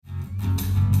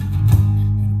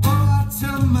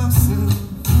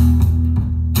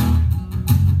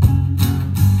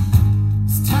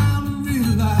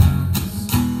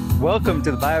Welcome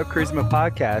to the BioCharisma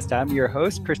podcast. I'm your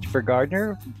host, Christopher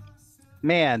Gardner.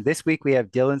 Man, this week we have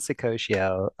Dylan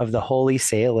Saccoccio of the Holy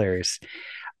Sailors.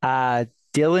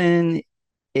 Dylan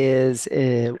is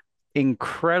an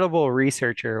incredible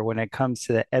researcher when it comes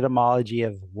to the etymology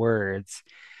of words.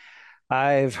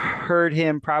 I've heard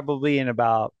him probably in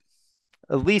about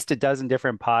at least a dozen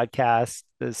different podcasts,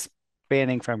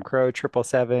 spanning from Crow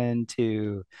 777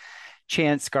 to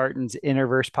Chance Scarton's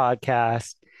Interverse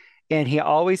podcast. And he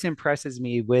always impresses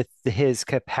me with his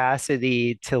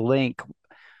capacity to link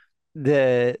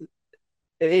the,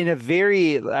 in a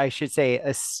very, I should say,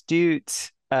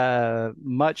 astute,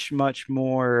 much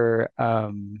more,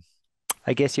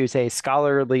 I guess you would say,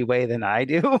 scholarly way than I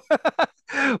do,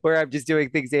 where I'm just doing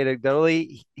things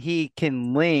anecdotally. He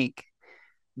can link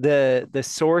the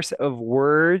source of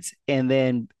words and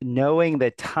then knowing the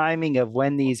timing of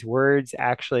when these words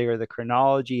actually, or the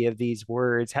chronology of these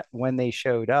words when they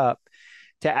showed up,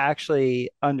 to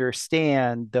actually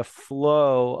understand the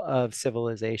flow of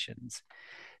civilizations.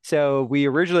 So we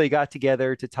originally got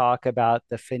together to talk about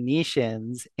the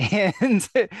Phoenicians, and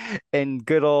in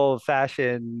good old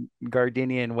fashioned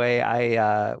Gardenian way,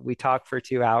 I we talked for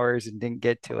 2 hours and didn't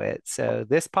get to it. So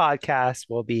this podcast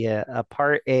will be a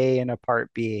part A and a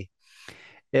part B.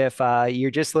 If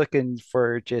you're just looking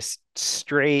for just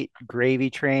straight gravy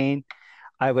train,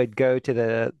 I would go to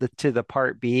the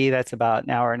part B. That's about an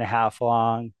hour and a half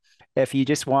long. If you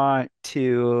just want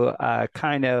to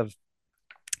kind of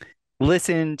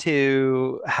listen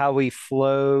to how we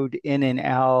flowed in and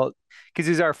out, because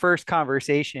it was our first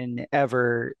conversation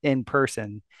ever in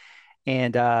person.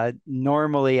 And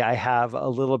normally I have a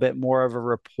little bit more of a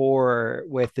rapport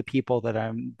with the people that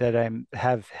I'm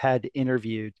have had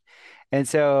interviewed. And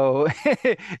so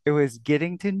it was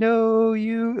getting to know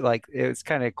you. Like, it was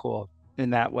kind of cool in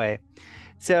that way.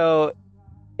 So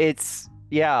it's,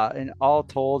 yeah, and all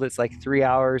told, it's like 3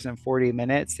 hours and 40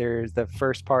 minutes. There's the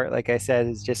first part, like I said,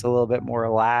 is just a little bit more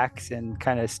relaxed and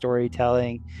kind of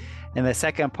storytelling. And the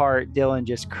second part, Dylan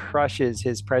just crushes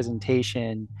his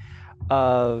presentation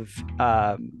of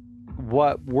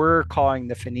what we're calling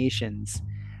the Phoenicians.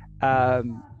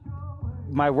 Um,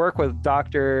 my work with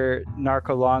Dr.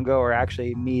 Narcolongo, or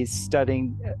actually me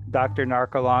studying Dr.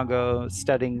 Narcolongo,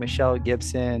 studying Michelle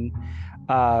Gibson,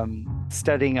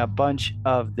 studying a bunch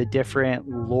of the different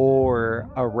lore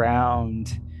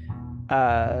around,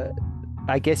 I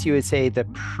guess you would say, the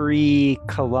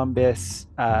pre-Columbus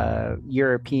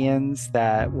Europeans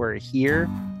that were here.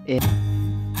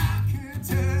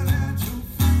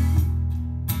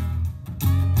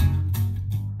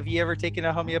 Have you ever taken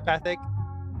a homeopathic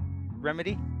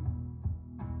remedy?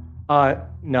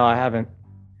 No, I haven't.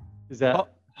 Is that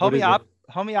what is it?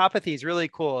 Homeopathy is really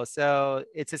cool. So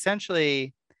it's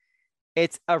essentially,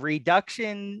 it's a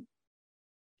reduction.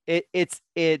 It's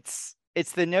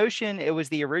the notion. It was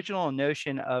the original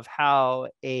notion of how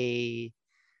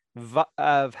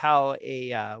what's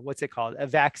it called? A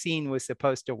vaccine was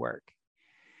supposed to work.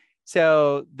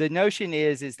 So the notion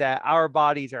is that our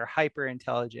bodies are hyper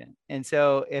intelligent. And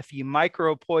so if you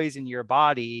micro poison your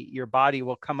body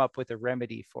will come up with a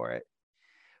remedy for it.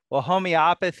 Well,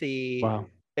 homeopathy, Wow.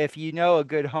 if you know a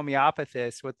good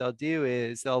homeopathist, what they'll do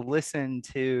is they'll listen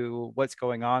to what's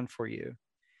going on for you.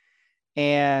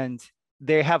 And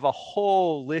they have a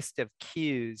whole list of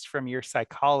cues from your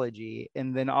psychology,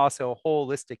 and then also a whole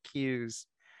list of cues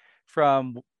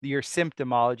from your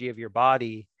symptomology of your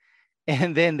body.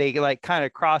 And then they like kind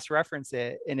of cross-reference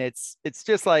it. And it's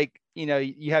just like,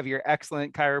 you have your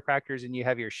excellent chiropractors and you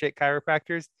have your shit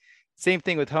chiropractors. Same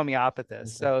thing with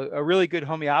homeopathists. So a really good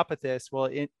homeopathist will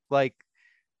like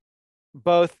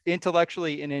both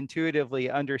intellectually and intuitively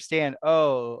understand,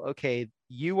 oh, okay,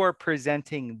 you are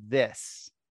presenting this.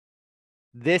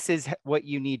 This is what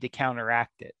you need to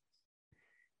counteract it.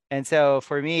 And so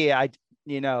for me,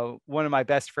 one of my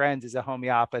best friends is a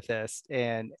homeopathist,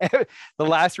 and the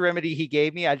last remedy he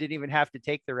gave me, I didn't even have to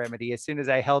take the remedy. As soon as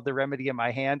I held the remedy in my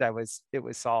hand, it was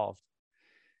solved.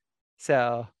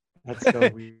 So That's so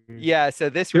weird. yeah. So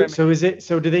this So, remedy, so is it?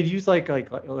 So do they use like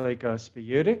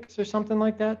spiotics or something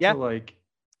like that yeah, to like?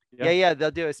 yeah,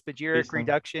 they'll do a spagyric Based on.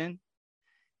 reduction.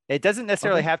 It doesn't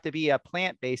necessarily Okay. have to be a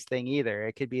plant-based thing either.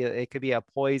 It could be a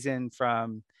poison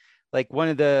from, like, one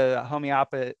of the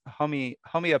homeopathic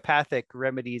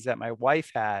remedies that my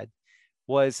wife had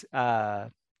was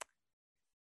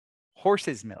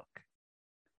horse's milk.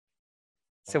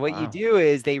 So what you Wow. do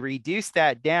is they reduce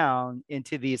that down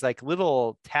into these like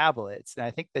little tablets. And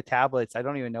I think the tablets, I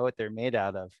don't even know what they're made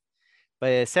out of,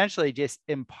 but it essentially just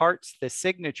imparts the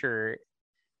signature.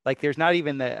 Like, there's not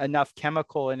even enough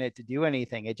chemical in it to do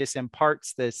anything. It just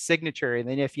imparts the signature. And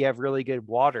then if you have really good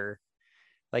water,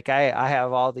 Like I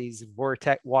have all these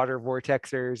water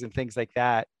vortexers and things like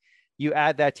that. You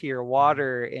add that to your Mhm.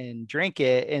 water and drink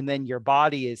it, and then your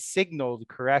body is signaled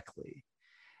correctly.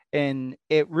 And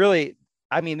it really,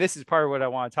 I mean, this is part of what I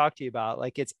want to talk to you about.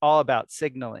 Like it's all about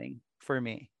signaling for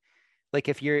me. Like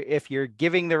if you're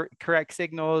giving the correct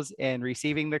signals and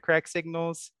receiving the correct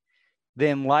signals,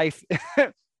 then life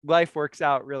life works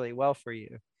out really well for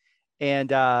you. And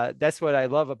that's what I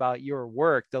love about your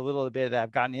work, the little bit that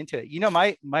I've gotten into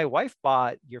it. My wife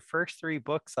bought your first three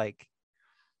books like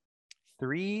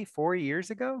 3 4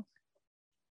 years ago.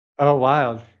 Oh,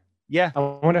 wild. Yeah. I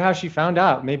wonder how she found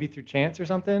out. Maybe through chance or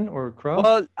something, or Crow.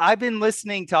 Well, I've been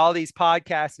listening to all these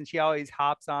podcasts, and she always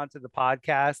hops onto the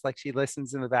podcast, like she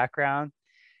listens in the background.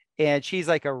 And she's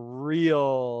like a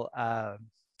real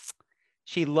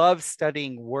she loves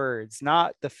studying words,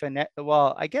 not the phonet.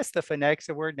 Well, I guess the phonetics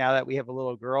of word. Now that we have a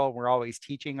little girl, we're always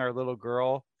teaching our little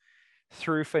girl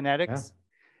through Yeah. phonetics.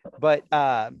 But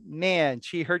man,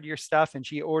 she heard your stuff and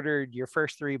she ordered your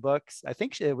first three books. I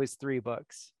think it was three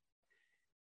books.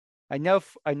 I know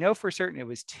for certain it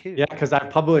was Yeah, two. because I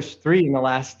published three in the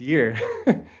last year.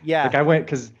 Like Yeah, I went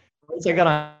because once I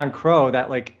got on Crow, that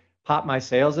like popped my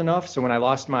sales enough. So when I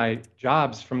lost my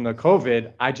jobs from the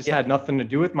COVID, I just yeah, had nothing to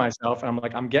do with myself. And I'm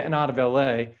like, I'm getting out of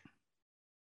LA.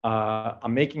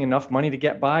 I'm making enough money to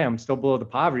get by. I'm still below the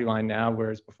poverty line now,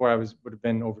 whereas before I would have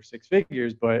been over six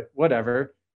figures, but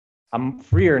whatever. I'm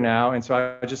freer now. And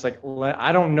so I just like,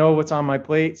 I don't know what's on my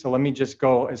plate. So let me just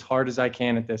go as hard as I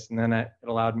can at this. And then it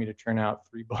allowed me to turn out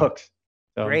three books.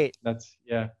 So great. that's,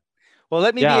 yeah. Well,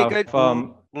 let me be a Yeah.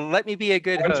 good let me be a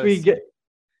good Once we host. get,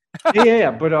 yeah, yeah,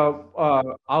 yeah. But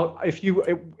I'll if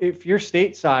you're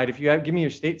stateside, if you have, give me your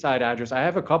stateside address, I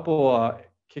have a couple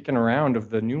kicking around of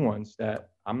the new ones that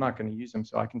I'm not going to use them,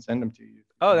 so I can send them to you if you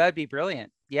Oh, want. that'd be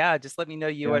brilliant. Yeah, just let me know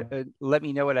Yeah, let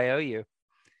me know what I owe you.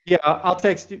 yeah. I'll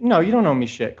text you. No, you don't owe me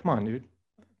shit. Come on, dude.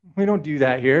 We don't do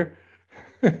that here.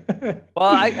 Well,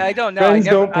 I don't know. Friends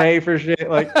don't pay for shit.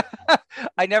 Like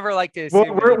I never like to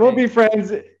assume we'll anything. be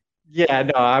friends. Yeah,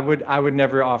 no, I would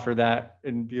never offer that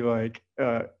and be like,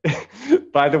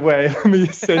 by the way, let me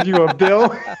send you a bill.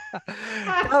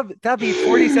 That'd be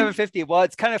 47.50. Well,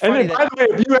 it's kind of And funny then, that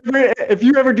by the way, if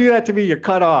you ever do that to me, you're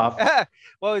cut off.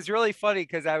 well, it's really funny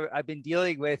because I've been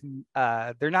dealing with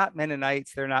they're not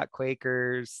Mennonites, they're not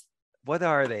Quakers. What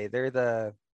are they? They're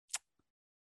the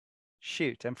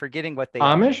shoot, I'm forgetting what they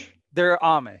are. Amish? They're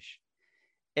Amish.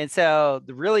 And so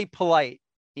the really polite,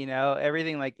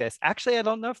 everything like this. Actually, I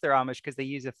don't know if they're Amish because they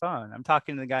use a phone. I'm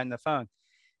talking to the guy on the phone.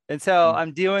 And so Mm.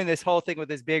 I'm doing this whole thing with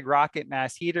this big rocket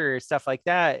mass heater, stuff like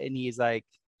that. And he's like,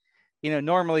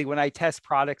 normally when I test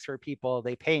products for people,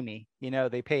 they pay me,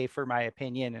 they pay for my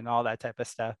opinion and all that type of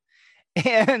stuff.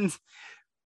 And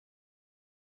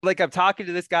like I'm talking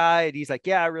to this guy and he's like,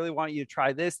 yeah, I really want you to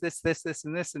try this,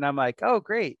 and this. And I'm like, oh,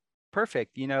 great.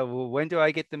 Perfect. When do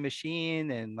I get the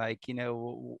machine? And like,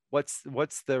 what's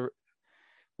the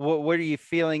what are you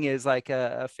feeling is like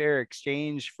a fair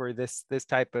exchange for this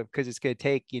type of because it's going to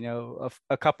take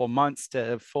a couple months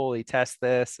to fully test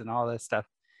this and all this stuff.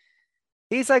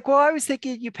 He's like, well, I was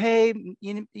thinking you pay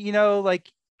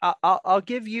like I'll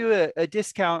give you a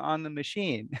discount on the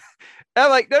machine. I'm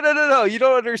like, no, no, no, no, you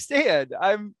don't understand.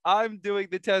 I'm doing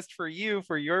the test for you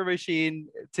for your machine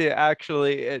to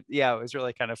actually yeah, it was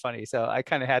really kind of funny. So I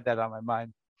kind of had that on my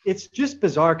mind. It's just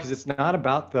bizarre because it's not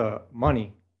about the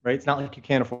money, right? It's not like you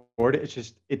can't afford it.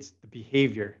 It's the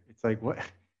behavior. It's like what?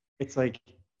 It's like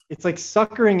it's like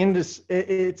suckering into.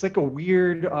 It's like a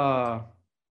weird.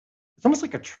 It's almost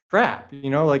like a trap,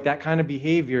 like that kind of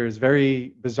behavior is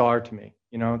very bizarre to me.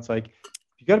 It's like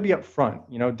you got to be upfront.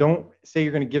 Don't say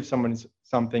you're going to give someone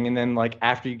something and then like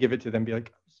after you give it to them, be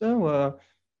like, so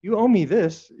you owe me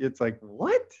this. It's like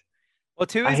what? Well,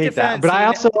 to I his hate that.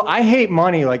 defense, But I hate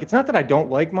money. Like it's not that I don't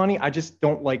like money. I just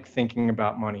don't like thinking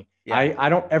about money. yeah. I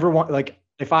don't ever want like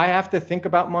if I have to think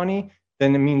about money,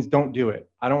 then it means don't do it.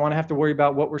 I don't want to have to worry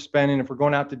about what we're spending. If we're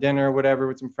going out to dinner or whatever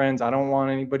with some friends, I don't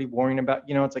want anybody worrying about,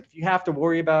 it's like if you have to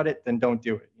worry about it, then don't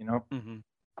do it. Mhm.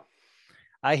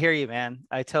 I hear you, man.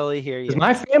 I totally hear Because you.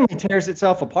 my family tears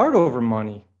itself apart over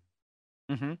money.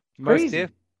 It's Most do. crazy.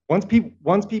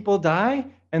 Once people die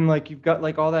and like you've got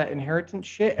like all that inheritance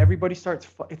shit, everybody starts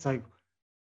it's like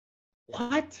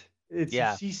what? It's you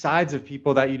Yeah. see sides of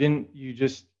people that you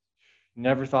just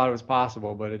never thought it was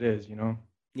possible, but it is.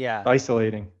 Yeah.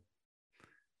 Isolating.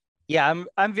 Yeah,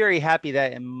 I'm very happy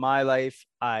that in my life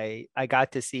I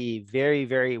got to see very,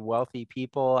 very wealthy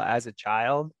people as a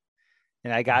child,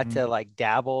 and I got Hmm. to like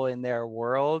dabble in their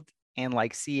world and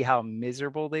like see how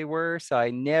miserable they were. So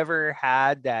I never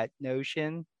had that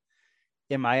notion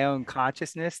in my own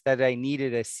consciousness that I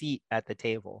needed a seat at the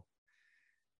table.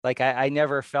 Like I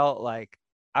never felt like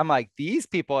I'm like these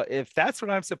people, if that's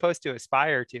what I'm supposed to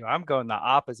aspire to, I'm going the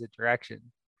opposite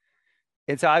direction.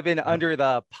 And so I've been Yep. under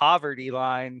the poverty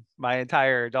line my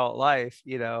entire adult life,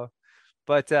 you know.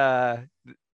 But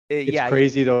It's yeah,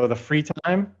 crazy though, the free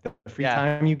yeah.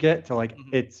 time you get to like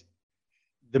Mhm. it's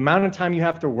the amount of time you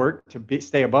have to work to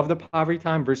stay above the poverty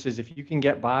time versus if you can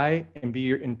get by and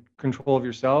be in control of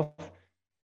yourself.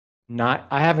 Not,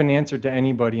 I haven't answered to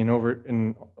anybody in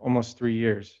almost 3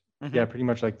 years. Mhm. Yeah, pretty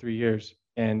much like 3 years.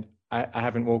 And I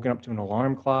haven't woken up to an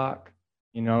alarm clock.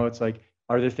 You know, it's like,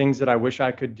 are there things that I wish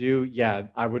I could do? Yeah,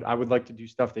 I would like to do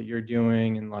stuff that you're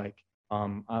doing. And like,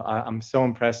 I'm so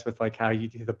impressed with like how you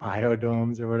do the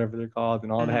biodomes or whatever they're called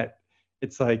and all Mhm. that.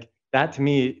 It's like that to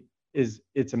me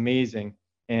it's amazing.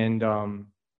 And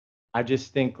I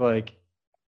just think like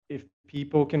if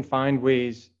people can find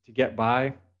ways to get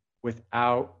by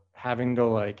without having to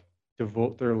like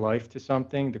devote their life to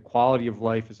something, the quality of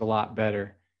life is a lot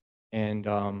better. And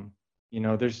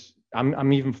there's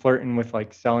I'm even flirting with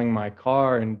like selling my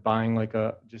car and buying like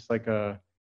a just uh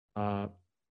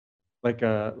like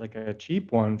a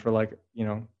cheap one for like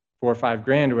 4 or 5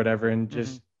 grand or whatever, and Mhm.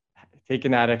 just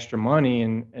taking that extra money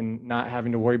and not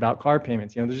having to worry about car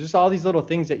payments. There's just all these little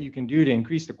things that you can do to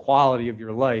increase the quality of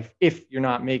your life if you're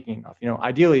not making enough.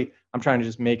 Ideally, I'm trying to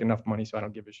just make enough money so I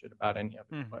don't give a shit about any of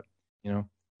it. Mhm. But you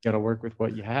got to work with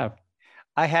what you have.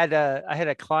 I had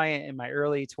a client in my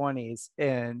early 20s,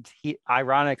 and he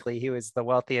ironically he was the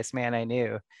wealthiest man I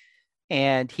knew,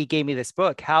 and he gave me this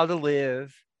book, How to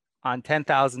Live on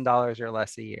 $10,000 or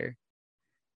Less a Year.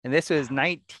 And this was Wow.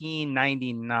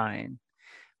 1999.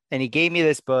 And he gave me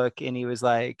this book, and he's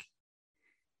like,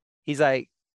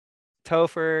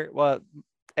 Topher, well,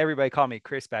 everybody called me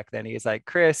Chris back then. He was like,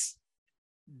 Chris,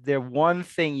 the one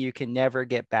thing you can never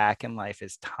get back in life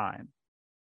is time.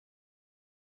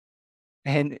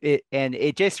 And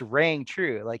it just rang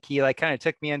true. Like he like kind of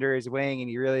took me under his wing, and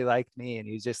he really liked me, and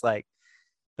he was just like,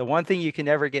 the one thing you can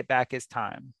never get back is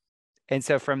time. And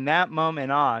so from that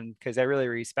moment on, because I really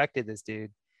respected this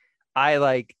dude,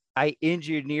 I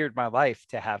engineered my life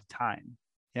to have time.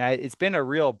 Yeah, it's been a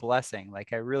real blessing.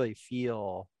 Like I really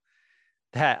feel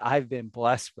that I've been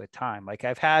blessed with time. Like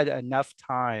I've had enough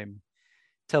time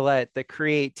to let the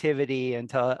creativity and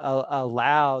to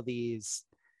allow these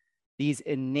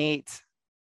innate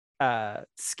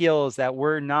skills that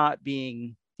were not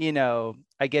being,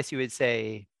 I guess you would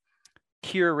say,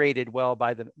 curated well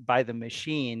by the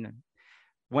machine.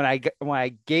 When I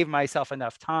gave myself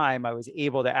enough time, I was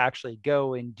able to actually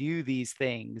go and do these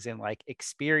things and like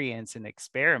experience and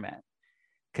experiment,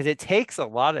 because it takes a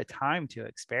lot of time to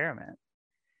experiment.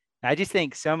 I just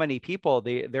think so many people,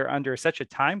 they're under such a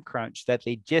time crunch that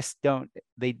they just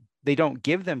they don't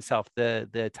give themselves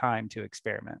the time to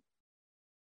experiment.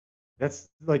 That's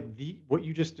like the what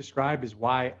you just described is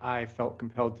why I felt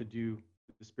compelled to do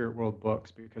the Spirit World books,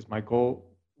 because my goal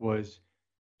was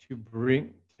to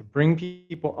bring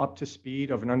people up to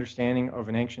speed of an understanding of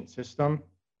an ancient system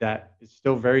that is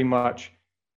still very much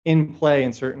in play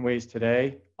in certain ways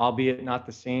today, albeit not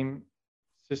the same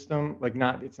system, like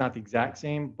not it's not the exact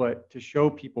same, but to show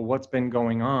people what's been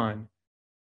going on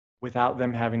without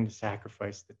them having to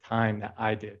sacrifice the time that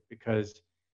I did. Because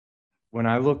when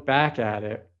I look back at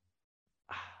it,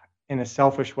 in a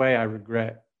selfish way, I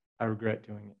regret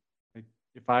doing it. Like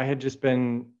if I had just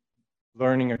been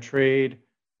learning a trade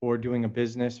or doing a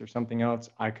business or something else,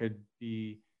 I could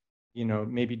be,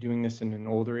 maybe doing this in an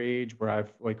older age where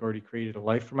I've like already created a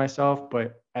life for myself.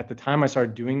 But at the time I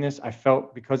started doing this, I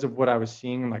felt, because of what I was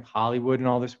seeing in like Hollywood and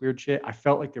all this weird shit, I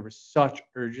felt like there was such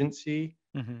urgency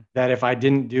Mm-hmm. that if I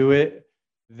didn't do it,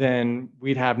 then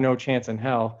we'd have no chance in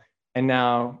hell. And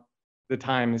now the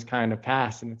time is kind of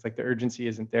passed, and it's like the urgency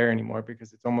isn't there anymore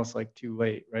because it's almost like too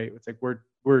late, right? It's like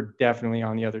we're definitely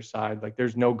on the other side. Like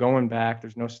there's no going back,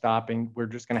 there's no stopping. We're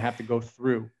just gonna have to go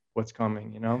through what's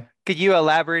coming, you know? Could you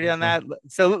elaborate And on so, that?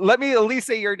 So let me at least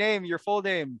say your name, your full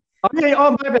name. oh yeah,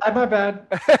 oh my bad, my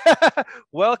bad.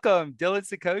 Welcome, Dylan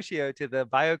Saccoccio, to the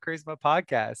BioCharisma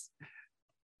podcast.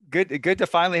 Good to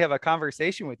finally have a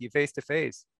conversation with you face to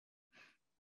face.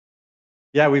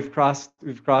 Yeah, we've crossed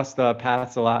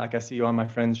paths a lot. Like I see you on my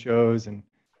friends' shows, and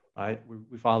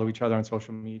we follow each other on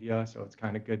social media, so it's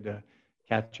kind of good to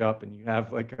catch up. And you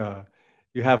have like a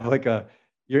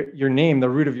your name, the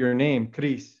root of your name,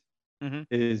 Chris, Mm-hmm.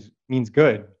 is means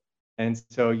good, and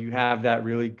so you have that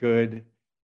really good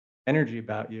energy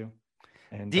about you.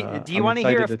 And Do you I'm want to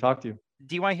hear excited to talk to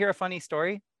you. a funny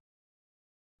story?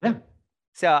 Yeah.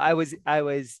 So I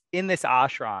was in this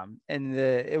ashram, and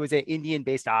it was an Indian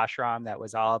based ashram that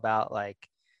was all about like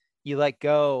you let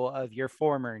go of your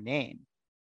former name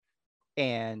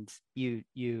and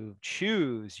you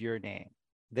choose your name.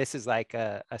 This is like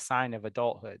a sign of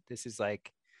adulthood. This is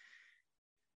like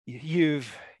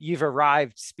you've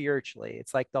arrived spiritually.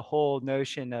 It's like the whole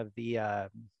notion of the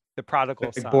prodigal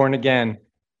Like son. born again.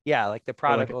 Yeah, like the So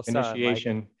like prodigal son. Like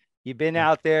initiation. you've been Yeah.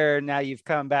 out there, now you've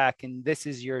come back, and this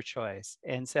is your choice.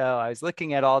 And so I was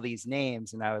looking at all these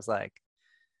names, and I was like,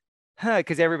 huh,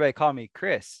 because everybody called me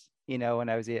Chris, when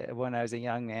I was a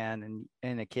young man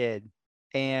and a kid,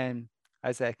 and I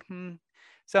was like, hmm.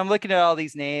 So I'm looking at all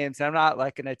these names. And I'm not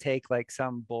like going to take like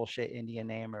some bullshit Indian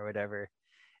name or whatever.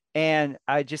 And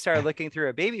I just started looking through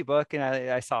a baby book, and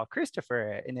I saw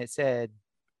Christopher, and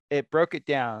it broke it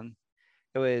down.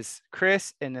 It was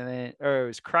Chris, and then, or it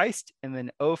was Christ, and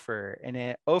then Ophir,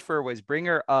 and Ophir was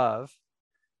bringer of,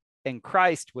 and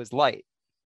Christ was light.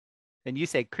 And you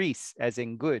say Chris as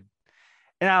in good.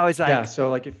 And I was Yeah. like, So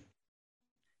like if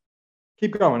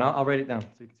keep going, I'll write it down so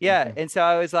you can see what I'm yeah. saying. And so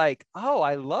I was like, oh,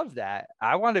 I love that.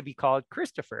 I want to be called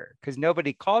Christopher because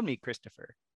nobody called me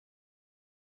Christopher.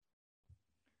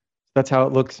 That's how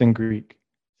it looks in Greek.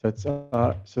 So it's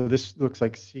so this looks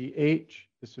like CH.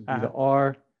 This would be Uh-huh. the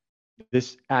R.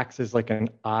 This acts as like an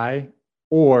I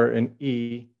or an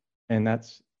E, and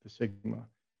that's the sigma.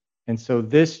 And so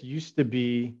this used to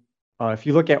be, if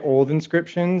you look at old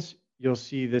inscriptions, you'll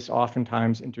see this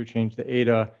oftentimes interchanged. The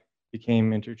eta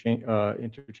became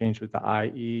interchanged with the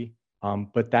IE.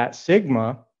 But that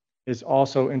sigma is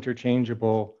also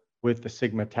interchangeable with the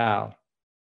sigma tau,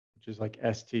 which is like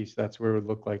ST. So that's where it would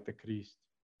look like the Christ.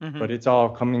 Mm-hmm. But it's all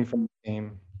coming from the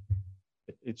same.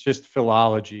 It's just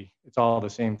philology. It's all the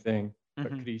same thing.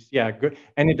 But Mm-hmm. Christ, yeah, good.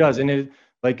 And it does. And it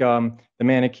like the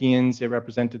Manichaeans, it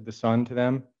represented the sun to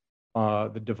them,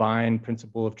 the divine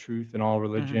principle of truth in all Mm-hmm.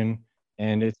 religion.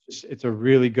 And it's a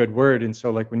really good word. And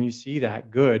so like when you see that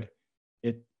good,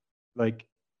 it like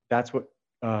that's what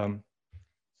so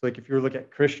like if you were to look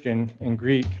at Christian in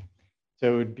Greek,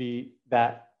 so it would be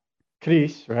that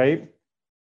Chris, right?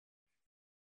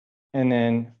 And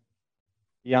then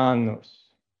Janos.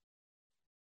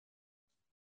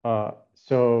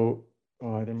 So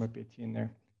there might be a T in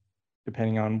there,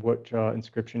 depending on what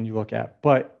inscription you look at.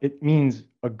 But it means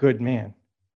a good man,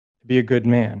 to be a good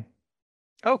man.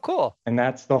 Oh, cool. And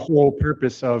that's the whole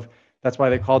purpose of, that's why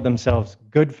they called themselves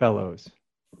good fellows.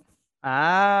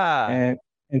 Ah.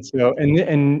 And so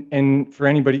and for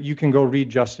anybody, you can go read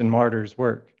Justin Martyr's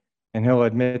work, and he'll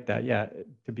admit that, yeah,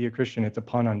 to be a Christian, it's a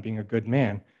pun on being a good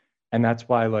man. And that's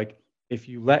why, like, if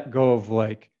you let go of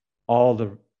like all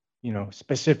the,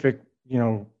 specific,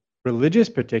 religious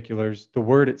particulars, the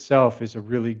word itself is a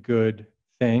really good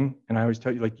thing. And I always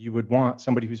tell you, like, you would want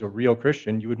somebody who's a real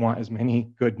Christian, you would want as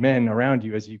many good men around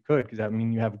you as you could, because that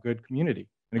means you have a good community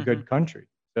and a Mm-hmm. good country.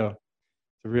 So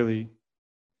it's a really,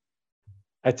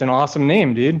 it's an awesome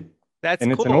name, dude. That's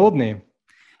And it's an cool. old name.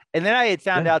 And then I had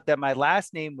found Yeah. out that my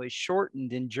last name was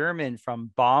shortened in German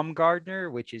from Baumgartner,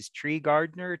 which is tree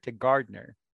gardener, to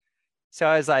Gardner. So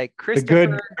I was like, The good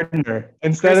Christopher, gardener.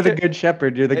 Instead of the Christo, good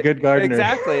shepherd, you're the good gardener.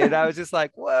 exactly. And I was just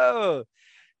like, whoa.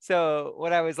 So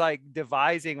when I was like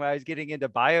devising, when I was getting into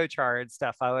biochar and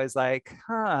stuff, I was like,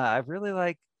 huh, I really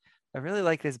like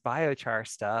this biochar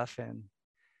stuff. And,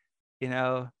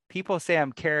 people say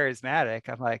I'm charismatic.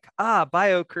 I'm like,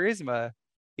 BioCharisma,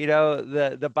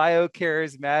 the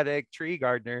biocharismatic tree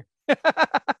gardener.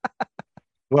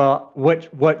 Well,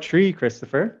 what tree,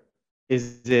 Christopher?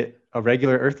 Is it a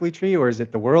regular earthly tree, or is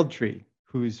it the world tree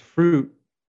whose fruit,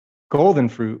 golden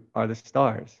fruit, are the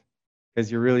stars?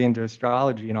 Because you're really into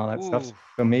astrology and all that stuff. Ooh.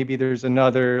 So maybe there's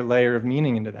another layer of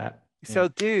meaning into that So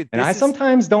name. dude, And I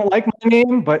sometimes don't like my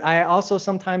name, but I also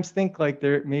sometimes think like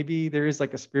there is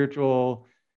like a spiritual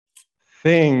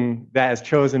thing that is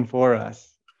chosen for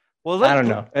us. well, I don't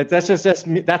know. That's just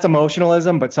that's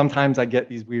emotionalism, but sometimes I get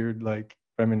these weird like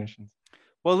premonitions.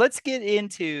 let's get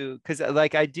into, because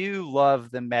like I do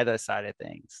love the meta side of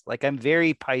things. Like I'm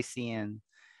very Piscean.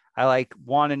 I like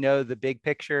want to know the big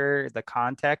picture, the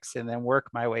context, and then work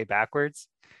my way backwards.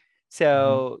 Mhm.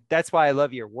 So that's why I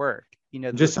love your work.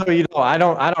 Just so you know, I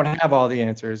don't have all the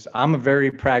answers. I'm a very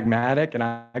pragmatic, and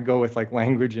I go with like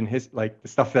language and his like the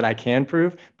stuff that I can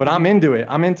prove. But I'm Mhm. into it.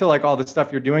 I'm into like all the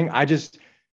stuff you're doing. I just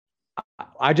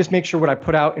make sure what I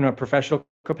put out in a professional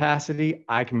capacity,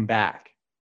 I can back.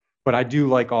 But I do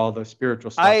like all the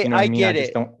spiritual stuff. You know what I I mean? get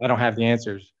it. I don't have the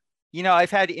answers.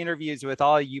 I've had interviews with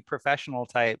all you professional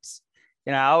types,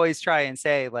 and I always try and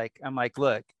say, like, I'm like,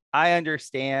 look, I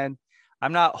understand.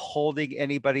 I'm not holding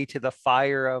anybody to the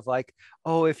fire of like,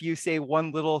 oh, if you say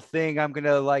one little thing, I'm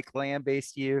gonna like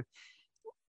lambaste you.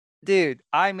 Dude,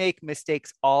 I make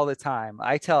mistakes all the time.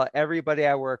 I tell everybody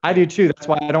I work I with. do too. That's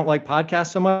why I don't like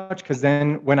podcasts so much. Because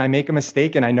then when I make a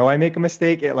mistake and I know I make a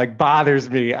mistake, it like bothers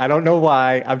me. I don't know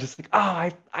why. I'm just like,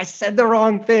 oh, I said the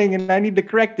wrong thing and I need to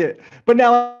correct it. But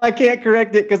now I can't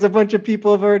correct it because a bunch of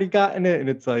people have already gotten it. And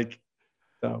it's like,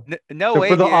 so. No So way,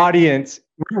 for the dude. audience,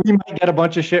 we might get a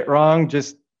bunch of shit wrong.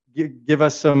 Just give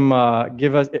us some,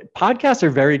 give us, podcasts are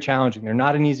very challenging. They're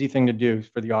not an easy thing to do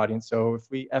for the audience. So if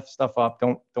we F stuff up,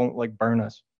 don't like burn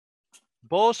us.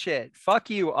 Bullshit. Fuck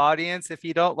you, audience, if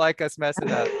you don't like us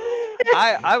messing up.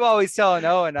 I'm always telling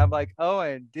Owen, I'm like,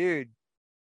 Owen, dude,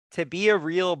 to be a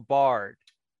real bard,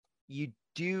 you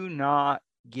do not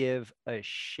give a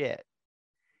shit.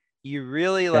 You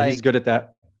really Yeah, he's good at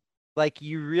that.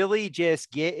 you really just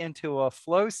get into a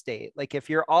flow state. Like if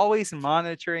you're always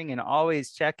monitoring and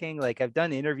always checking, like I've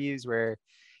done interviews where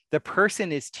the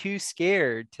person is too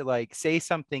scared to like say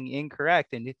something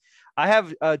incorrect. And I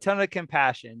have a ton of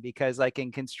compassion because like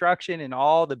in construction and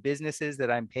all the businesses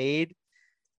that I'm paid,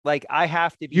 like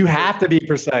You have to be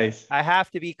precise. I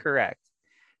have to be correct.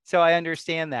 So I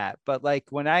understand that. But like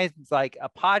when I like a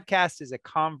podcast is a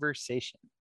conversation.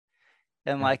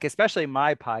 And Yeah. like especially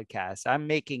my podcast, I'm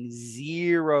making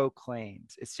zero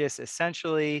claims. It's just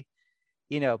essentially,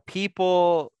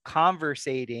 people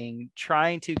conversating,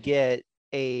 trying to get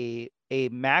a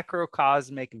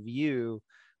macrocosmic view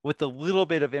with a little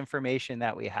bit of information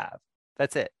that we have.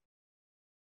 That's it.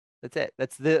 That's it.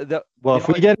 That's Well, the if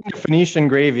we only get into Phoenician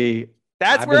gravy,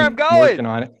 that's I've where I'm been working going.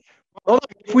 on it. Well,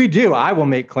 if we do, I will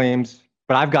make claims,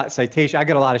 but I've got citation. I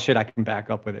got a lot of shit I can back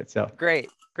up with it. So Great.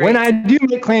 when Great. I do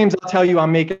make claims, I'll tell you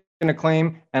I'm making a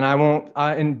claim, and I won't.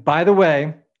 And by the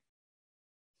way,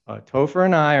 Topher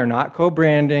and I are not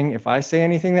co-branding. If I say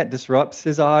anything that disrupts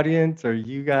his audience or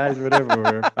you guys, whatever,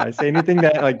 or if I say anything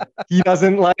that like he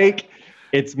doesn't like,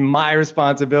 it's my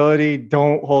responsibility.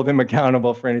 Don't hold him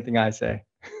accountable for anything I say.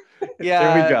 There we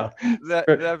Yeah, go. that'd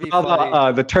For be all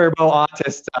funny. the turbo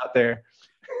autists out there.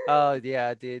 Oh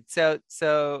yeah, dude.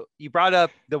 So you brought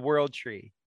up the world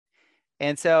tree.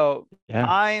 And so Yeah.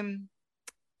 I'm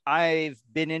I've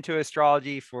been into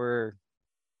astrology for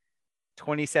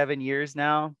 27 years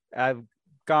now. I've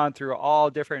gone through all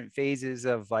different phases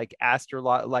of like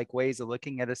like ways of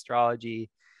looking at astrology.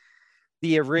 Do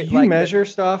you Like the measure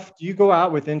stuff? Do you go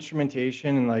out with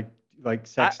instrumentation and like I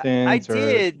sextants or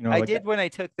did when I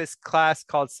took this class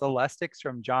called Celestics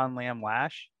from John Lamb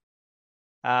Lash.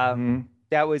 Mhm.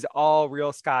 That was all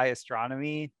real sky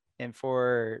astronomy, and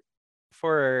for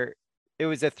it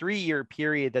was a 3-year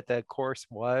period that the course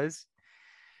was.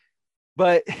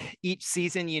 But each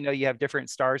season, you have different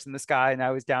stars in the sky, and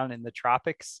I was down in the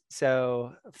tropics.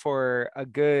 So for a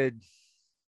good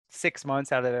 6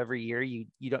 months out of every year,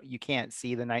 you can't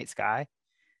see the night sky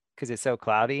because it's so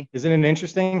cloudy. Isn't it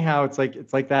interesting how it's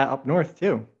like that up north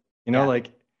too? You know, Yeah.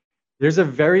 like there's a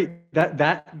very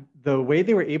that the way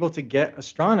they were able to get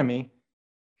astronomy,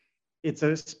 it's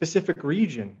a specific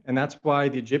region, and that's why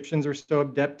the Egyptians are so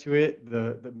adept to it,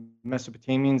 the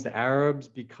Mesopotamians, the Arabs,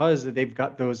 because they've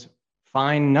got those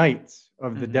fine nights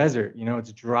of the Mm-hmm. desert. You know,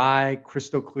 it's dry,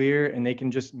 crystal clear, and they can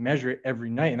just measure it every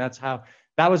night. And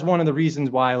that was one of the reasons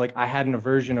why like I had an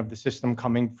aversion of the system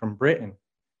coming from Britain.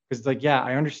 Because like, yeah,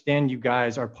 I understand you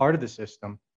guys are part of the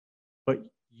system, but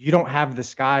you don't have the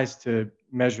skies to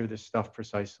measure this stuff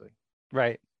precisely.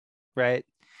 Right. Right.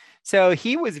 So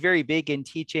he was very big in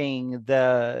teaching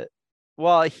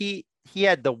well, he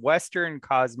had the Western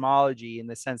cosmology in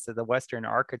the sense of the Western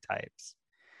archetypes,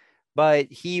 but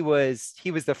he was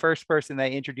the first person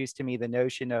that introduced to me the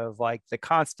notion of like the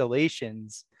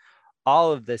constellations.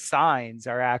 All of the signs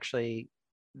are actually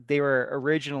they were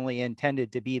originally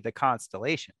intended to be the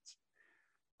constellations.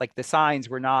 Like the signs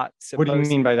were not What do you supposed.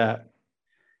 mean by that?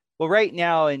 Well, right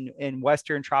now in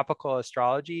Western tropical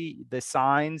astrology, the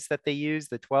signs that they use,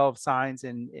 the 12 signs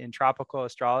in tropical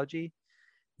astrology,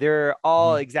 they're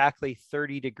all Mhm. exactly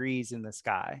 30 degrees in the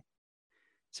sky.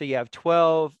 So you have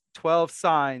twelve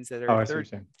signs that Oh, are I see what you're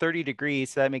saying. 30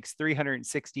 degrees. So that makes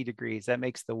 360 degrees. That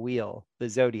makes the wheel, the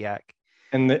zodiac.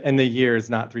 And the year is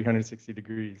not 360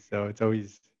 degrees, so it's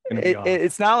always going to be off.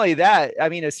 It's not only that. I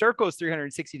mean, a circle is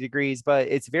 360 degrees, but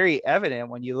it's very evident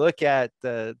when you look at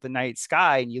the night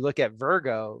sky and you look at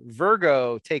Virgo.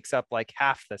 Virgo takes up like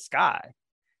half the sky.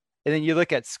 And then you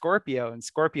look at Scorpio, and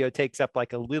Scorpio takes up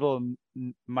like a little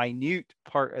minute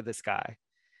part of the sky.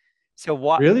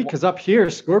 So Really? Because up here,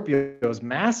 Scorpio is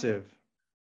massive.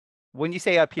 when you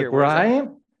say up here, Like where where's I that?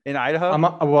 am, In Idaho?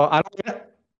 well, I don't.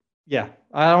 Yeah,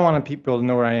 I don't want people to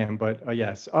know where I am, but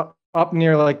yes, up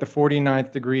near like the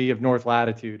 49th degree of north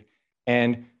latitude.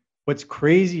 And what's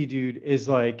crazy, dude, is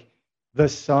like the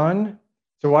sun.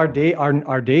 So our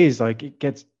days, like it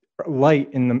gets light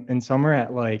in summer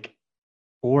at like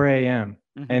 4 a.m.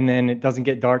 Hmm. and then it doesn't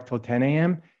get dark till 10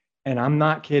 a.m. And I'm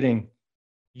not kidding.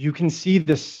 You can see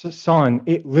the sun.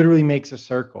 It literally makes a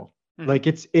circle. Hmm. Like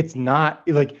it's not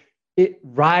like it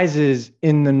rises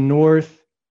in the northeast,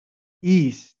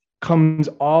 comes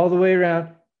all the way around,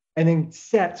 and then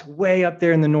sets way up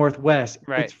there in the northwest.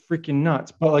 Right. It's freaking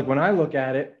nuts. But like when I look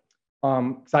at it,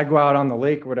 because I go out on the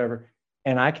lake or whatever,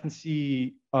 and I can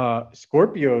see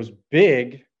Scorpio's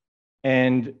big,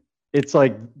 and it's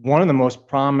like one of the most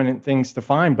prominent things to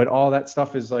find. But all that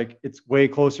stuff is like it's way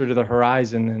closer to the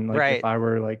horizon than like if Right. I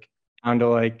were like down to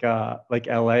like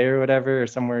LA or whatever or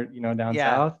somewhere down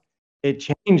Yeah. south. It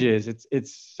changes.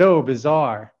 It's so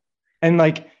bizarre, and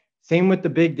like same with the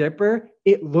Big Dipper.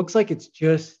 It looks like it's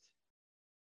just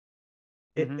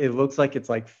Hmm. it looks like it's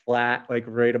like flat, like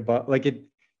right above, like it,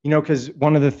 because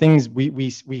one of the things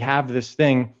we have this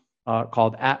thing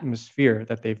called atmosphere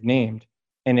that they've named,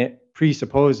 and it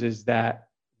presupposes that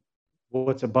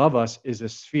what's above us is a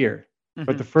sphere.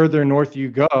 But Hmm. the further north you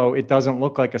go, it doesn't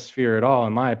look like a sphere at all,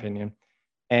 in my opinion.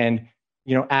 And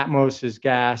atmos is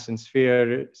gas, and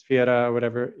sphera,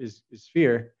 whatever is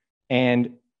sphere,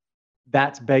 and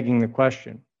that's begging the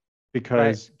question Right.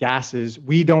 because gases,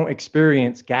 we don't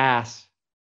experience gas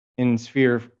in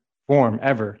sphere form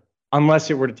ever, unless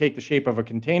it were to take the shape of a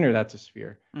container that's a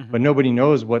sphere. But Hmm. nobody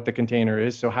knows what the container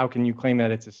is. So how can you claim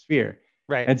that it's a sphere?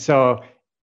 Right. And so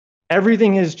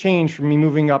everything has changed from me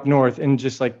moving up north and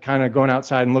just like kind of going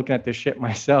outside and looking at this shit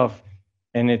myself.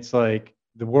 And it's like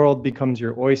the world becomes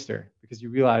your oyster because you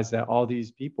realize that all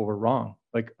these people were wrong,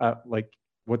 like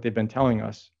what they've been telling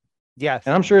us. And Yes.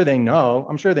 I'm sure they know.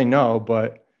 I'm sure they know,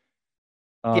 but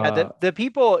Yeah. The uh, the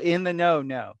people in the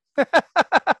know.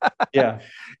 yeah,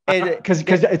 And because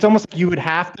it's almost like you would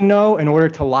have to know in order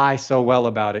to lie so well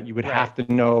about it. You would right. have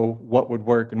to know what would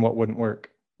work and what wouldn't work.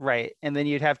 Right. And then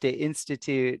you'd have to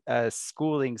institute a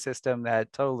schooling system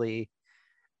that totally,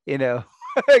 you know,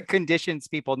 conditions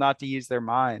people not to use their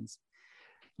minds.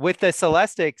 With the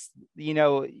celestics,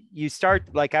 you start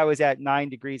like I was at 9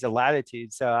 degrees of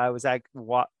latitude. So I was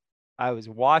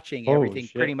watching Holy everything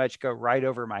pretty shit! much go right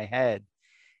over my head.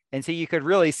 And so you could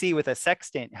really see with a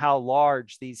sextant how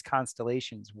large these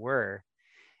constellations were.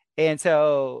 And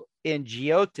so in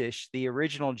Jyotish, the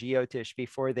original Jyotish,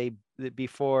 before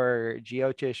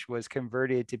Jyotish was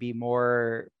converted to be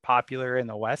more popular in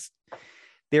the West,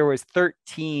 there was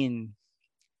 13.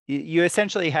 You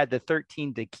essentially had the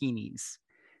 13 dakinis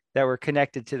that were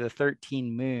connected to the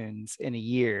 13 moons in a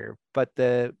year. But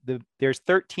there's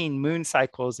 13 moon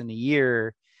cycles in a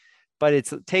year, but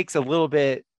it takes a little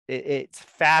bit. It's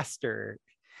faster.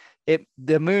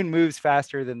 The moon moves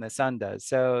faster than the sun does.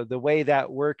 So the way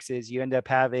that works is you end up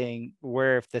having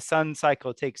where if the sun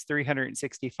cycle takes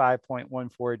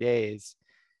 365.14 days,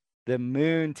 the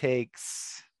moon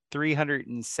takes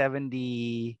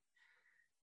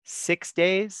 376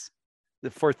 days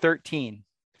for 13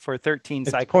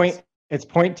 It's cycles. point it's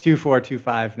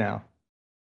 0.2425 now.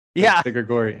 Yeah. The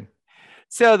Gregorian.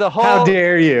 So How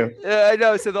dare you?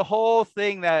 no, so the whole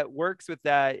thing that works with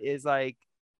that is like,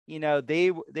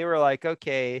 they were like,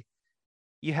 okay,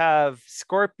 you have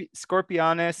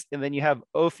Scorpionus, and then you have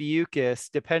Ophiuchus,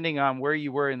 depending on where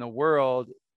you were in the world,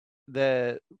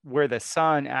 where the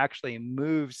sun actually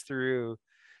moves through.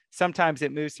 Sometimes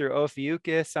it moves through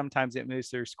Ophiuchus, sometimes it moves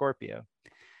through Scorpio.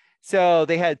 So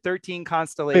they had 13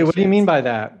 Wait, what do you mean constellations. by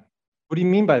that? What do you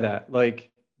mean by that?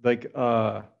 Like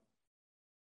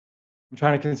I'm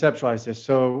trying to conceptualize this.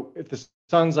 So if the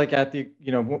sun's like at the,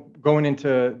 going into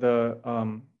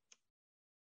the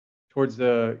towards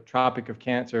the Tropic of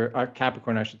Cancer,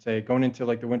 Capricorn, I should say, going into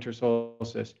like the winter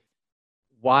solstice,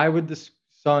 why would the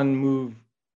sun move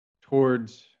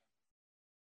towards,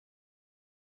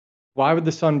 why would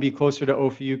the sun be closer to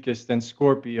Ophiuchus than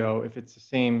Scorpio if it's the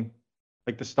same,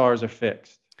 like the stars are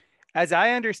fixed? As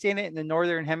I understand it, in the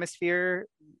northern hemisphere,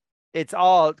 it's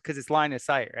all because it's line of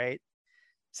sight, right?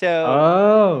 So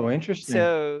Oh, interesting.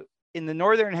 so in the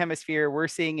northern hemisphere, we're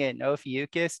seeing it in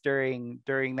Ophiuchus during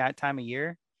that time of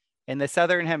year. In the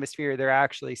southern hemisphere, they're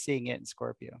actually seeing it in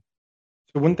Scorpio.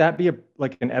 So wouldn't that be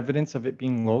like an evidence of it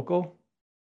being local?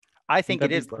 I Wouldn't think it that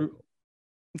be is local.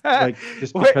 like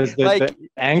just because Like the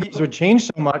angles would change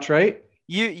so much, right?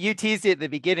 you teased it at the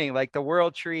beginning, like the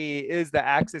world tree is the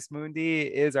axis mundi,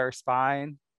 is our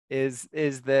spine, is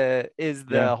Yeah, the it's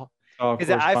all because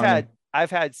corresponding.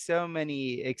 I've had so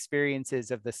many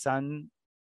experiences of the sun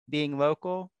being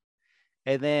local.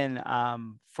 And then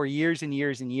for years and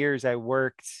years and years, I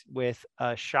worked with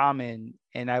a shaman,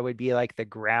 and I would be like the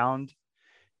ground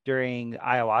during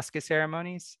ayahuasca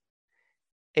ceremonies.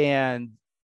 And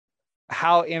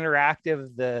how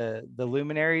interactive the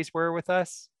luminaries were with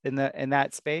us in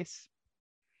that space,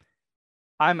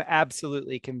 I'm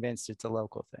absolutely convinced it's a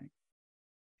local thing.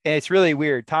 And it's really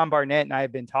weird. Tom Barnett and I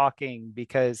have been talking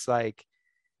because like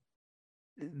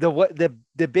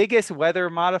the biggest weather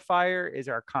modifier is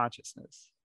our consciousness.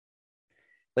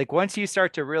 Like once you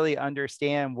start to really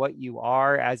understand what you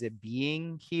are as a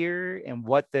being here and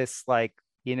what this like,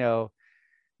 you know,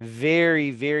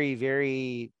 very, very,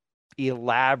 very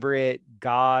elaborate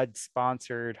God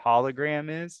sponsored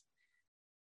hologram is,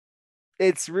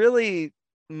 it's really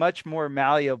much more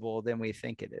malleable than we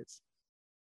think it is.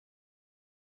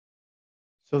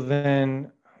 So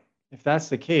then, if that's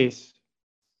the case,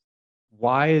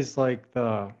 why is like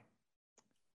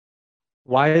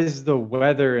why is the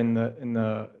weather and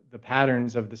the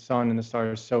patterns of the sun and the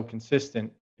stars so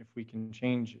consistent if we can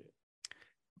change it?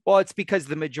 Well, it's because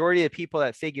the majority of people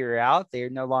that figure it out, they're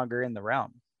no longer in the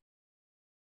realm.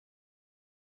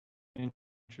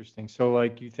 Interesting. So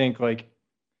like you think like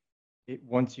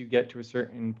once you get to a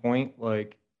certain point,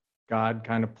 like God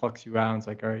kind of plucks you out and it's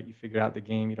like, all right, you figured out the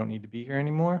game, you don't need to be here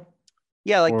anymore?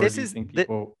 Yeah, like Or this do you is think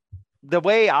people the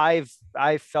way I've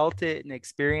felt it and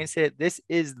experienced it. This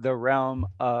is the realm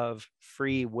of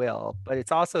free will, but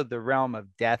it's also the realm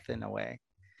of death in a way.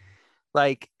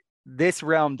 Like this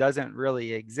realm doesn't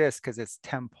really exist because it's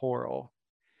temporal.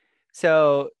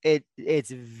 So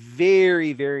it's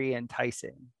very, very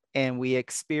enticing. And we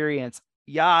experience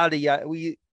yada yada.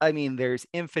 I mean, there's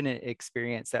infinite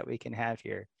experience that we can have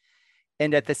here.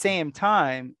 And at the same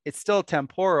time, it's still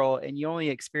temporal and you only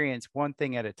experience one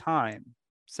thing at a time.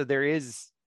 So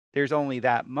there's only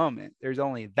that moment. There's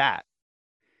only that.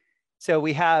 So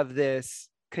we have this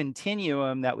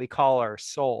continuum that we call our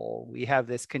soul. We have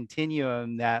this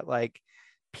continuum that like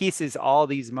pieces all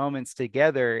these moments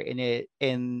together,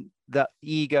 and the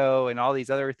ego and all these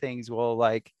other things will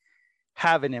like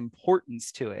have an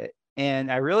importance to it. And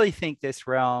I really think this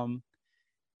realm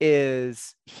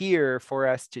is here for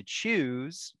us to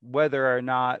choose whether or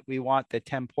not we want the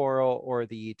temporal or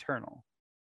the eternal.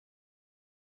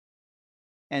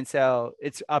 And so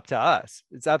it's up to us.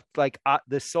 It's up like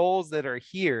the souls that are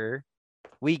here,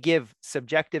 we give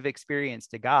subjective experience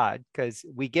to God because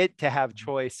we get to have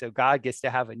choice. So God gets to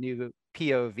have a new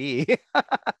POV.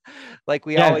 Like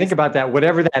we yeah, and think always, about that.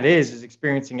 Whatever that is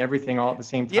experiencing everything all at the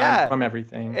same time yeah. from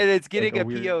everything, And it's like getting a a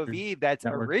weird POV that's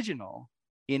network. original.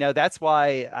 That's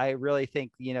why I really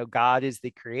think, God is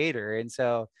the creator. And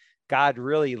so God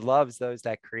really loves those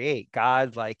that create.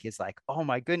 God like is like, oh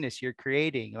my goodness, you're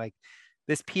creating like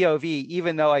this POV,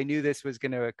 even though I knew this was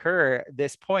going to occur,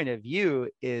 this point of view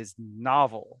is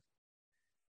novel.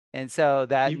 And so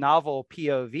that You, novel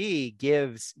POV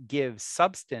gives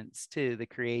substance to the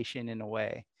creation in a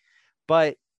way.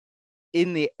 But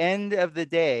in the end of the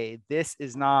day, this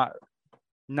is not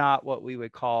what we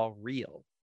would call real.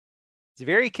 It's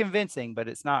very convincing, but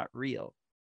it's not real.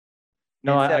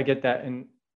 no, And so I get that. And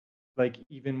like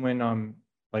even when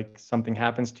like something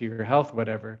happens to your health,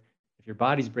 whatever, if your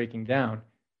body's breaking down,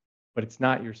 but it's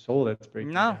not your soul that's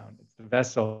breaking no. down, it's the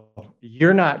vessel.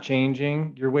 You're not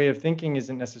changing. Your way of thinking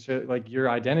isn't necessarily like your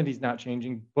identity's not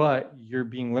changing, but you're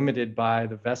being limited by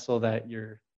the vessel that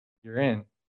you're in.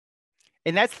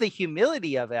 And that's the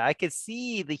humility of it. I could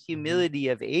see the Mhm. humility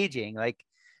of aging. Like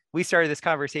we started this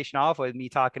conversation off with me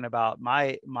talking about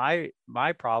my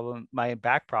problem, my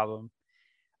back problem.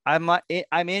 I'm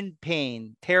in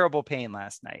pain, terrible pain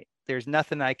last night. There's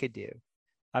nothing I could do.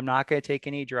 I'm not going to take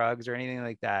any drugs or anything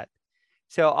like that.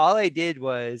 So all I did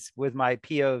was with my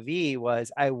POV was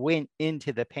I went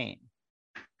into the pain.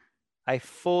 I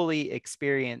fully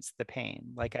experienced the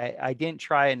pain. Like I didn't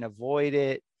try and avoid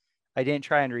it. I didn't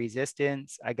try and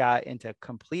resistance. I got into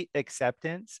complete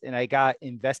acceptance and I got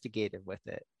investigative with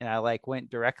it. And I like went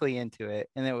directly into it.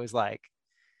 And it was like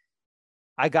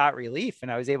I got relief and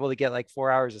I was able to get like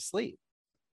 4 hours of sleep.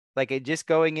 Like it just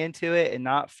going into it and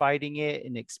not fighting it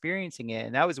and experiencing it.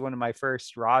 And that was one of my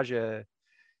first Raja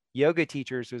yoga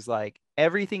teachers was like,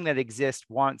 everything that exists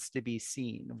wants to be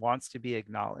seen, wants to be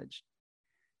acknowledged.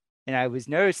 And I was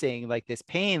noticing like this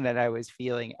pain that I was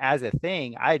feeling as a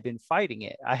thing, I had been fighting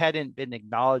it. I hadn't been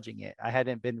acknowledging it. I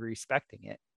hadn't been respecting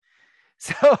it.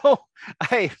 So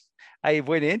I I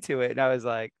went into it and I was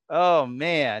like, oh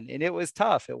man. And it was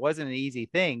tough. It wasn't an easy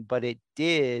thing, but it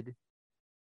did.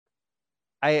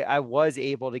 I was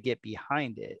able to get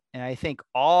behind it. And I think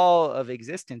all of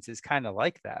existence is kind of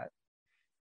like that.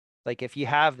 Like if you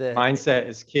have Mindset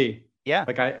is key. yeah,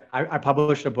 Like I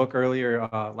published a book earlier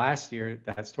last year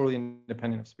that's totally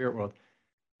independent of spirit world,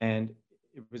 and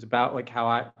it was about like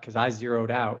how because I zeroed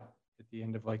out at the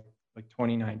end of like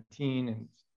 2019 and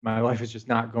my life is just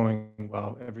not going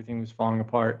well. Everything was falling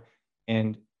apart.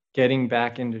 And getting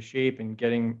back into shape and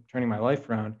turning my life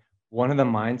around, one of the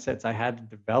mindsets I had to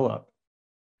develop,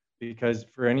 because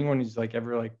for anyone who's like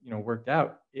ever like, worked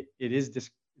out, it is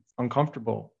just, it's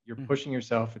uncomfortable. You're Mhm. pushing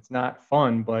yourself. It's not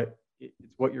fun, but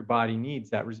it's what your body needs.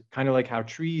 Kind of like how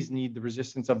trees need the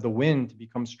resistance of the wind to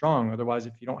become strong. Otherwise,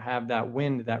 if you don't have that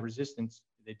wind, that resistance,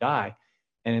 they die.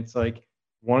 And it's like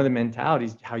one of the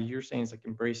mentalities, how you're saying, is like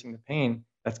embracing the pain.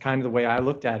 That's kind of the way I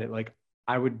looked at it. Like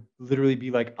I would literally be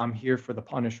like, I'm here for the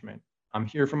punishment. I'm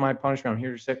here for my punishment. I'm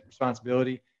here to take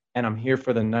responsibility, and I'm here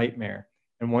for the nightmare.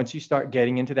 And once you start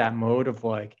getting into that mode of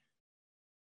like,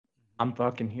 I'm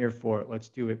fucking here for it. Let's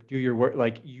do it. Do your work.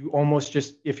 Like you almost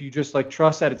just, if you just like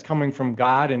trust that it's coming from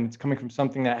God and it's coming from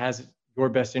something that has your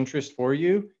best interest for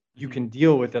you, you Mhm. can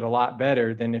deal with it a lot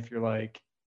better than if you're like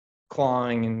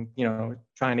clawing and,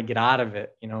 trying to get out of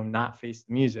it, not face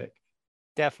the music.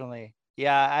 Definitely.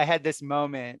 Yeah, I had this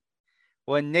moment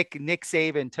when Nick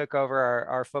Saban took over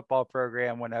our football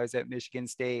program when I was at Michigan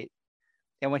State.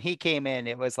 And when he came in,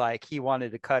 it was like he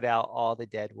wanted to cut out all the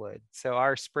dead wood. So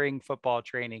our spring football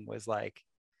training was like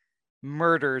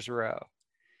murder's row.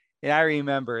 And I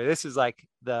remember this was like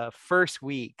the first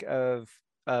week of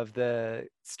the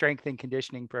strength and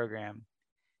conditioning program.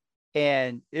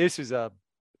 And this was a,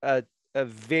 a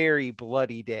very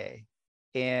bloody day.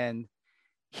 And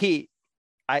he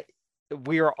I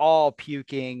we were all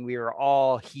puking, we were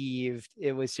all heaved.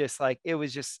 It was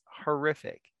just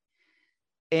horrific.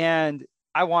 And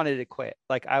I wanted to quit.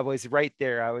 Like I was right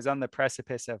there. I was on the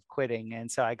precipice of quitting.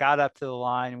 And so I got up to the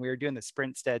line and we were doing the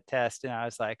sprint stead test. And I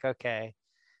was like, okay.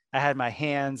 I had my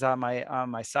hands on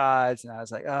my sides and I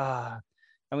was like, oh,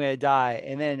 I'm gonna die.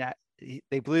 And then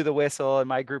they blew the whistle and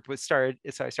my group was started.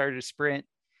 So I started to sprint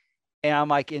and I'm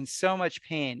like in so much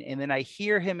pain. And then I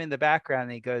hear him in the background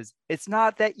and he goes, it's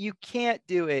not that you can't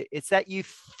do it, it's that you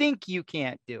think you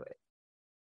can't do it.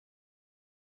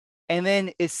 And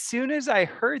then as soon as I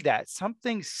heard that,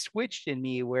 something switched in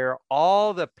me where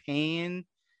all the pain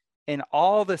and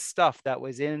all the stuff that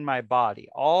was in my body,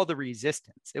 all the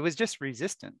resistance, it was just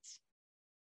resistance.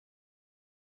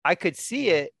 I could see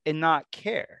Yeah. it and not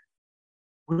care.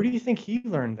 Where do you think he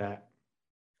learned that?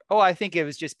 Oh, I think it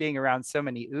was just being around so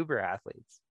many Uber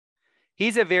athletes.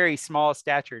 He's a very small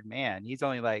statured man. He's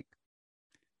only like,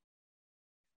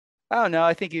 I don't know,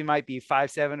 I think he might be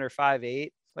 5'7" or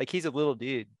 5'8". Like he's a little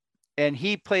dude. And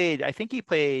I think he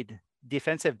played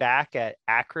defensive back at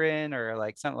Akron or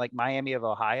like something like Miami of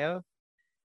Ohio.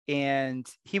 And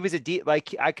he was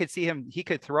like I could see him, he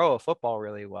could throw a football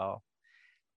really well.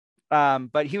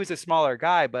 But he was a smaller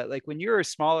guy. But like when you're a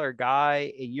smaller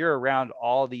guy and you're around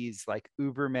all these like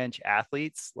ubermensch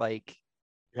athletes, like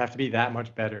You have to be that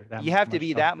much better, that you have to much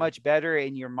be that tougher. much better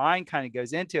and your mind kind of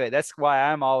goes into it. That's why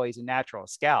I'm always a natural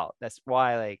scout. That's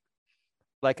why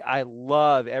like I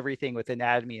love everything with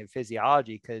anatomy and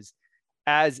physiology because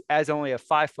as only a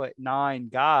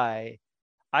 5'9" guy,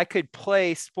 I could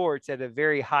play sports at a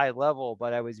very high level,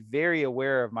 but I was very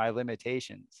aware of my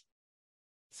limitations.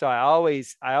 So I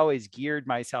always geared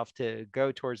myself to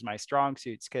go towards my strong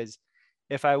suits because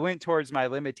if I went towards my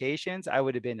limitations, I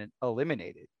would have been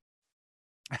eliminated.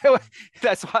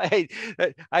 That's why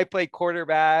I played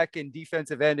quarterback and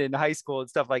defensive end in high school and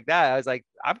stuff like that. I was like,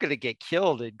 I'm going to get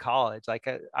killed in college. Like,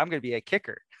 I'm going to be a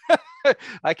kicker.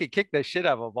 I could kick the shit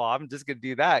out of a ball. I'm just going to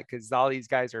do that because all these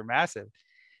guys are massive.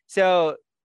 So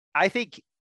I think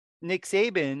Nick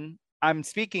Saban,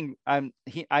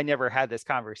 I never had this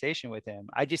conversation with him.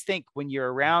 I just think when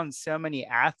you're around so many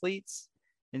athletes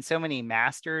and so many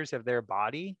masters of their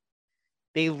body,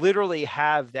 they literally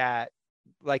have that,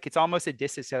 like it's almost a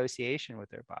disassociation with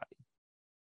their body.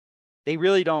 They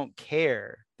really don't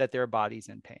care that their body's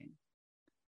in pain.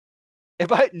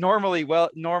 But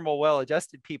normal,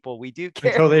 well-adjusted people, we do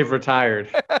care. Until they've retired.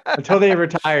 Until they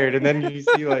retired. And then you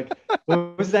see like,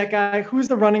 what was that guy? Who's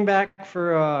the running back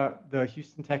for the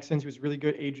Houston Texans? He was really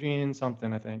good. Adrian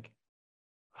something, I think.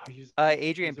 Oh, he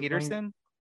Adrian was a running. Peterson.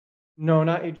 No,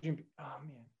 not Adrian. Oh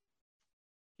man,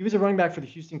 he was a running back for the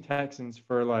Houston Texans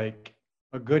for like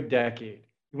a good decade.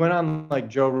 He went on like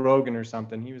Joe Rogan or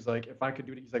something. He was like, if I could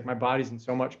do it, he's like, my body's in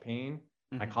so much pain.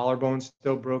 My Mm-hmm. collarbone's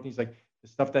still broken. He's like, the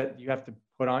stuff that you have to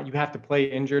put on, you have to play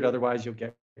injured, otherwise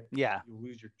Yeah. you'll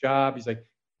lose your job. He's like,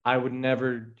 I would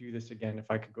never do this again if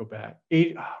I could go back.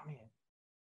 Oh man,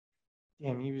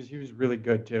 damn, he was really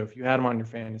good too. If you had him on your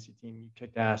fantasy team, you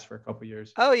kicked ass for a couple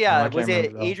years. Oh yeah. I Was can't it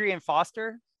remember though. Adrian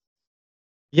Foster?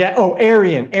 Yeah. Oh,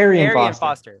 Arian Arian Foster.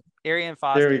 Foster. Arian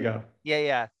There we Foster. go. Yeah,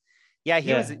 yeah. Yeah, Yeah,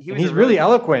 he and was a he's really really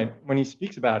eloquent when he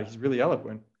speaks about it. He's really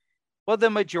eloquent. Well, the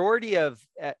majority of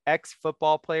ex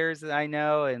football players that I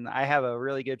know, and I have a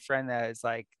really good friend that is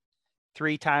like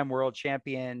three-time world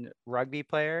champion rugby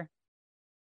player.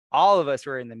 All of us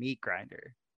were in the meat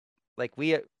grinder. Like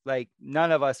like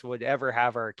none of us would ever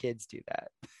have our kids do that.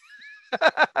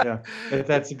 Yeah,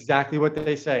 that's exactly what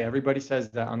they say. Everybody says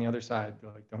that on the other side.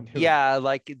 They're like, don't do it. Yeah,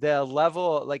 like the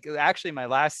level, like actually my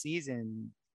last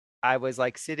season, I was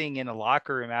like sitting in a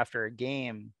locker room after a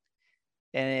game,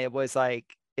 and it was like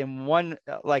in one,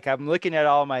 like I'm looking at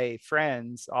all my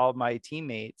friends, all my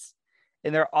teammates,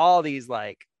 and they're all these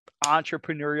like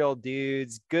entrepreneurial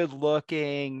dudes, good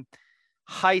looking,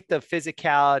 height of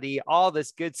physicality, all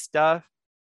this good stuff,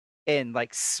 and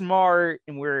like smart,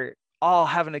 and we're all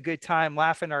having a good time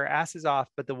laughing our asses off.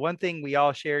 But the one thing we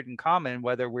all shared in common,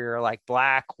 whether we were like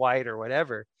black, white, or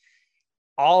whatever,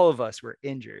 all of us were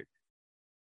injured.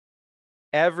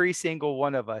 Every single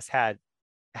one of us had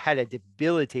a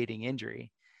debilitating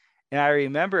injury. And I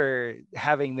remember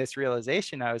having this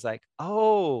realization. I was like,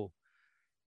 oh,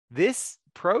 this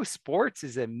pro sports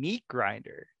is a meat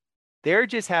grinder. They're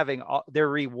just having, they're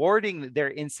rewarding,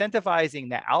 they're incentivizing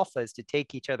the alphas to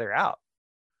take each other out.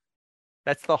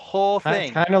 That's the whole It's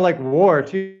thing. kind of like war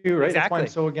too, right? That's why I'm Exactly.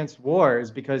 so against war, is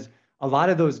because a lot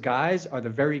of those guys are the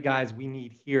very guys we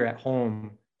need here at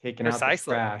home, taking out the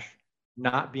Precisely. trash,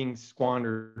 not being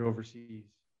squandered overseas.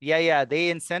 Yeah, yeah.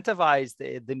 They incentivize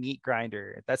the meat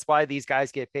grinder. That's why these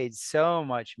guys get paid so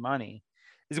much money.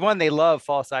 Is one, they love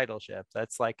false idolship.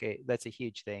 That's a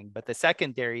huge thing. But the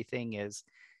secondary thing is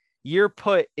you're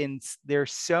put in,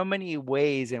 there's so many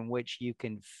ways in which you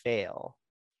can fail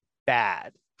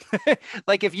bad.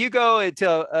 Like if you go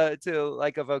into to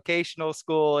like a vocational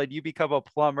school and you become a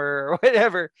plumber or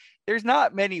whatever, there's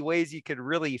not many ways you could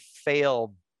really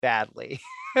fail badly.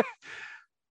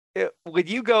 When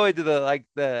you go into the like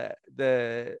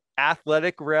the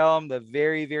athletic realm, the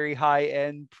very very high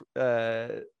end,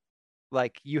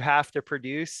 like you have to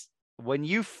produce, when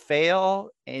you fail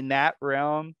in that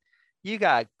realm, you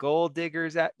got gold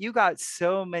diggers at, you got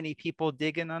so many people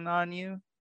digging on you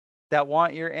that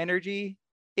want your energy.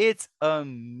 It's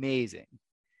amazing.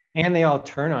 And they all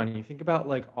turn on you. Think about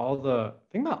all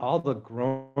the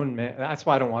grown men. That's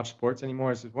why I don't watch sports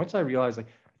anymore. Is once I realized, like,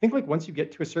 I think like once you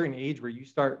get to a certain age where you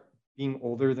start being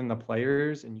older than the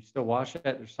players and you still watch that,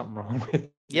 there's something wrong with you.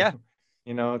 Yeah.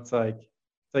 It's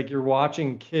like you're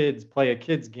watching kids play a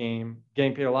kids game,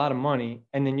 getting paid a lot of money,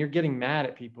 and then you're getting mad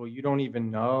at people you don't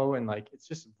even know, and like it's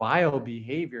just vile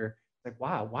behavior. Like,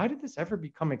 wow, why did this ever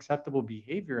become acceptable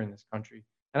behavior in this country?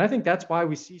 And I think that's why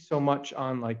we see so much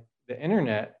on like the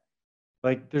internet.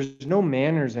 Like there's no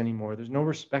manners anymore. There's no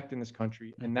respect in this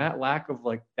country. And Mhm. that lack of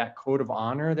like that code of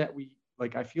honor that we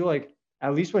like, I feel like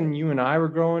at least when you and I were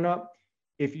growing up,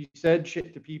 if you said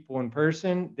shit to people in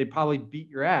person, they'd probably beat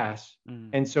your ass.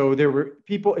 Mhm. And so there were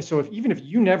people. So if even if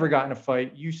you never got in a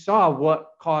fight, you saw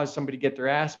what caused somebody to get their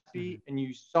ass Mhm. beat, and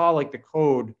you saw like the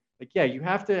code. Like, yeah, you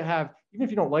have to have, even if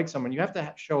you don't like someone, you have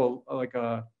to show like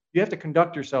you have to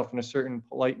conduct yourself in a certain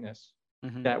politeness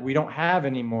Mhm. that we don't have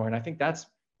anymore. And I think that's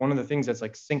one of the things that's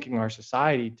like sinking our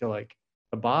society to like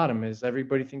the bottom, is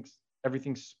everybody thinks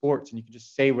everything's sports and you can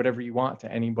just say whatever you want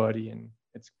to anybody and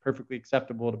it's perfectly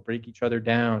acceptable to break each other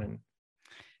down, and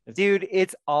it's Dude,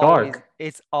 dark.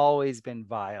 it's always been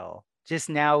vile. Just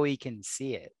now we can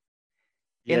see it.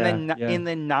 Yeah, yeah. In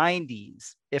the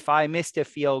 90s, if I missed a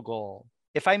field goal,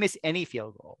 if I missed any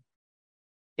field goal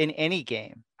in any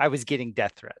game, I was getting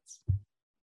death threats.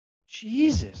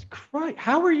 Jesus Christ.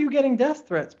 How are you getting death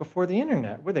threats before the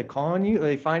internet? Were they calling you? Are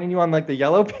they finding you on like the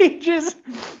yellow pages?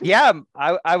 Yeah,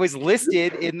 I was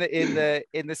listed in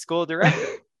the school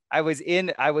directory. I was in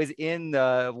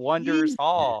the Wonders Jesus.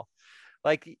 Hall.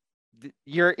 Like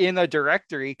you're in a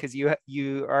directory because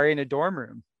you are in a dorm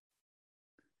room.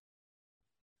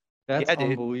 That's Yeah,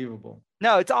 dude. unbelievable.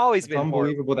 No, it's always It's been horrible.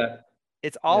 unbelievable that,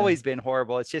 It's yeah. always been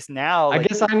horrible. It's just now, I like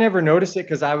guess I never noticed it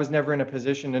because I was never in a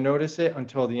position to notice it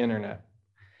until the internet.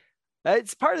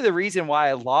 it's part of the reason why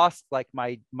I lost like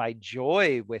my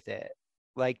joy with it.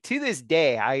 Like to this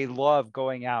day, I love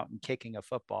going out and kicking a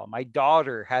football. My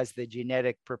daughter has the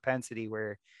genetic propensity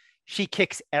where she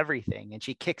kicks everything and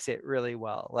she kicks it really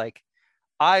well. Like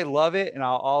I love it and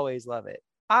I'll always love it.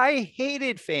 I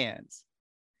hated fans.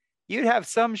 You'd have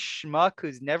some schmuck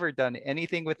who's never done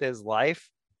anything with his life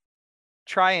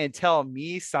try and tell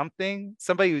me something,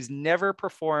 somebody who's never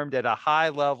performed at a high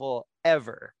level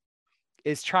ever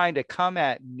is trying to come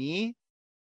at me.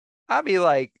 I'll be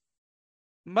like,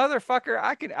 motherfucker,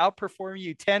 I can outperform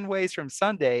you 10 ways from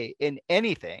Sunday in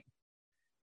anything.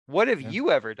 What have Yeah.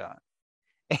 you ever done?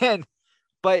 And,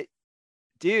 but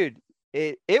dude,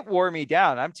 it wore me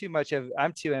down. I'm too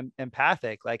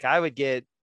empathic. Like I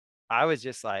was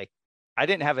just like, I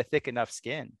didn't have a thick enough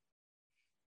skin.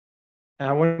 And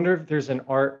I wonder if there's an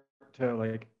art to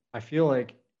like, I feel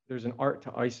like there's an art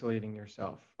to isolating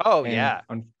yourself. Oh And yeah,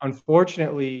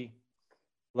 unfortunately,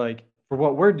 like for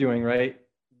what we're doing, right?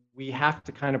 We have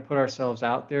to kind of put ourselves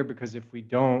out there because if we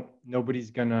don't, nobody's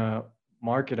gonna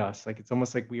market us. Like it's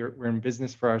almost like we're in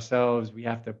business for ourselves. We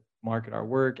have to market our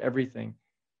work, everything.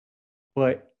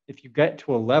 But if you get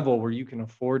to a level where you can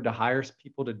afford to hire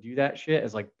people to do that shit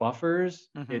as like buffers,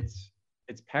 hmm,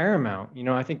 it's paramount.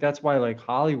 I think that's why like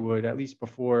Hollywood, at least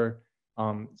before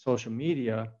social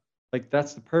media, like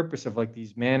that's the purpose of like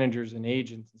these managers and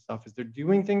agents and stuff is they're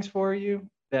doing things for you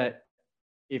that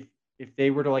if if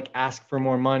they were to like ask for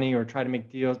more money or try to make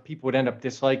deals, people would end up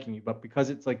disliking you. But because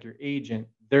it's like your agent,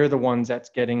 they're the ones that's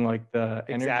getting like the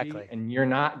energy, exactly. and you're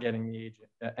not getting the agent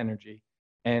energy.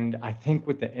 And I think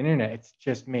with the internet, it's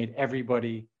just made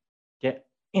everybody get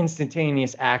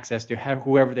instantaneous access to have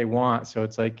whoever they want. So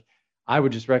it's like I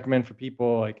would just recommend for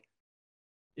people like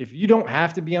if you don't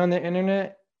have to be on the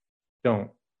internet, don't.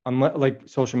 Unless like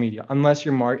social media, unless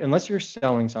you're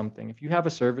selling something. If you have a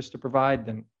service to provide,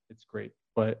 then it's great.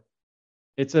 But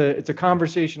it's a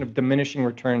conversation of diminishing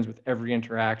returns with every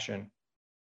interaction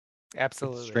with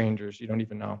Absolutely. strangers you don't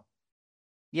even know.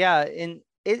 Yeah, and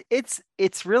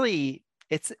it's really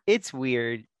it's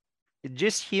weird.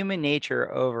 Just human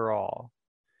nature overall.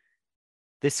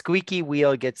 The squeaky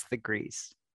wheel gets the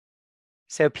grease.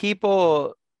 So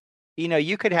people,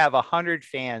 you could have 100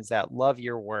 fans that love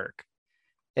your work,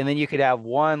 and then you could have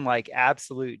one like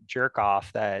absolute jerk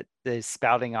off that is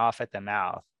spouting off at the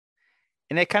mouth,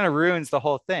 and it kind of ruins the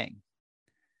whole thing.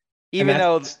 And Even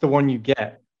though, that's the one you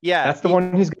get. yeah, That's the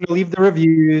one who's going to leave the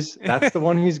reviews. That's the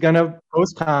one who's going to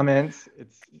post comments. It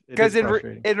because is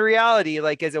frustrating. in reality,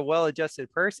 like as a well-adjusted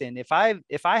person, if I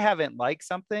haven't liked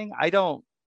something, I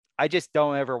just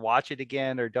don't ever watch it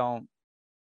again or don't.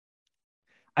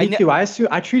 I Me know too. I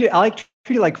like treat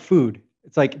it like food.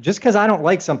 It's like just because I don't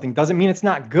like something doesn't mean it's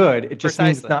not good. It just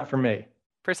means it's precisely, not for me.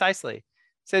 precisely.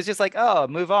 So it's just like, oh,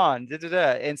 move on. Da, da,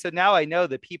 da. And so now I know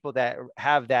the people that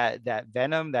have that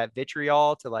venom, that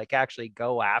vitriol to like actually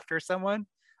go after someone.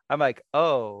 I'm like,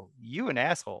 oh, you an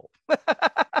asshole.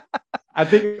 I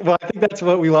think that's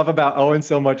what we love about Owen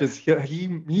so much is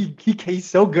he's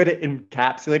so good at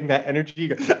encapsulating that energy. He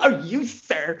goes, oh, you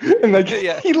sir, and like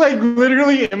Yeah, he like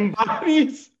literally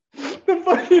embodies the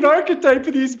fucking archetype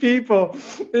of these people.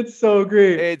 It's so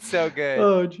great. it's so good.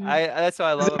 Oh, geez. I That's what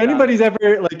I love If about it. anybody's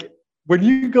ever like when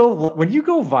you go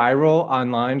viral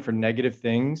online for negative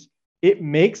things, it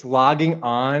makes logging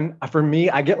on for me.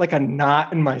 I get like a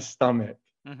knot in my stomach.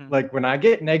 Hmm. Like when I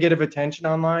get negative attention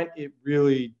online, it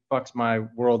really fucks my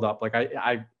world up. Like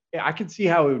I could see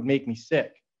how it would make me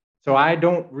sick. So Hmm. I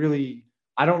don't really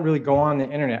go on the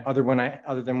internet other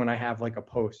than when I have like a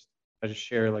post. I just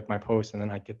share like my post and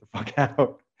then I get the fuck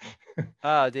out.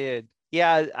 Oh, dude.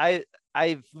 Yeah,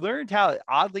 I've learned how,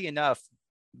 oddly enough,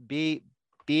 be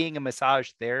being a massage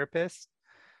therapist,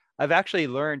 I've actually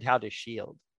learned how to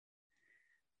shield.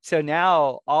 So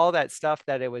now all that stuff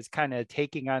that it was kind of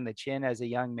taking on the chin as a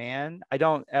young man, I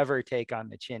don't ever take on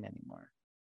the chin anymore.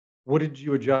 What did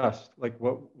you adjust? Like,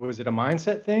 what was it, a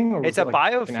mindset thing, or It's was a it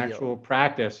like an biofield. actual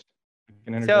practice,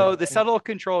 like an So the energization? subtle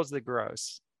controls the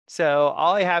gross. So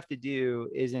all I have to do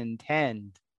is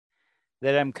intend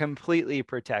that I'm completely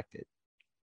protected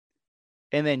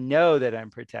and then know that I'm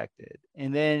protected.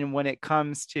 And then when it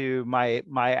comes to my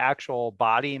actual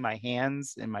body, my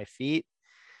hands and my feet,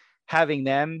 having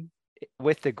them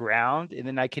with the ground, and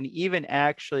then I can even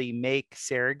actually make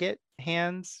surrogate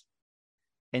hands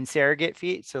and surrogate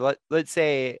feet. So let's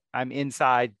say I'm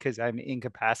inside because I'm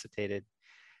incapacitated.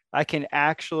 I can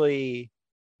actually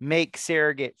make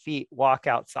surrogate feet walk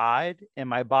outside and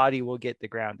my body will get the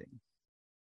grounding.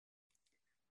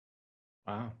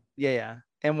 Wow. Yeah, yeah.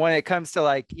 And when it comes to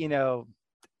like,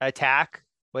 attack,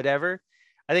 whatever,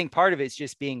 I think part of it's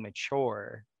just being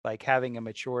mature, like having a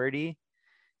maturity.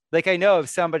 Like I know if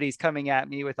somebody's coming at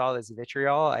me with all this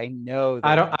vitriol, I know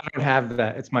I that. don't I don't have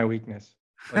that. It's my weakness.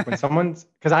 Like when someone's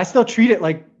because I still treat it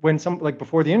like when some like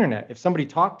before the internet. If somebody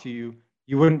talked to you,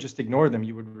 you wouldn't just ignore them.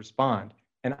 You would respond.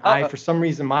 And I, Uh, for some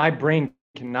reason, my brain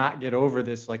cannot get over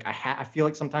this. Like I feel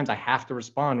like sometimes I have to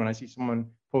respond when I see someone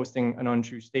posting an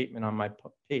untrue statement on my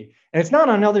page. And it's not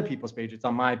on other people's page. It's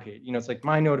on my page. It's like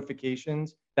my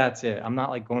notifications. That's it. I'm not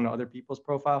like going to other people's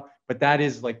profile, but that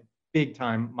is like big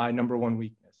time. My number one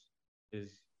weakness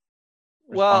is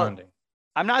well, responding.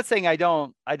 I'm not saying I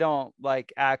don't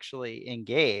like actually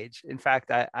engage. In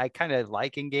fact, I kind of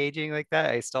like engaging like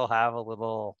that. I still have a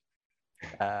little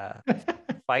uh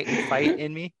fight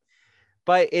in me.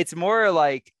 But it's more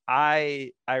like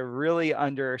I really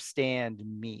understand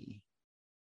me,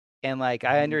 and like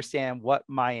I Mhm. understand what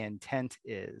my intent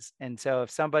is. And so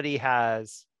if somebody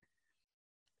comes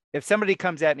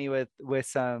at me with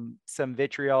some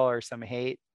vitriol or some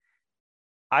hate,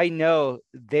 I know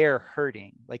they're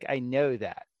hurting. Like I know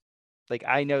that. Like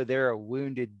I know they're a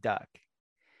wounded duck.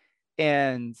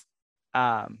 And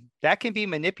that can be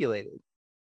manipulated.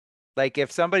 Like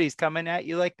if somebody's coming at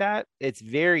you like that, it's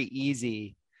very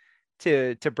easy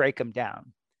to break them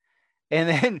down. And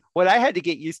then what I had to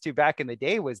get used to back in the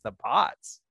day was the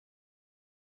bots.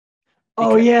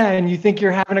 Oh because yeah, and you think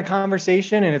you're having a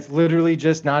conversation and it's literally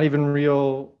just not even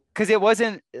real. because it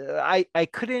wasn't I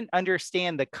couldn't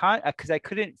understand the because I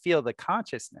couldn't feel the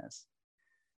consciousness.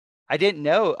 I didn't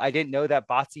know that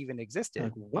bots even You're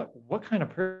existed. like, what kind of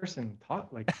person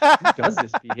talk like who does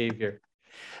this behavior?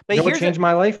 You But know what here's a changed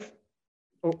my life?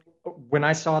 When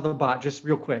I saw the bot, just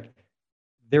real quick,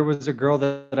 there was a girl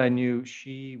that I knew.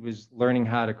 She was learning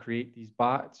how to create these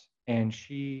bots, and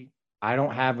I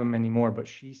don't have them anymore, but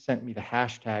she sent me the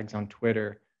hashtags on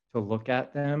Twitter to look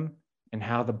at them and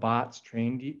how the bots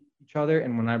trained each other.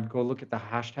 And when I would go look at the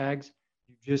hashtags,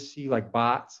 you just see like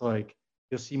bots, like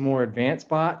you'll see more advanced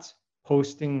bots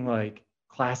posting like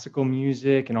classical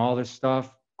music and all this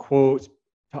stuff, quotes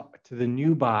to the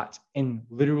new bots and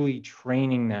literally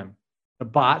training them. The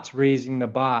bots raising the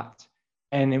bots.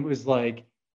 And it was like,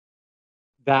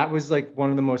 that was like one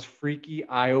of the most freaky,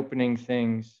 eye-opening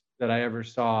things that I ever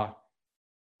saw.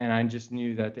 And I just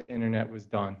knew that the internet was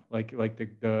done. Like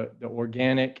the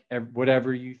organic,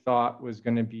 whatever you thought was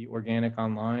going to be organic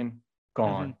online, Mhm.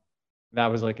 gone. That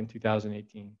was like in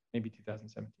 2018, maybe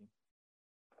 2017.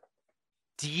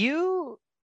 Do you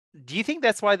think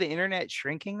that's why the internet's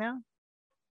shrinking now?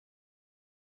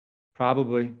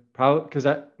 Probably because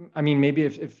I mean, maybe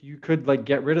if you could like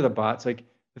get rid of the bots, like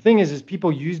the thing is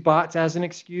people use bots as an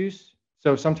excuse.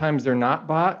 So sometimes they're not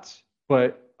bots,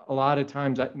 but a lot of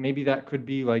times maybe that could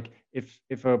be like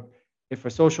if a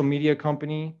social media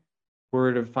company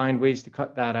were to find ways to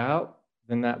cut that out,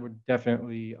 then that would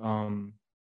definitely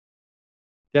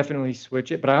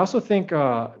switch it. But I also think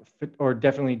or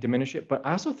definitely diminish it. But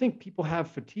I also think people have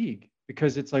fatigue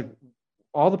because it's like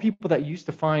all the people that used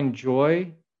to find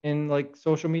joy in like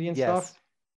social media and stuff, Yes.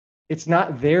 it's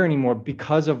not there anymore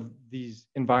because of these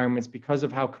environments, because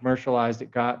of how commercialized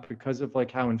it got, because of like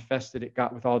how infested it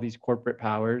got with all these corporate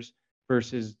powers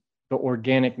versus the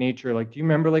organic nature. Like, do you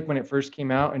remember like when it first came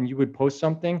out and you would post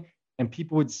something and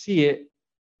people would see it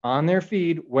on their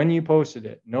feed when you posted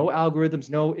it? No algorithms,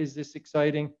 no, is this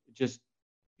exciting? Just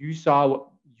you saw what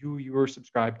you were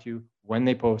subscribed to when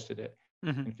they posted it.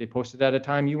 Mhm. And if they posted at a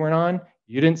time you weren't on,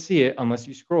 you didn't see it unless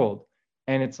you scrolled.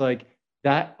 And it's like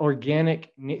that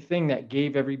organic thing that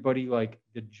gave everybody like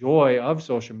the joy of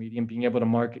social media and being able to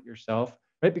market yourself,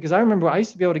 right? Because I remember I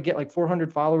used to be able to get like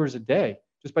 400 followers a day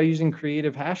just by using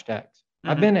creative hashtags.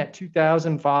 I've Mhm. been at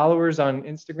 2,000 followers on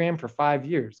Instagram for 5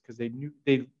 years because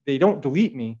they don't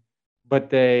delete me, but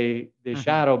they Mhm.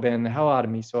 shadow ban the hell out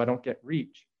of me so I don't get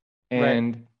reach. Right.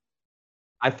 And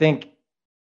I think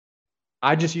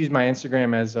I just use my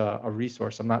Instagram as a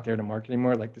resource. I'm not there to market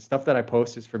anymore. Like the stuff that I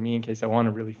post is for me in case I want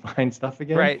to really find stuff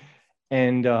again. Right.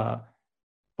 And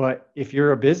but if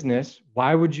you're a business,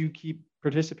 why would you keep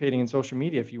participating in social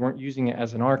media if you weren't using it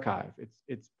as an archive?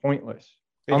 It's pointless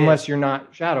It unless is. you're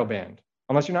not shadow banned.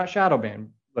 Unless you're not shadow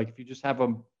banned. Like if you just have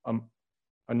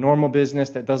a normal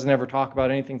business that doesn't ever talk about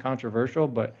anything controversial.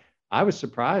 But I was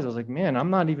surprised. I was like, man,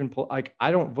 I'm not even like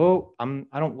I don't vote.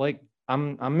 I don't like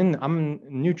I'm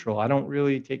neutral. I don't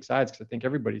really take sides because I think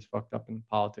everybody's fucked up in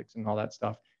politics and all that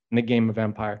stuff in the game of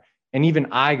empire. And even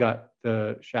I got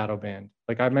the shadow banned.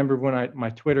 Like I remember when my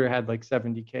Twitter had like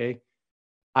 70K,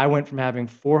 I went from having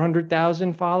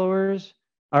 400,000 followers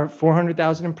or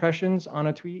 400,000 impressions on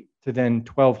a tweet to then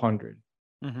 1,200,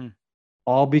 Mhm.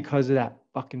 all because of that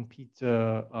fucking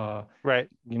pizza Right.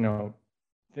 you know,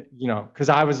 because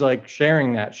I was like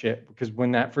sharing that shit because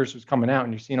when that first was coming out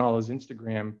and you're seeing all those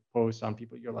Instagram posts on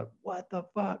people, you're like, what the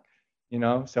fuck? So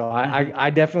Mhm. I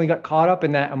definitely got caught up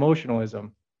in that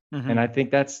emotionalism. And Mhm. I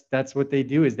think that's what they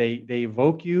do is they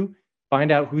evoke you,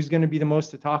 find out who's going to be the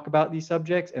most to talk about these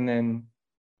subjects, and then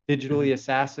Mhm. digitally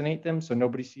assassinate them so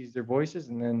nobody sees their voices.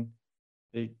 And then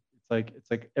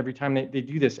it's like every time they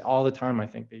do this all the time, I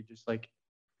think they just like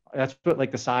that's what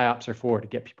like the psyops are for, to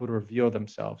get people to reveal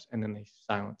themselves and then they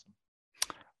silence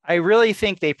I really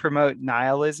think they promote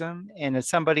nihilism, and as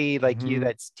somebody like you them.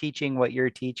 that's teaching what you're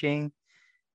teaching,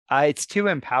 it's too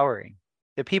empowering.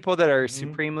 The people that are Hmm.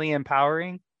 supremely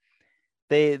empowering,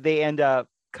 they end up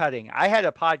cutting. I had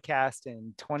a podcast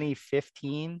in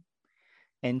 2015,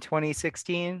 in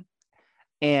 2016.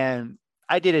 And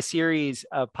I did a series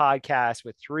of podcasts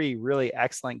with three really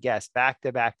excellent guests back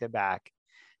to back to back.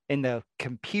 And the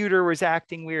computer was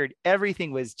acting weird.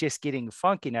 Everything was just getting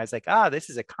funky. And I was like, this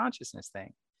is a consciousness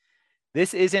thing.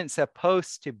 This isn't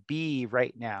supposed to be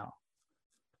right now.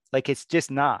 Like, it's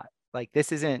just not. Like,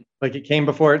 this isn't. Like it came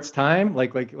before its time,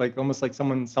 like almost like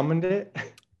someone summoned it.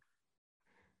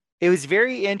 It was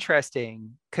very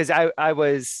interesting because I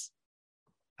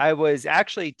was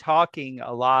actually talking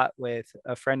a lot with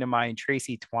a friend of mine,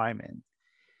 Tracy Twyman,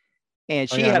 and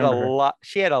Oh she yeah, I had a remember her. lot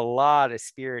she had a lot of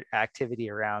spirit activity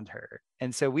around her.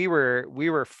 And so we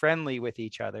were friendly with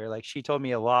each other. Like, she told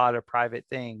me a lot of private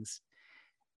things.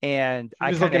 And She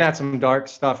I was kind looking of, at some dark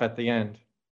stuff at the end.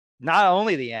 not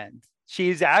only the end,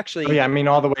 she's Oh yeah, actually I mean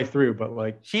all the way through, but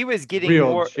like she was getting real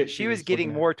more shit she she was was looking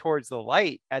getting at. more towards the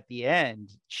light at the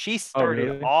end. She Oh started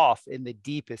really? off in the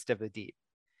deepest of the deep.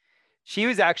 She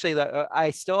was actually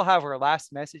I still have her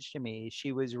last message to me.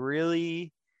 She was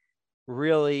really,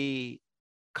 really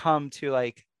come to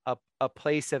like a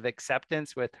place of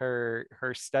acceptance with her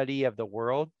study of the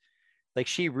world. Like,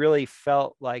 she really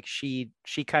felt like she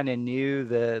kind of knew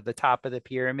the top of the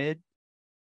pyramid,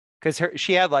 because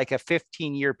she had like a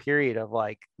 15-year period of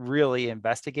like really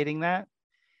investigating that.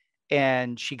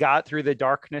 And she got through the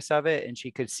darkness of it and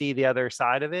she could see the other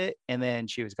side of it, and then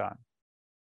she was gone,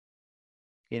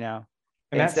 you know.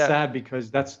 And And that's so sad because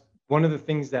that's one of the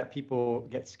things that people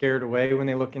get scared away when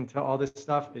they look into all this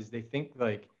stuff is they think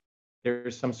like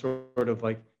there's some sort of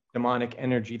like demonic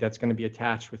energy that's going to be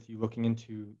attached with you looking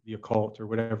into the occult or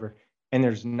whatever. And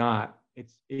there's not.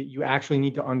 You actually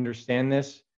need to understand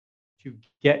this to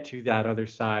get to that other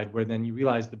side where then you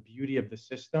realize the beauty of the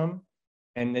system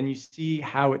and then you see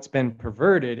how it's been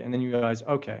perverted and then you realize,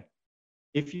 okay,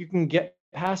 if you can get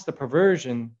past the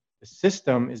perversion, the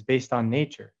system is based on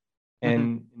nature. mhm,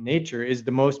 And nature is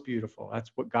the most beautiful.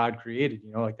 That's what God created,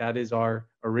 like that is our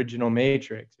original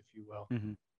matrix, if you will.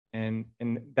 mhm, And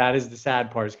that is the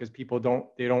sad part is because people don't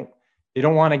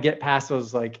want to get past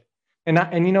those like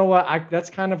and you know what I that's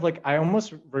kind of like I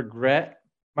almost regret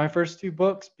my first two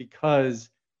books because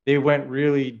they went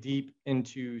really deep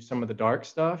into some of the dark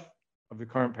stuff of the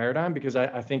current paradigm because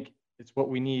I think it's what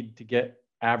we need to get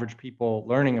average people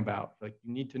learning about. Like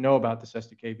you need to know about the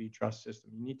SSKV trust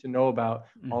system. You need to know about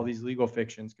all mhm, these legal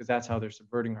fictions because that's how they're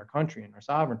subverting our country and our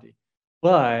sovereignty.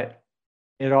 But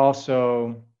it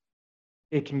also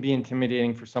it can be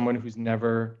intimidating for someone who's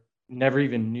never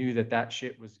even knew that that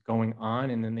shit was going on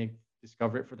and then they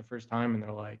discover it for the first time and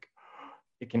they're like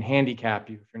it can handicap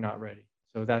you if you're not ready.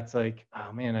 So that's like,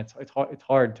 oh man, it's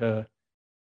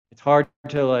hard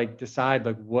to like decide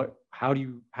like what how do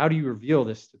you reveal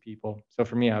this to people. So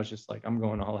for me I was just like I'm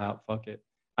going all out, fuck it.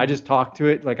 I mhm, just talk to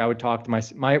it like I would talk to my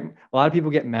a lot of people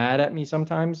get mad at me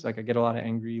sometimes, like I get a lot of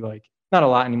angry, like not a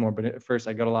lot anymore, but at first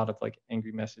I got a lot of like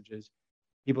angry messages.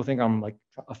 People think I'm like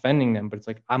offending them, but it's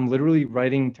like I'm literally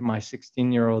writing to my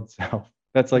 16-year-old self.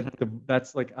 mhm,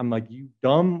 That's like I'm like you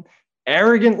dumb,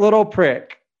 arrogant little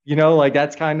prick. Like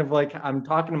that's kind of like I'm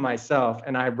talking to myself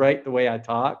and I write the way I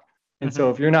talk. And mhm, so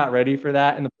if you're not ready for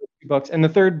that in the first two books and the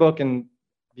third book and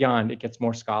beyond, it gets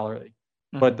more scholarly.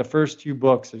 But mhm, the first two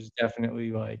books is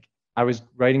definitely like I was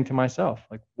writing to myself,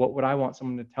 like what would I want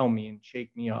someone to tell me and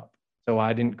shake me up? So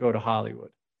I didn't go to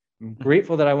Hollywood. I'm mhm.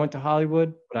 grateful that I went to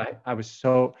Hollywood, but I was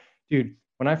so, dude,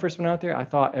 when I first went out there, I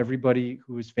thought everybody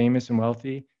who was famous and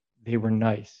wealthy, they were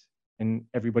nice and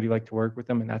everybody liked to work with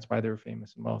them. And that's why they were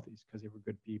famous and wealthy, because they were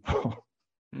good people.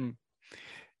 Mm.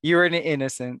 You're an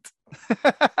innocent.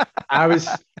 I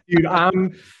was, dude,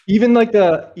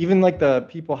 even like the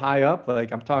people high up,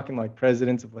 like I'm talking like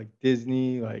presidents of like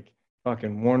Disney, like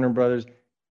fucking Warner Brothers.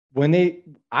 when they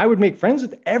I would make friends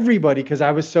with everybody because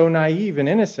I was so naive and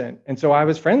innocent. And so I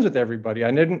was friends with everybody.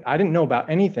 I didn't know about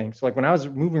anything. So like when I was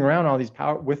moving around all these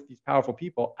these powerful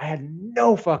people, I had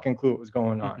no fucking clue what was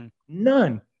going on. Mhm,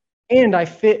 None. And I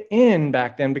fit in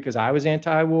back then because I was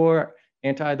anti-war,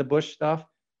 anti the Bush stuff,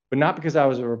 but not because I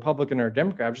was a Republican or a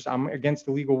Democrat. I'm against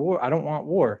illegal war. I don't want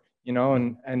war,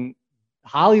 mhm, and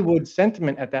Hollywood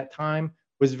sentiment at that time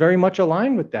was very much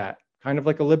aligned with that, kind of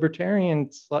like a libertarian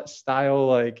style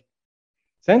like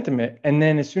sentiment. And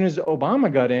then as soon as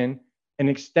Obama got in and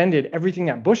extended everything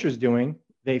that Bush was doing,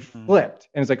 they mhm, flipped.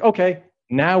 And it's like, okay,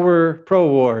 now we're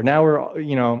pro-war. Now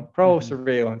we're, mhm,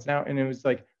 pro-surveillance. Now, and it was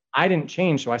like, I didn't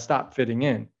change, so I stopped fitting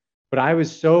in. But I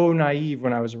was so naive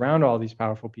when I was around all these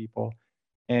powerful people.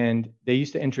 And they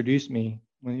used to introduce me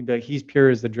when he'd be like, he's pure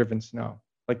as the driven snow.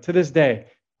 Like to this day,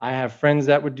 I have friends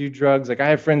that would do drugs. Like I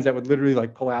have friends that would literally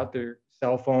like pull out their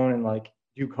cell phone and like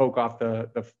do coke off the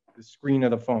screen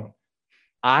of the phone.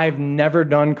 I've never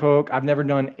done coke. I've never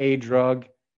done a drug.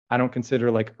 I don't consider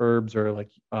like herbs or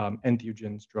like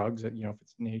entheogens drugs. That, if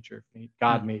it's nature, if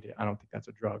God Mm. made it, I don't think that's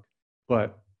a drug.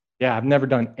 But yeah, I've never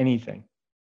done anything,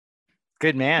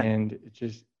 Good man. and it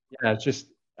just yeah, it's just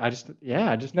I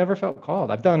just never felt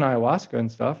called. I've done ayahuasca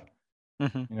and stuff,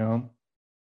 Hmm. you know,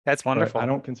 That's but I wonderful.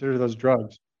 don't consider those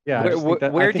drugs. Yeah, I Where, just think where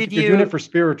that I where think did if you're doing it you for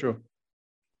spiritual,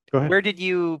 go ahead. where did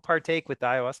you partake with the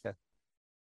ayahuasca?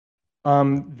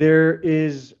 There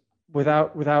is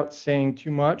without saying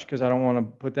too much because I don't want to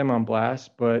put them on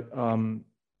blast, but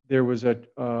there was a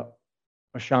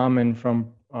shaman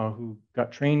from who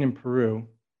got trained in Peru,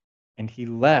 and he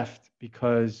left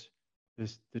because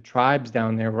the tribes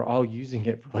down there were all using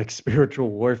it for like spiritual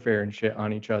warfare and shit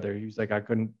on each other. He was like, I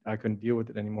couldn't deal with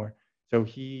it anymore. So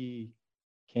he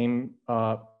came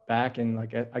back, and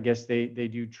like I guess they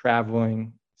do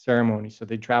traveling ceremonies. So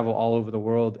they travel all over the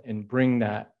world and bring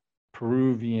that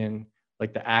Peruvian,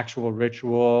 like the actual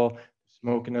ritual,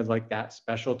 smoking of like that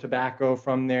special tobacco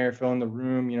from there, filling the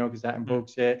room, because that Mm.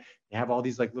 invokes it. They have all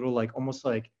these like little like almost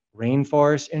like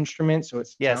rainforest instruments, so it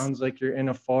Yes. sounds like you're in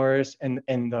a forest. And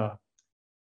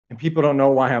people don't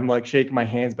know why I'm like shaking my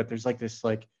hands, but there's like this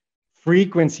like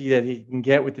frequency that you can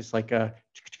get with this like a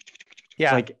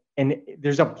Yeah. like, and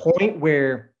there's a point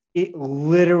where it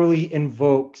literally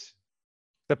invokes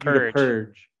The you to purge.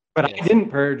 purge. But I Yes. didn't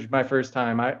purge my first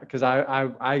time. Because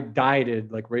I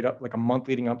dieted like right up like a month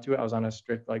leading up to it. I was on a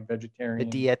strict like The vegetarian.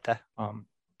 dieta. Um,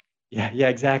 yeah,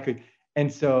 exactly.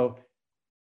 And so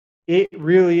it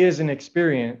really is an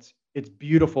experience. It's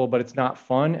beautiful, but it's not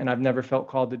fun. And I've never felt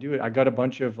called to do it. I got a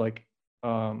bunch of like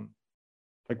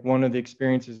one of the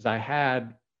experiences I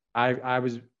had, I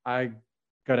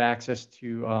got access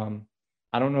to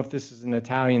I don't know if this is an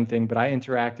Italian thing, but I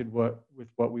interacted with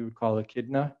what we would call a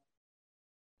kidna.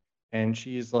 And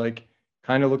she's like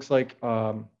kind of looks like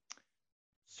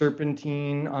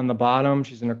serpentine on the bottom.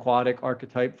 She's an aquatic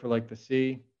archetype for like the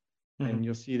sea. Hmm. And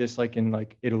you'll see this like in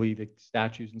like Italy, the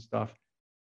statues and stuff.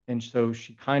 And so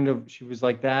she was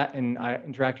like that, and I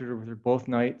interacted with her both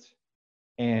nights,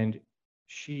 and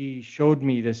she showed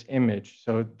me this image.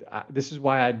 So this is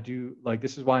why I do like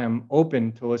this is why I'm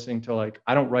open to listening to like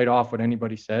I don't write off what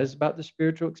anybody says about the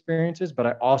spiritual experiences, but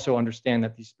I also understand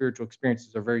that these spiritual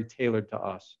experiences are very tailored to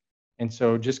us. And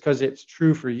so just because it's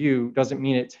true for you doesn't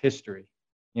mean it's history,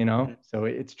 you know? Hmm. So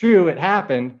it's true, it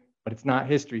happened, but it's not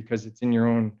history because it's in your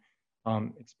own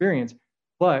experience.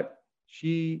 But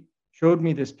she showed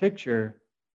me this picture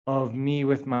of me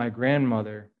with my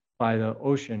grandmother by the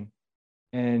ocean,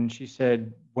 and she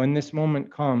said, when this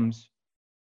moment comes,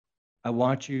 I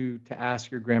want you to ask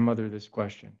your grandmother this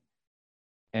question.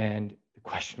 And the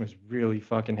question was really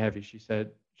fucking heavy. She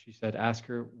said, ask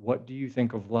her, what do you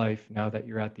think of life now that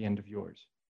you're at the end of yours?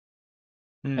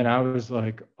 And Mm. I was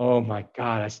like, oh my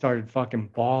God, I started fucking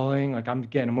bawling. Like I'm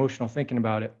getting emotional thinking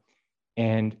about it.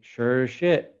 And sure as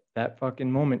shit, that fucking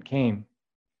moment came.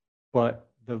 But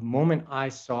the moment I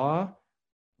saw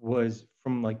was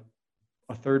from like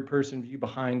a third person view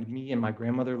behind me and my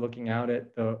grandmother looking out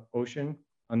at the ocean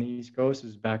on the East Coast.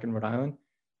 Is back in Rhode Island.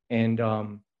 And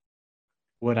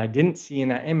what I didn't see in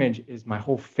that image is my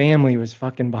whole family was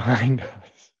fucking behind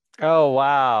us. Oh,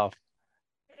 wow.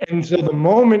 And so the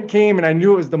moment came and I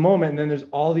knew it was the moment. And then there's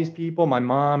all these people, my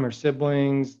mom, her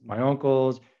siblings, my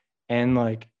uncles. And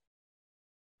like,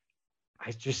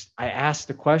 I asked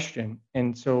the question.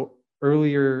 And so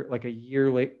earlier, like a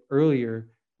year late earlier,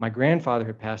 my grandfather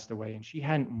had passed away and she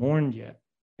hadn't mourned yet.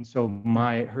 And so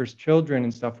Mm. her children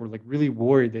and stuff were like really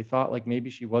worried. They thought like maybe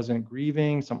she wasn't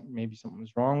grieving, maybe something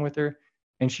was wrong with her.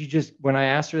 And she just, when I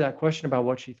asked her that question about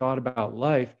what she thought about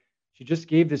life, she just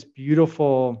gave this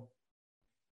beautiful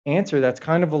answer that's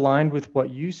kind of aligned with what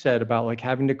you said about like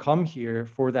having to come here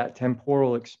for that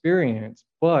temporal experience.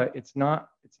 But it's not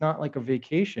like a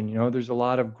vacation. There's a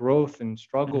lot of growth and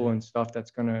struggle Mhm. and stuff that's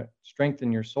going to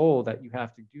strengthen your soul that you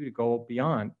have to do to go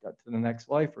beyond to the next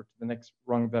life or to the next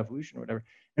rung of evolution or whatever.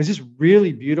 It's this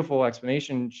really beautiful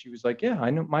explanation. She was like, yeah,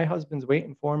 I know my husband's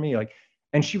waiting for me, like,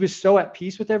 and she was so at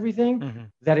peace with everything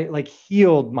Mhm. that it like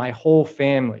healed my whole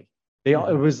family. It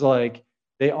Mhm. was like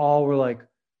they all were like,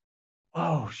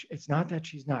 oh, it's not that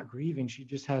she's not grieving. She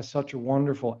just has such a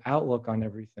wonderful outlook on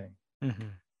everything.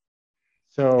 Mhm.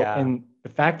 So, Yeah. and the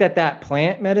fact that that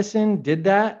plant medicine did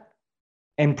that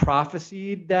and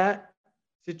prophesied that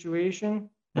situation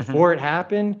Mhm. before it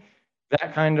happened,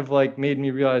 that kind of like made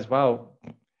me realize, wow,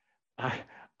 I,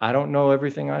 I don't know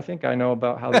everything I think I know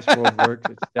about how this world works.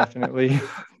 It's definitely,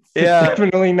 it's Yeah.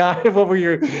 definitely not what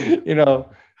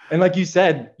and like you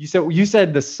said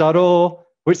the subtle,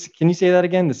 which can you say that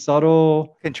again? The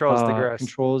subtle Controls the gross.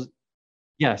 controls.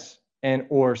 Yes, and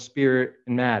or spirit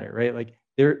and matter, right? Like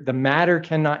the matter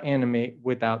cannot animate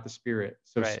without the spirit.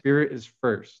 So Right. spirit is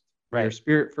first. We are Right.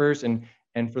 spirit first.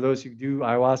 And for those who do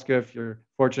ayahuasca, if you're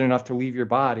fortunate enough to leave your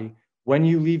body, when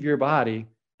you leave your body,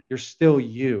 you're still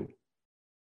you.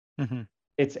 Hmm.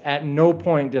 It's at no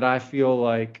point did I feel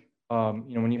like,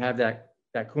 when you have that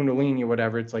kundalini or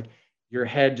whatever, it's like your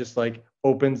head just like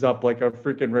opens up like a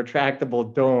freaking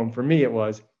retractable dome. For me, it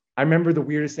was. I remember the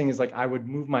weirdest thing is like I would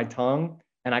move my tongue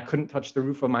and I couldn't touch the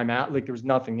roof of my mouth. Like there was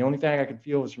nothing. The only thing I could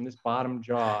feel was from this bottom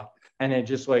jaw, and it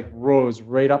just like rose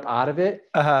right up out of it.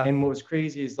 Uh-huh. And what was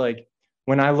crazy is like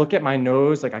when I look at my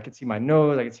nose, like I could see my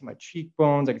nose, I could see my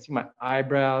cheekbones, I could see my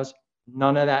eyebrows.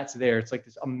 None of that's there. It's like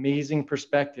this amazing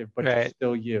perspective, but you're Right.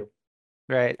 still you.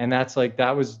 Right. And that's like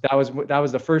that was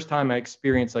the first time I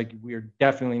experienced like we're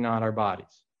definitely not our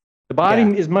bodies. The body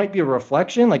Yeah. might be a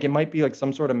reflection, like it might be like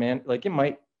some sort of man, like it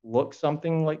might look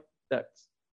something like that's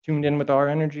tuned in with our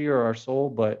energy or our soul,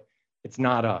 but it's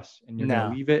not us. And you're gonna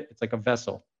No. leave it. It's like a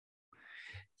vessel.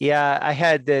 Yeah, I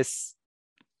had this,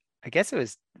 I guess it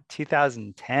was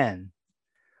 2010,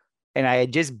 and I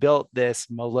had just built this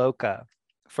maloka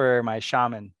for my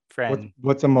shaman friend.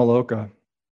 What's a maloka?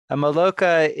 A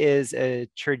maloka is a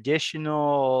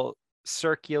traditional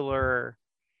circular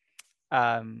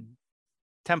um,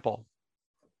 temple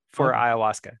for Oh,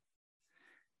 ayahuasca.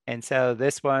 And so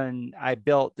this one, I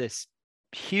built this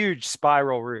huge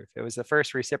spiral roof. It was the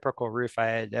first reciprocal roof I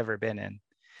had ever been in.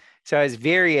 So I was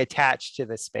very attached to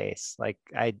the space. Like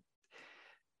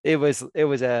it was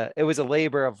a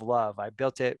labor of love. I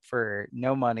built it for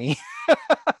no money.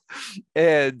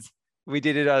 And we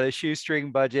did it on a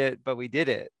shoestring budget, but we did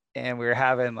it. And we were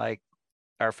having like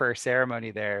our first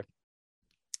ceremony there.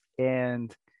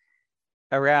 And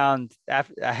around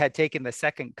after I had taken the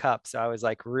second cup, so I was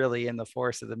like really in the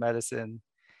force of the medicine.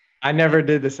 I never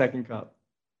did the second cup.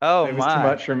 Oh It was too my.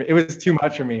 much for me. It was too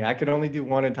much for me. I could only do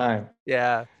one at a time.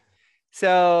 Yeah.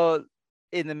 So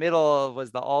in the middle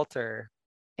was the altar,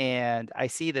 and I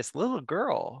see this little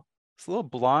girl, this little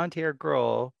blonde hair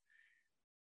girl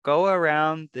go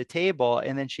around the table,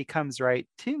 and then she comes right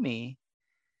to me.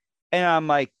 And I'm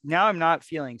like, now I'm not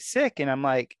feeling sick. And I'm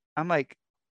like,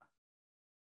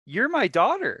 you're my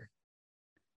daughter.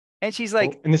 And she's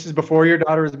like, Oh, and this is before your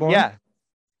daughter was born? yeah.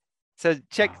 So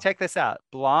check Wow. check this out.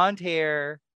 Blonde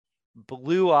hair,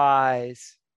 blue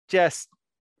eyes, just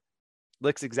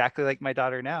looks exactly like my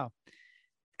daughter now.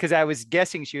 Because I was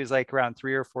guessing she was like around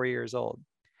 3 or 4 years old.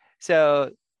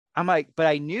 So I'm like, but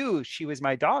I knew she was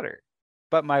my daughter.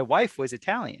 But my wife was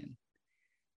Italian.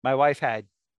 My wife had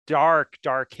dark,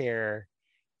 dark hair,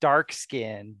 dark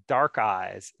skin, dark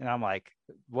eyes. And I'm like,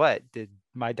 what? Did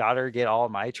my daughter get all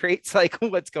my traits? Like,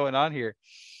 what's going on here?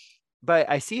 But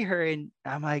I see her and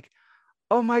I'm like,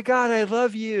 oh my God, I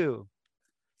love you.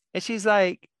 And she's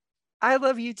like, I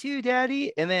love you too,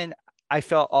 daddy. And then I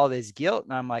felt all this guilt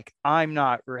and I'm like, I'm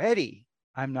not ready.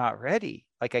 I'm not ready.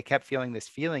 Like I kept feeling this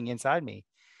feeling inside me.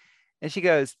 And she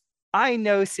goes, I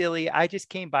know, silly. I just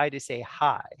came by to say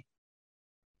hi.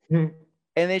 And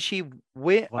then she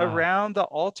went Wow. around the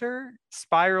altar,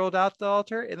 spiraled out the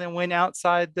altar, and then went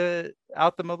outside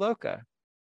out the Maloka.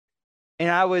 And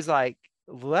I was like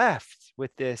left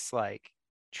with this like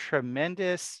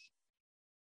tremendous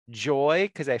joy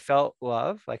because I felt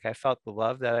love, like I felt the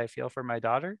love that I feel for my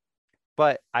daughter,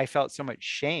 but I felt so much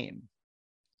shame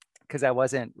because I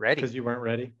wasn't Because ready. you weren't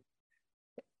ready.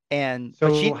 And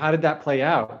but So she, how did that play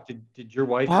out? Did your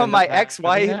wife well, end my up having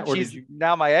ex-wife, that, or she's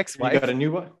now my you got ex-wife. a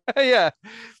new one? Yeah,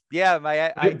 yeah.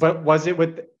 My I told But was it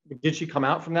with? Did she come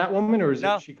out from that woman, or is it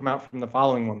no, she come out from the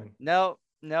following woman? no,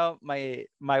 no.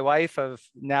 My wife of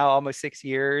now almost 6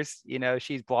 years.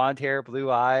 She's blonde hair,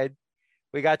 blue eyed.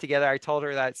 We got together. I told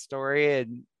her that story,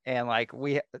 and like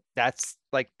that's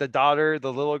like the daughter,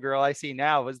 the little girl I see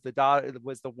now was the daughter,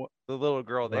 was the little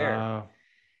girl there. Wow.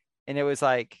 And it was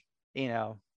like, you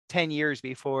know 10 years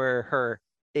before her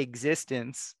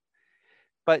existence.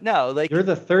 But no, You're like,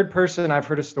 the third person I've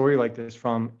heard a story like this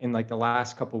from in like the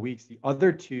last couple of weeks. The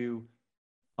other two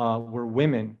were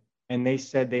women, and they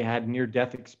said they had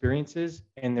near-death experiences,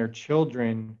 and their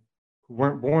children who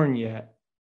weren't born yet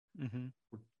mhm.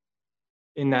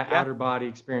 in that Yeah, outer body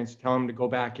experience tell them to go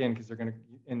back in because they're gonna,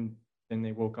 and then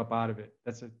they woke up out of it. So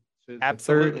it's the third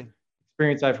absolutely.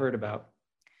 experience I've heard about.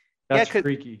 Yeah, That's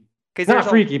freaky. because Not there's a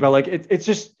freaky, but like it's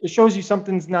just it shows you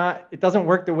something's not. It doesn't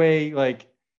work the way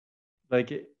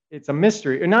it's a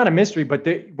mystery or not a mystery, but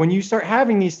when you start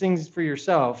having these things for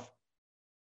yourself,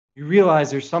 you realize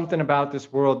there's something about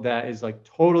this world that is like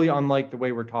totally unlike the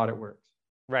way we're taught it works.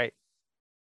 right,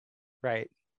 right.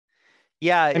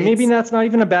 Yeah, And maybe it's that's not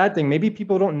even a bad thing. Maybe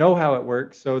people don't know how it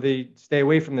works, so they stay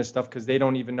away from this stuff because they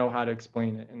don't even know how to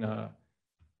explain it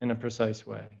in a precise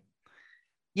way.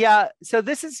 Yeah, so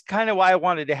this is kind of why I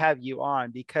wanted to have you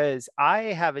on, because I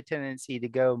have a tendency to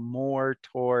go more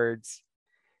towards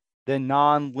the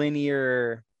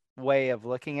non-linear way of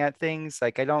looking at things.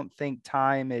 Like I don't think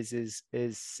time is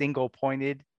single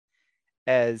pointed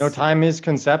No, as time is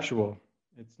conceptual.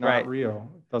 It's not right, real.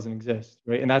 It doesn't exist,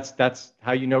 right? And that's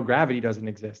how you know gravity doesn't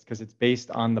exist because it's based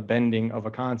on the bending of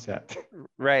a concept,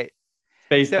 right.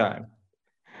 space So time.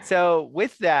 so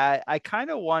with that, I kind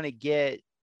of want to get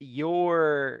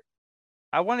your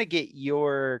I want to get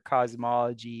your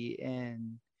cosmology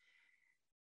and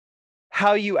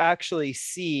how you actually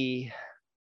see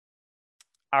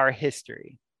our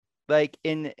history. Like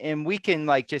in and we can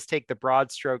like just take the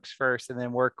broad strokes first and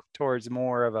then work towards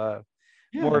more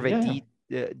Yeah, of a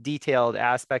yeah. detailed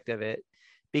aspect of it,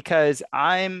 because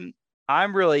I'm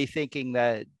really thinking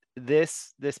that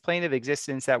this plane of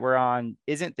existence that we're on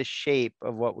isn't the shape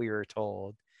of what we were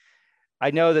told.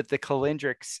 I know that the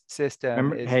calendric system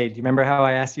Remember, is hey, do you remember how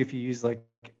I asked you if you use uh,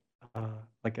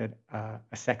 like a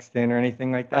sextant or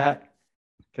anything like uh, that?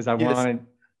 Because I yes, wanted,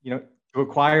 to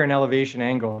acquire an elevation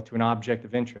angle to an object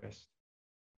of interest,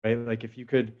 right? Like if you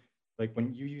could, like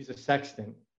when you use a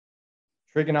sextant,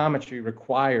 trigonometry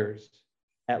requires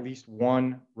at least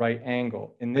one right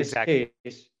angle. In this exactly.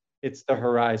 case, it's the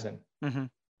horizon. Hmm.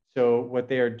 So what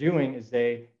they are doing is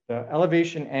the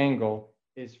elevation angle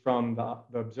is from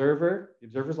the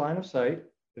observer's line of sight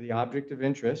to the object of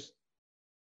interest.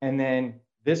 And then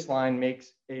this line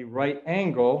makes a right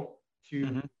angle to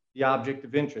Hmm. the object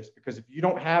of interest. Because if you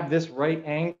don't have this right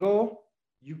angle,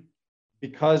 you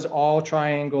because all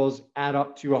triangles add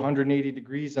up to 180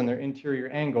 degrees on their interior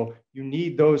angle, you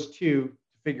need those two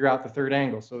to figure out the third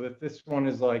angle. So if this one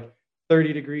is like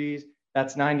 30 degrees,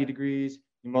 that's 90 degrees.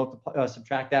 You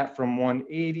subtract that from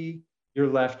 180, you're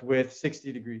left with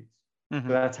 60 degrees. Hmm. So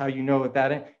that's how you know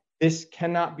that this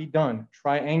cannot be done.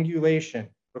 Triangulation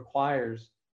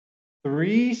requires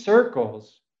three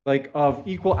circles like of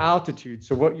equal altitude.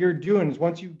 So what you're doing is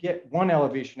once you get one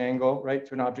elevation angle, right,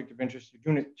 to an object of interest, you're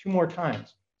doing it two more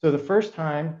times. So the first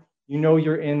time,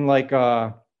 you're in like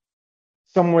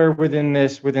somewhere within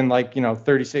like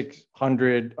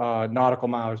 3,600 nautical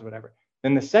miles or whatever.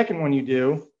 Then the second one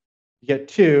you get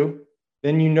two.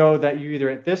 Then you know that you're either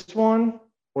at this one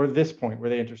or this point where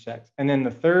they intersect. And then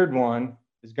the third one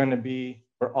is going to be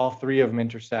where all three of them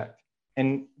intersect.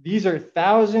 And these are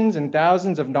thousands and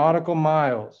thousands of nautical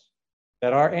miles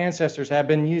that our ancestors have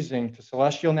been using to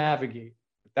celestial navigate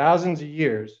for thousands of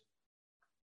years.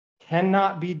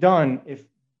 Cannot be done if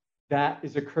that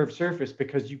is a curved surface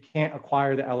because you can't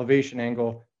acquire the elevation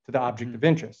angle to the object Hmm. of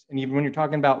interest. And even when you're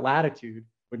talking about latitude,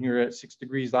 when you're at 6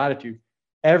 degrees latitude,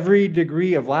 every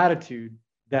degree of latitude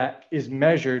that is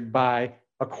measured by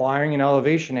acquiring an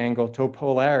elevation angle to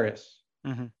Polaris.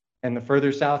 Hmm. And the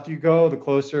further south you go, the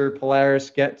closer Polaris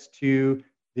gets to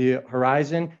the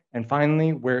horizon. And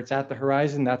finally, where it's at the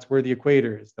horizon, that's where the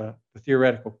equator is, the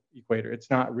theoretical equator. It's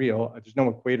not real. There's no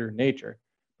equator in nature.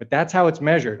 But that's how it's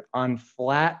measured on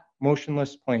flat,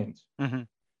 motionless planes. Hmm.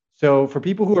 So for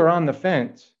people who are on the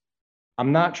fence,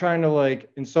 I'm not trying to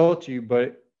like insult you,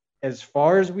 but as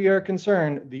far as we are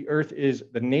concerned,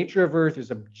 the nature of Earth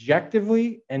is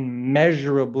objectively and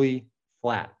measurably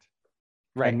flat.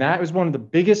 Right. And that was one of the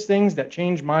biggest things that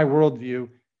changed my worldview.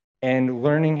 And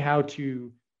learning how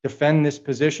to defend this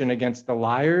position against the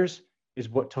liars is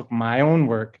what took my own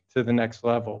work to the next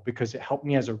level because it helped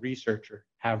me as a researcher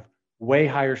have way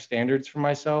higher standards for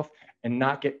myself and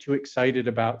not get too excited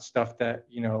about stuff that,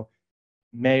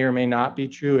 may or may not be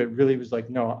true. It really was like,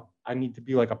 no, I need to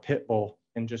be like a pit bull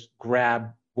and just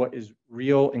grab what is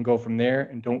real and go from there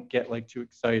and don't get too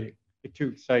excited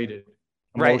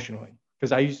Right. emotionally.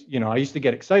 Because I used to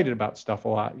get excited about stuff a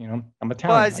lot. I'm Well,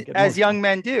 Italian. I get as emotional. young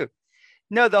men do.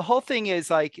 No, the whole thing is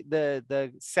like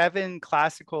the seven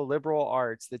classical liberal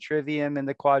arts, the trivium and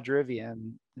the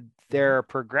quadrivium, they're a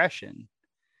progression.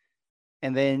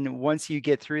 And then once you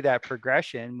get through that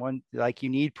progression, one like you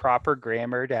need proper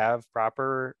grammar to have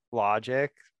proper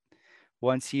logic.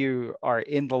 Once you are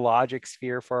in the logic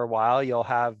sphere for a while, you'll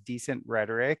have decent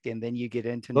rhetoric, and then you get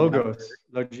into number. Logos,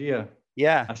 logia,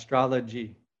 Yeah,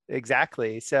 astrology.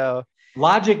 exactly. So,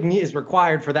 Logic is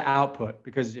required for the output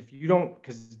because if you don't,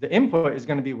 because the input is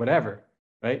going to be whatever,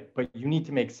 right? But you need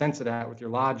to make sense of that with your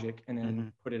logic and then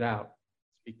mhm, put it out,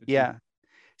 speak the truth. yeah.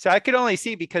 So I could only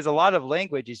see because a lot of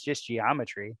language is just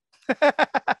geometry.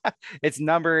 It's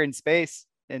number and space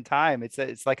and time.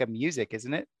 It's like a music,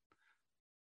 isn't it?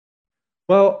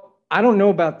 Well, I don't know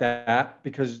about that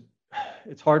because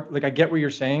it's hard. Like I get what you're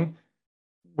saying,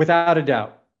 without a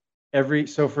doubt.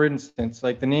 So for instance,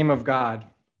 like the name of God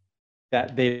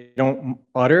that they don't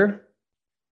utter,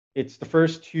 It's the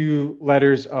first two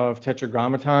letters of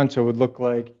tetragrammaton, so it would look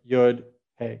like yud,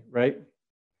 hey, right?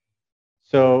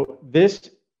 So this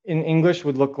in English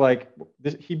would look like,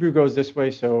 this Hebrew goes this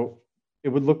way, so it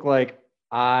would look like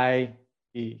I,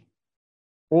 E,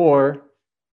 or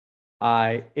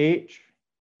I, H,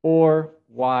 or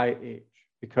Y, H,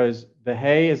 because the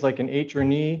hey is like an H or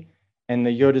an E, and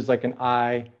the yud is like an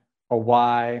I, a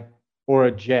Y, or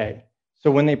a J. So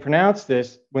when they pronounce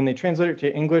this, when they translate it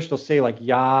to English, they'll say like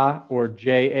Yah or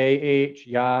J-A-H,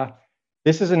 Yah.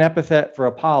 This is an epithet for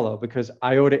Apollo because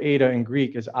iota eta in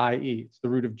Greek is I-E. It's the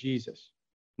root of Jesus.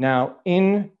 Now,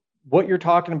 in what you're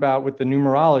talking about with the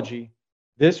numerology,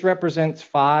 this represents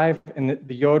 5 and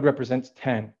the yod represents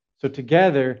 10. So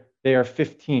together, they are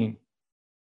 15.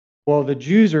 Well, the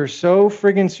Jews are so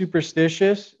friggin'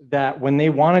 superstitious that when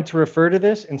they wanted to refer to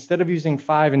this, instead of using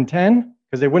 5 and 10,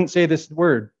 because they wouldn't say this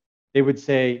word, they would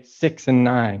say 6 and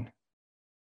 9.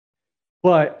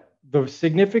 But the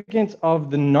significance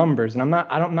of the numbers, and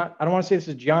I don't want to say this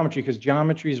is geometry because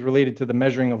geometry is related to the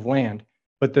measuring of land,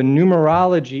 but the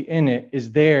numerology in it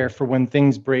is there for when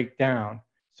things break down.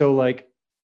 So like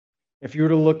if you were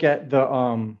to look at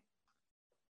the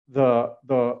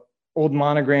old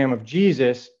monogram of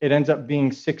Jesus, it ends up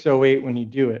being 608 when you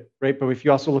do it, right? But if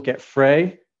you also look at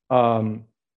Frey, that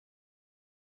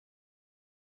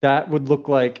would look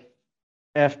like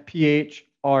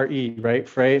FPHRE, right?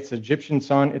 Frey, it's Egyptian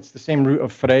sun. It's the same root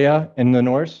of Freya in the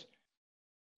Norse.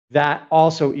 That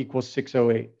also equals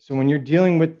 608. So when you're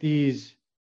dealing with these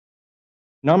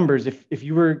numbers, if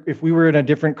we were in a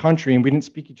different country and we didn't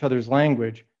speak each other's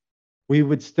language, we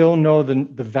would still know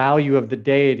the value of the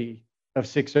deity of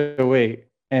 608.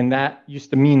 And that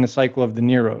used to mean the cycle of the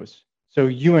Neros. So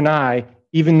you and I,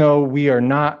 even though we are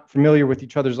not familiar with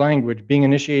each other's language, being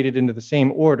initiated into the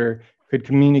same order could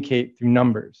communicate through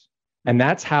numbers. And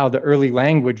that's how the early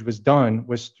language was done,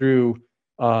 was through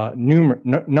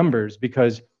numbers,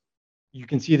 because you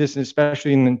can see this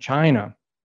especially in China.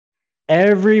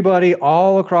 Everybody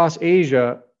all across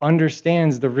Asia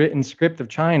understands the written script of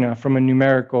China from a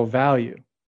numerical value,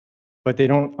 but they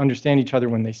don't understand each other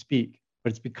when they speak.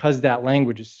 But it's because that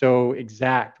language is so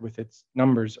exact with its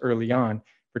numbers early on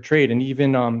for trade. And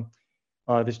even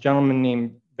this gentleman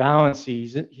named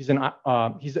Valency,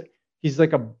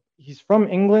 he's from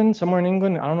England, somewhere in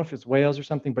England. I don't know if it's Wales or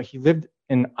something, but he lived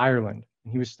in Ireland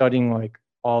and he was studying like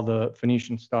all the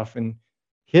Phoenician stuff. And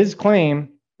his claim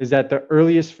is that the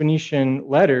earliest Phoenician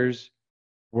letters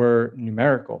were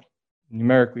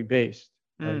numerically based.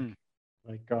 Mm.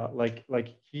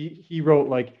 Like he wrote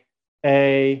like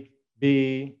A,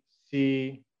 B,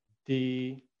 C,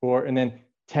 D, 4, and then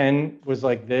 10 was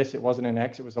like this. It wasn't an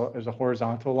X, it was a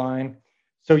horizontal line.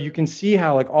 So you can see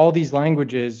how like all these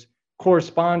languages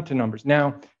correspond to numbers.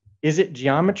 Now, is it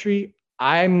geometry?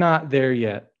 I'm not there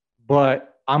yet,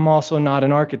 but I'm also not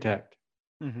an architect.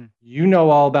 Mm-hmm. You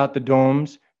know all about the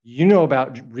domes. You know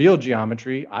about real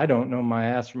geometry. I don't know my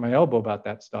ass from my elbow about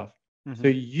that stuff. Mm-hmm. So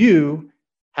you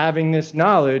having this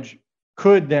knowledge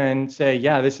could then say,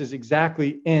 yeah, this is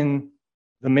exactly in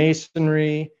the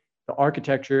masonry, the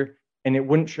architecture, and it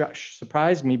wouldn't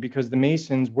surprise me because the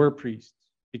Masons were priests,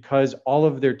 because all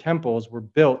of their temples were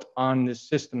built on this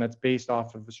system that's based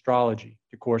off of astrology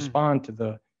to correspond to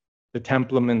the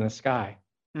templum in the sky.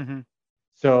 Mm-hmm.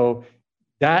 So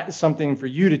that is something for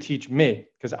you to teach me,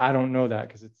 because I don't know that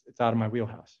because it's out of my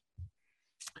wheelhouse.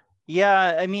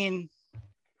 Yeah, I mean,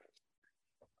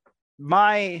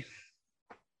 my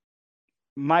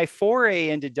foray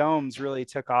into domes really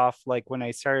took off like when I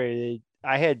started.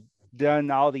 I had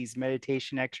done all these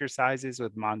meditation exercises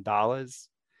with mandalas,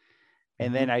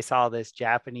 and then Mm-hmm. I saw this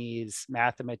Japanese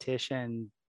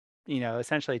mathematician,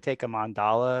 essentially take a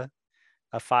mandala,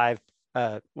 a five,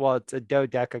 well, it's a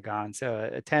dodecagon,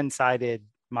 so a 10-sided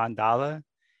mandala,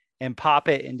 and pop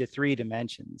it into 3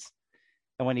 dimensions.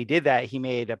 And when he did that, he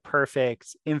made a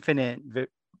perfect infinite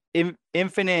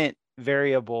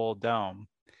variable dome.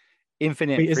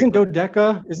 Infinite Wait, frequent.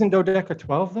 isn't dodeca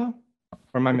 12 though?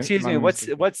 Or Excuse am I me,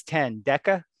 mistaken? what's 10?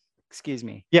 Deca? Excuse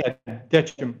me. Yeah,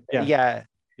 decim. Yeah, Yeah.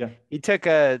 yeah. He took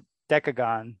a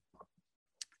decagon,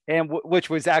 and which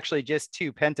was actually just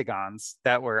 2 pentagons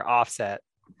that were offset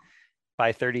by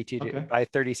Okay.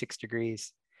 36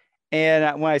 degrees.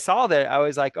 And when I saw that, I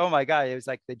was like, oh my God, it was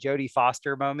like the Jodie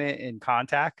Foster moment in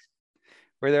Contact,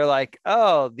 where they're like,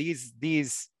 oh,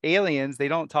 these aliens, they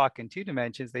don't talk in 2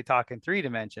 dimensions, they talk in 3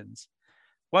 dimensions.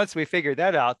 Once we figured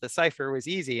that out, the cipher was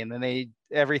easy, and then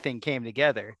everything came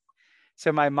together.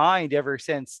 So my mind, ever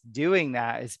since doing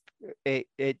that, is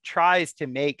it tries to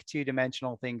make 2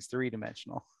 dimensional things 3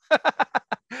 dimensional.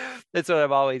 That's what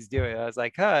I'm always doing. I was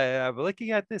like, huh, I'm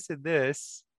looking at this and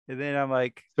this, And then I'm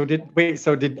like,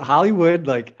 So did Hollywood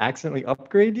like accidentally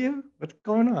upgrade you? What's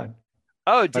going on?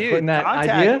 oh, By putting dude, that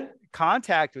idea?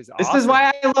 Contact was This is awesome.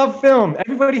 why I love film.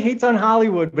 Everybody hates on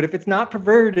Hollywood, but if it's not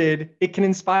perverted, it can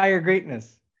inspire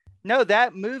greatness. No,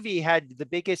 that movie had the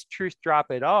biggest truth drop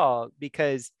at all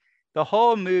because the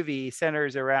whole movie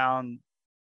centers around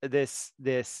this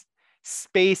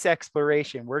space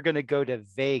exploration. We're going to go to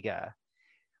Vega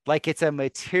like it's a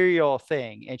material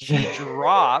thing, and she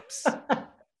drops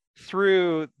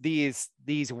through these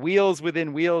wheels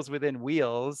within wheels within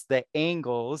wheels, the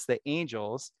angles, the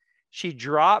angels. She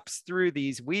drops through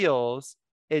these wheels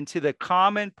into the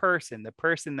common person, the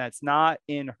person that's not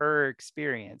in her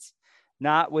experience,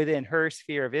 not within her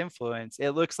sphere of influence.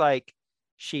 It looks like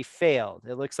she failed.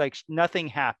 It looks like nothing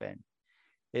happened.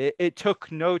 It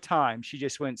took no time. She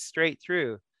just went straight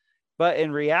through. But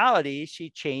in reality, she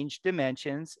changed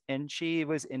dimensions and she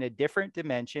was in a different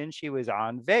dimension. She was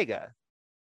on Vega.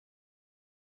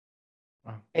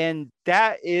 Wow. And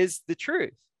that is the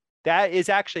truth. That is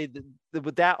actually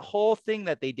that whole thing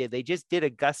that they did. They just did a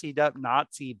gussied up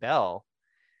Nazi bell.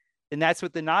 And that's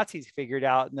what the Nazis figured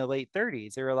out in the late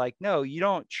 30s. They were like, no, you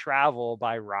don't travel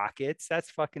by rockets.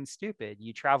 That's fucking stupid.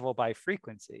 You travel by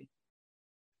frequency.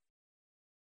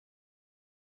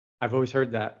 I've always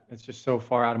heard that. It's just so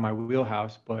far out of my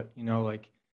wheelhouse, but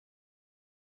like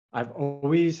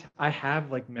I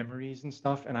have like memories and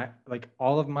stuff, and I like a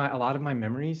lot of my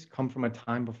memories come from a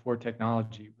time before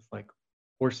technology with like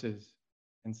horses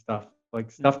and stuff,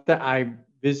 like stuff that I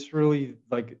viscerally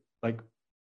like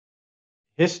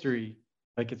history,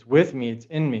 like it's with me, it's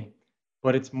in me,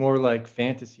 but it's more like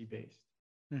fantasy based.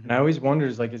 And I Mm-hmm. always wonder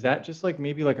is that just like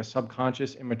maybe like a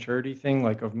subconscious immaturity thing,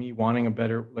 like of me wanting a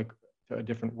better like to a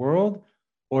different world,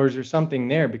 or is there something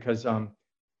there? Because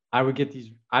I would get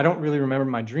these. I don't really remember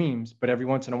my dreams, but every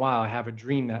once in a while, I have a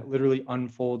dream that literally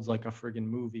unfolds like a friggin'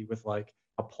 movie with like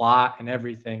a plot and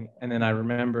everything. And then I Mm-hmm.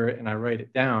 remember it and I write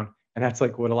it down. And that's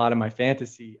like what a lot of my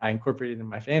fantasy I incorporated in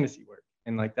my fantasy work.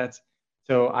 And like that's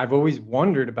so I've always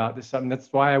wondered about this something.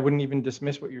 That's why I wouldn't even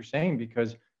dismiss what you're saying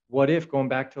because what if going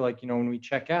back to like when we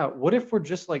check out, what if we're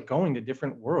just like going to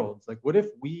different worlds? Like what if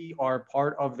we are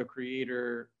part of the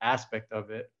creator aspect of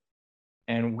it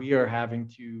and we are having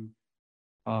to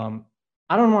um,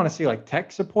 I don't want to say like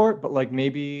tech support, but like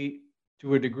maybe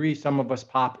to a degree, some of us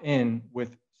pop in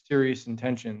with serious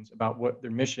intentions about what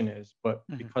their mission is, but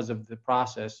Mm-hmm. because of the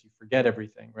process, you forget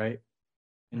everything, right?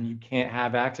 And Mm-hmm. you can't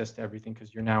have access to everything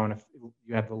because you're now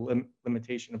you have the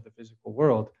limitation of the physical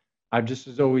world. I've just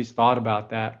has always thought about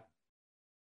that,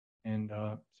 and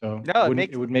so No, it it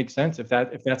makes would make sense if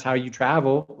that's how you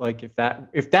travel, like if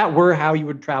that were how you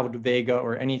would travel to Vega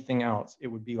or anything else, it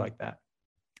would be like that.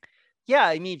 yeah,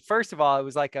 I mean, first of all, it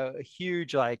was like a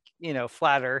huge, like,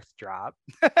 flat earth drop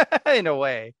in a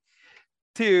way.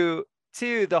 To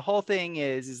the whole thing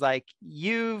is like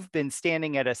you've been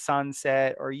standing at a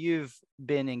sunset or you've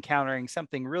been encountering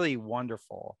something really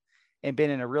wonderful and been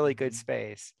in a really good Mhm.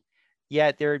 space.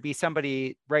 Yet there would be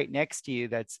somebody right next to you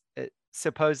that's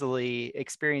supposedly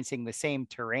experiencing the same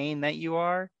terrain that you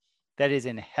are, that is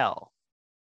in hell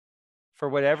for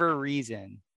whatever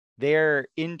reason. Their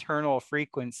internal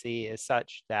frequency is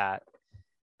such that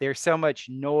there's so much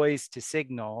noise to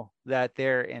signal that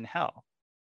they're in hell.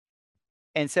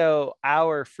 And so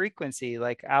our frequency,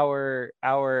 like our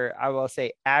I will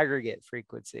say aggregate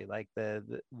frequency, like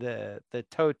the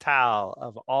total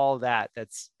of all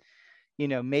that's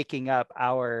making up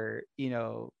our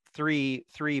three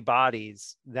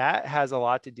bodies, that has a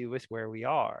lot to do with where we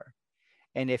are.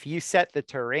 And if you set the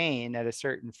terrain at a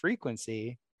certain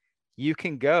frequency, you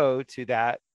can go to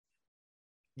that,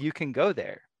 you can go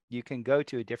there, you can go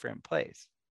to a different place.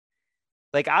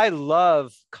 Like I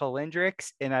love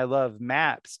calendrics and I love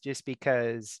maps just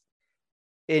because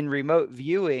in remote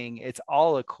viewing, it's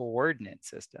all a coordinate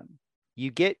system.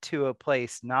 You get to a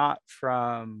place not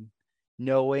from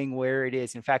knowing where it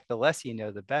is. In fact, the less you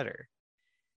know, the better.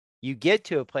 You get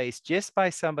to a place just by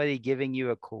somebody giving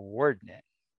you a coordinate.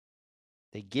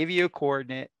 They give you a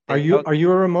coordinate. They don't, Are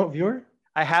you a remote viewer?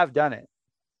 I have done it.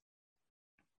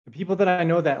 The people that I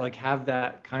know that like have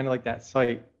that kind of like that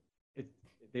site, it,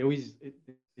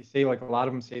 they say like a lot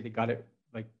of them say they got it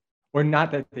like, or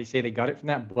not that they say they got it from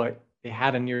that, but they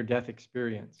had a near death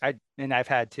experience. And I've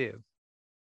had too.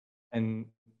 And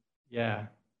yeah,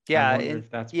 I Yeah. wonder And if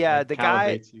that's what yeah, like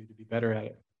calibrates you to be better at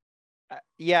it.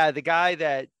 the guy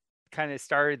that kind of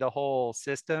started the whole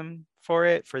system for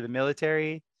it, for the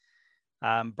military,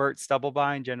 Bert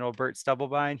Stubblebine, General Bert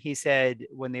Stubblebine, he said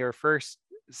when they were first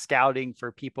scouting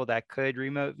for people that could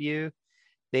remote view,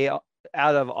 they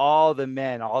out of all the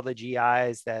men, all the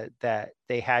GIs that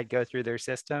they had go through their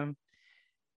system,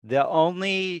 The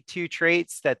only two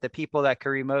traits that the people that could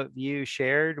remote view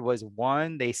shared was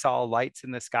one, they saw lights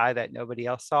in the sky that nobody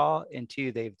else saw, and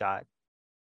two, they've died.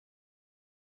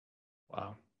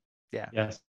 Wow. Yeah.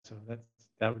 Yes. So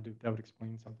that would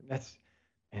explain something. That's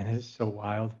man, it is so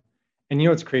wild. And you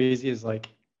know what's crazy is like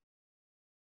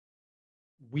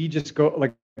we just go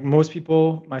like most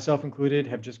people, myself included,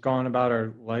 have just gone about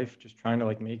our life just trying to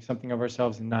like make something of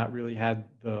ourselves and not really had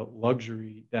the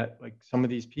luxury that like some of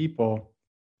these people,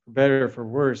 for better or for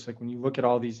worse, like when you look at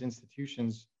all these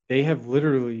institutions, they have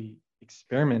literally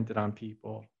experimented on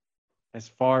people as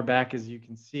far back as you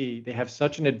can see. They have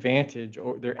such an advantage,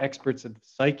 or they're experts of the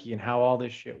psyche and how all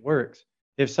this shit works.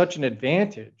 They have such an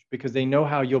advantage because they know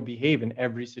how you'll behave in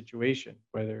every situation,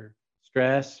 whether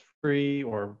stress free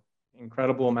or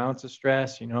incredible amounts of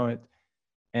stress, and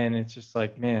it's just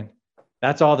like, man,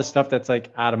 that's all the stuff that's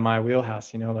like out of my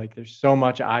wheelhouse, like there's so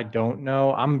much I don't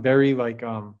know. I'm very like,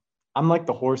 I'm like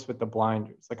the horse with the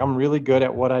blinders. Like I'm really good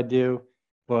at what I do,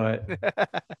 but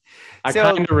I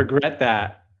kind So, of regret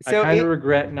that. I so kind of it,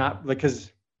 regret not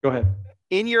because go ahead.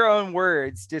 in your own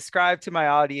words, describe to my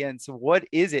audience, what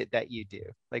is it that you do?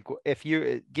 Like, if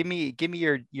you give me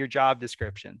your job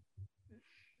description.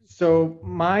 So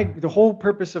the whole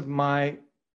purpose of my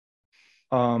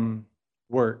um,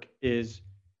 work is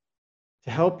to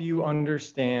help you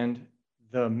understand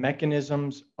the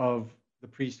mechanisms of the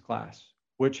priest class,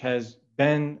 which has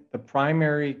been the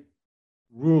primary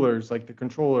rulers, like the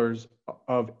controllers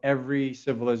of every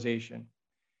civilization.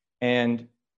 And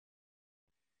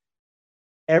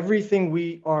everything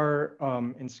we are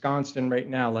ensconced in right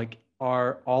now, like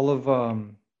are all of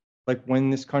like when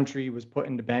this country was put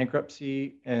into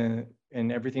bankruptcy and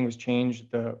everything was changed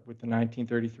with the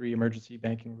 1933 Emergency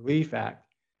Banking Relief Act.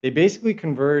 They basically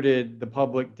converted the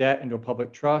public debt into a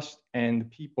public trust, and the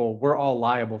people were all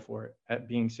liable for it at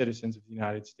being citizens of the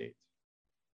United States.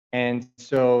 And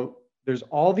so there's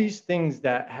all these things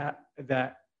that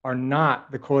are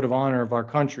not the code of honor of our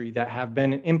country that have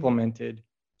been implemented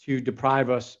to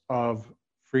deprive us of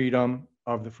freedom,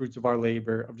 of the fruits of our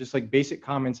labor, of just like basic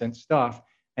common sense stuff.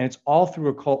 And it's all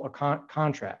through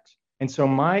contracts. And so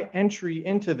my entry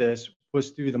into this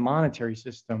was through the monetary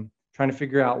system, trying to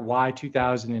figure out why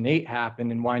 2008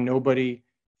 happened and why nobody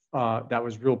that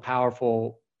was real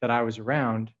powerful that I was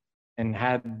around and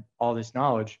had all this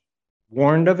knowledge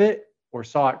warned of it or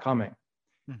saw it coming.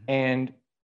 Mhm. And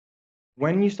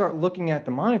when you start looking at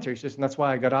the monetary system, that's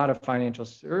why I got out of financial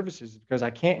services, because I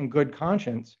can't, in good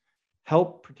conscience,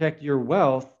 help protect your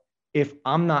wealth if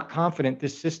I'm not confident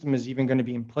this system is even going to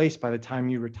be in place by the time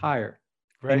you retire.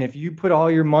 And Right. if you put all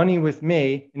your money with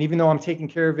me, and even though I'm taking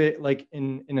care of it like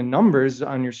in the numbers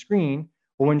on your screen,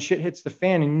 but when shit hits the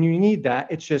fan and you need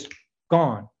that, it's just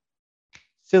gone.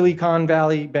 Silicon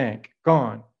Valley Bank,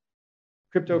 gone.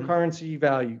 Mhm. Cryptocurrency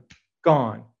value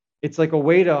gone. It's like a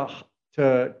way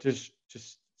to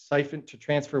just siphon to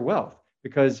transfer wealth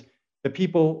because the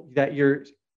people that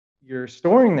you're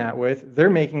storing that with, they're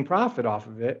making profit off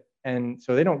of it, and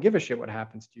so they don't give a shit what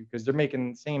happens to you because they're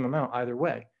making the same amount either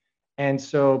way. And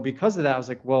so because of that, I was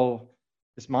like, well,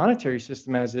 this monetary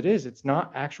system as it is, it's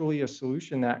not actually a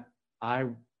solution that I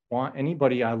want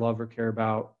anybody I love or care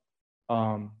about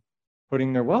um,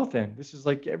 putting their wealth in. This is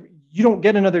like you don't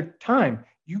get another time.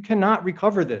 You cannot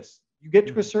recover this. You get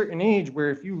to a Mhm. certain age where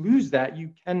if you lose that,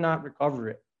 you cannot recover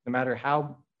it, no matter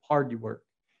how hard you work.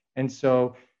 And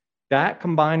so that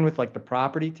combined with like the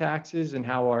property taxes and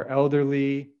how our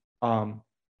elderly,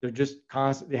 they're just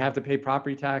constant, they have to pay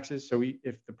property taxes. So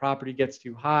if the property gets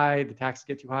too high, the taxes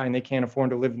get too high and they can't afford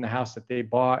to live in the house that they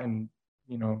bought and,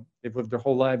 they've lived their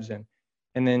whole lives in.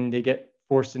 And then they get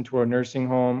forced into a nursing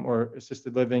home or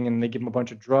assisted living and they give them a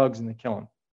bunch of drugs and they kill them.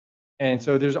 And Mhm.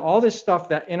 so there's all this stuff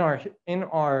that in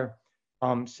our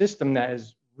system that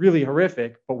is really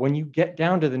horrific. But when you get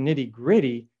down to the nitty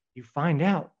gritty, you find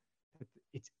out that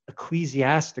it's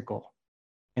ecclesiastical,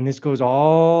 and this goes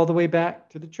all the way back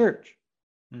to the church.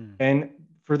 Mhm. And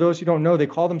for those who don't know, they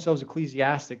call themselves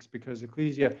ecclesiastics because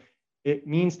ecclesia, it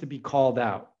means to be called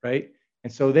out, right?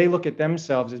 And so they look at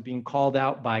themselves as being called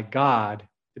out by God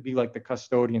to be like the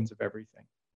custodians of everything.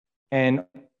 And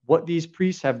what these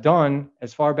priests have done,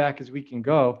 as far back as we can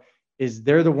go, is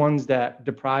they're the ones that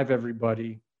deprive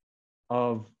everybody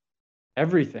of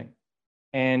everything.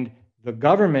 And the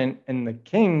government and the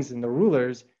kings and the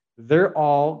rulers, they're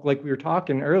all like we were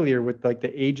talking earlier with like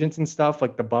the agents and stuff,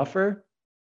 like the buffer.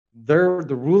 They're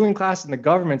the ruling class and the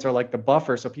governments are like the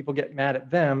buffer. So people get mad at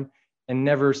them and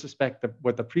never suspect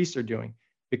what the priests are doing.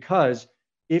 Because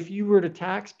if you were to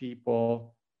tax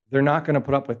people, they're not going to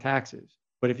put up with taxes.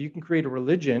 But if you can create a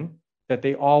religion that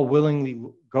they all willingly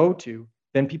go to,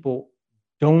 then people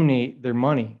donate their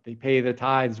money. They pay their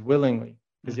tithes willingly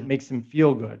because it Hmm. makes them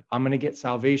feel good. I'm going to get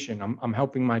salvation. I'm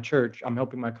helping my church. I'm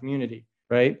helping my community,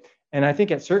 right? And I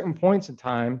think at certain points in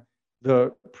time,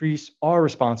 the priests are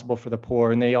responsible for the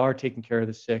poor and they are taking care of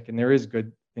the sick, and there is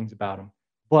good things about them.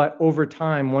 But over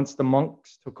time, once the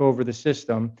monks took over the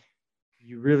system,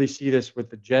 you really see this with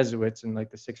the Jesuits in like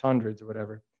the 600s or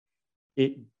whatever.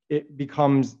 It it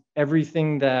becomes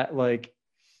everything that like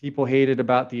people hated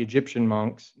about the Egyptian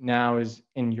monks now is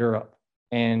in Europe.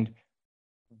 And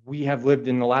we have lived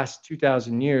in the last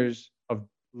 2000 years of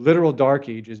literal dark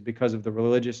ages because of the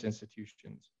religious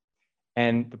institutions.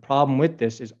 And the problem with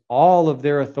this is all of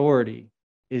their authority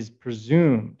is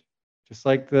presumed, just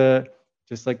like the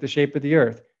just like the shape of the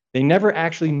earth. They never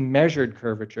actually measured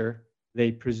curvature.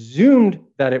 They presumed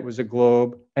that it was a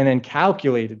globe and then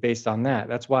calculated based on that.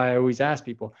 That's why I always ask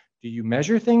people, do you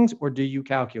measure things or do you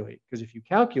calculate? Because if you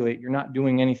calculate, you're not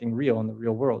doing anything real in the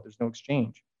real world. There's no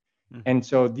exchange. Hmm. And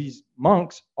so these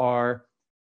monks are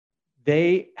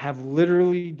they have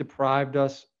literally deprived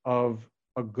us of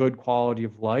a good quality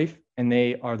of life, and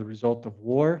they are the result of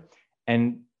war.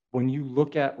 And when you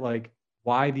look at like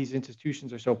why these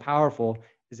institutions are so powerful,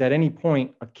 is at any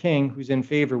point a king who's in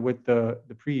favor with the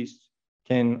priests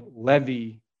can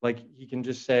levy, like he can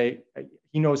just say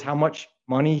he knows how much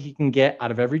money he can get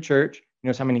out of every church, he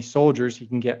knows how many soldiers he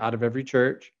can get out of every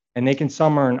church, and they can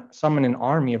summon an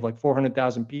army of like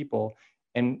 400,000 people,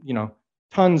 and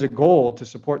tons of gold to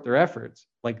support their efforts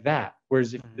like that.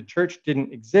 Whereas if the Hmm. church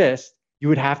didn't exist, you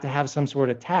would have to have some sort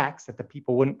of tax that the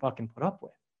people wouldn't fucking put up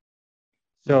with.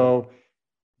 Hmm. So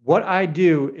what I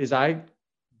do is I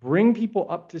bring people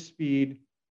up to speed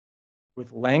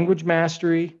with language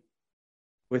mastery,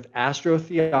 with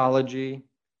astrotheology,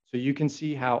 so you can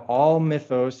see how all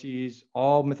mythoses,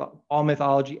 all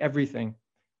mythology, everything,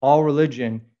 all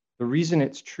religion, the reason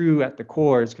it's true at the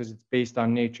core is because it's based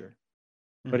on nature.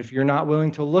 But Hmm. if you're not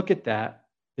willing to look at that,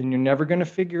 then you're never going to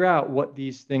figure out what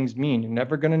these things mean. You're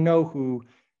never going to know who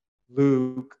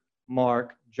Luke,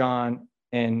 Mark, John,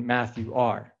 and Matthew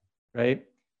are, right?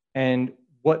 And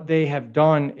what they have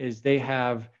done is they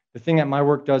have the thing that my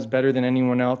work does better than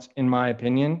anyone else, in my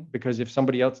opinion, because if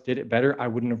somebody else did it better, I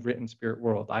wouldn't have written Spirit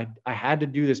World. I had to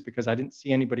do this because I didn't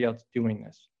see anybody else doing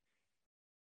this.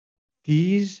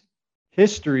 These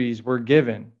histories were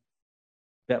given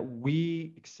that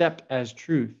we accept as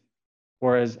truth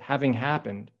or as having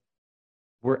happened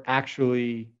were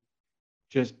actually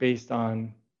just based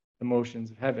on the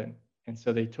motions of heaven. And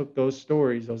so they took those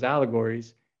stories, those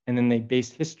allegories, and then they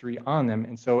based history on them.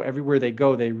 And so everywhere they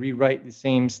go, they rewrite the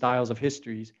same styles of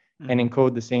histories and Hmm.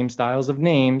 encode the same styles of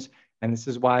names. And this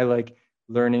is why, like,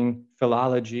 learning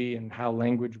philology and how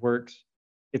language works,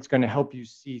 it's going to help you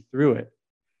see through it.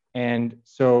 And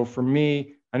so for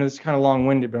me, I know this is kind of long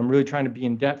winded, but I'm really trying to be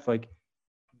in depth. Like,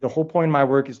 the whole point of my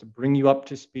work is to bring you up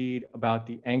to speed about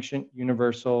the ancient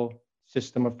universal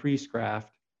system of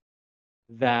priestcraft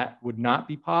that would not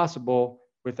be possible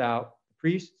without the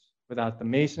priests, without the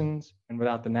masons, and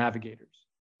without the navigators.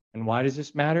 And why does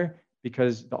this matter?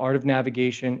 Because the art of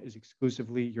navigation is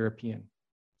exclusively European.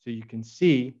 So you can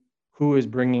see who is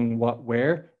bringing what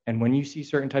where. And when you see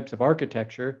certain types of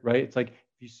architecture, right? It's like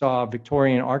if you saw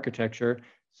Victorian architecture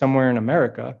somewhere in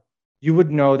America, you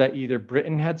would know that either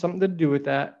Britain had something to do with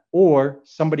that or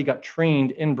somebody got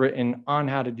trained in Britain on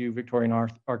how to do Victorian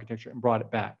architecture and brought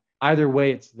it back. Either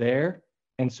way, it's there.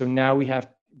 And so now we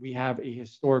have a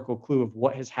historical clue of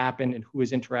what has happened and who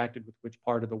has interacted with which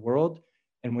part of the world.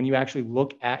 And when you actually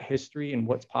look at history and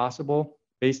what's possible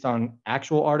based on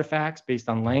actual artifacts, based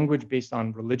on language, based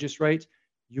on religious rites,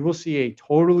 you will see a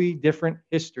totally different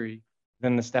history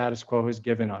than the status quo has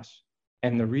given us.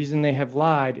 And the reason they have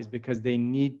lied is because they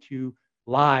need to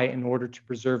lie in order to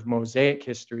preserve Mosaic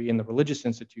history in the religious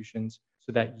institutions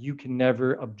so that you can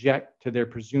never object to their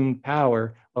presumed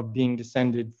power of being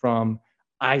descended from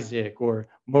Isaac or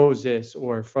Moses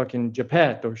or fucking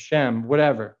Japheth or Shem,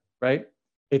 whatever, right?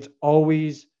 It's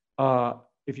always,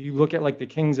 if you look at like the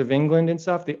kings of England and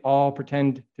stuff, they all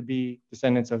pretend to be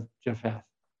descendants of Japheth.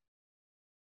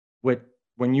 With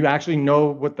when you actually know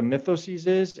what the mythoses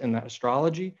is and the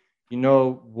astrology, you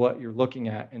know what you're looking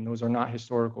at, and those are not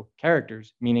historical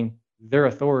characters, meaning their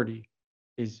authority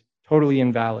is totally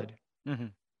invalid. Hmm.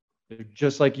 They're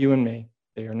just like you and me.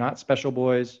 They are not special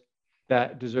boys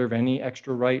that deserve any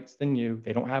extra rights than you.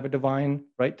 They don't have a divine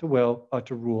right to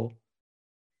rule.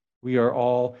 We are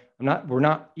all we're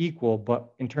not equal,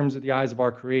 but in terms of the eyes of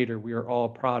our creator, we are all a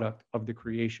product of the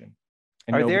creation.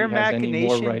 And Are there nobody has any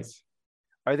more machinations? rights.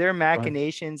 Are there Go ahead.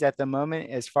 machinations at the moment,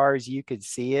 as far as you could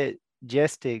see it,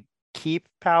 just to keep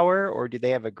power, or do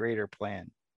they have a greater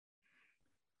plan?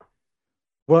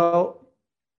 Well,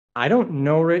 I don't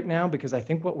know right now because I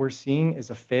think what we're seeing is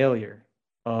a failure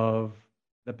of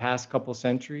the past couple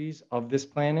centuries of this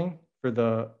planning for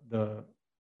uh,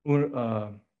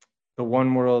 the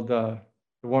one world the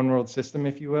one world system,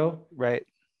 if you will. Right.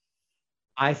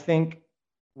 I think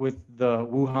with the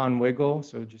Wuhan wiggle,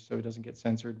 so just so it doesn't get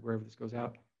censored wherever this goes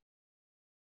out,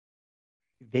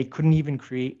 they couldn't even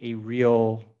create a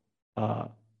real uh,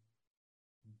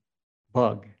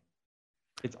 bug.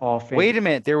 It's all Wait a fake.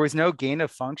 minute. There was no gain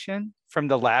of function from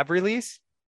the lab release?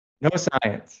 No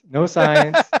science, no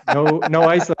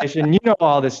isolation. You know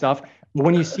all this stuff. But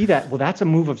when you see that, well, that's a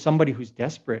move of somebody who's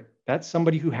desperate. That's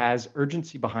somebody who has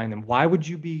urgency behind them. Why would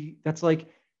you be? That's like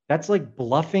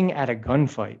bluffing at a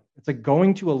gunfight. It's like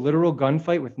going to a literal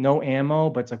gunfight with no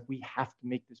ammo, but it's like we have to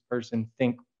make this person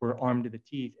think we're armed to the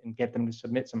teeth and get them to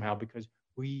submit somehow because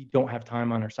we don't have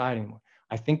time on our side anymore.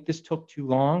 I think this took too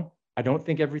long. I don't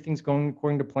think everything's going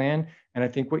according to plan, and I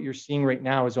think what you're seeing right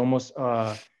now is almost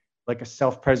like a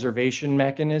self-preservation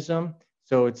mechanism.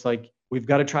 So it's like we've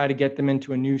got to try to get them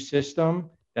into a new system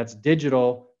that's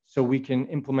digital so we can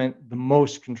implement the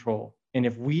most control. And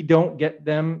if we don't get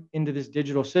them into this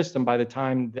digital system by the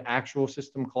time the actual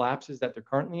system collapses that they're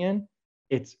currently in,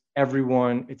 it's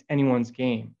anyone's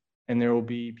game. And there will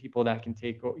be people that can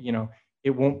take, it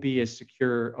won't be as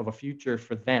secure of a future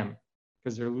for them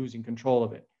because they're losing control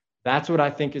of it. That's what I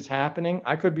think is happening.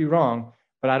 I could be wrong,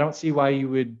 but I don't see why you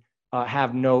would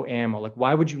have no ammo. Like,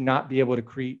 why would you not be able to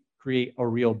create a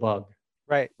real bug,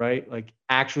 Right. right? Like,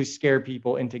 actually scare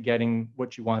people into getting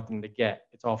what you want them to get.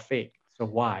 It's all fake. So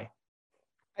why?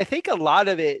 I think a lot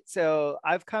of it. So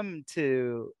I've come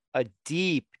to a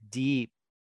deep, deep,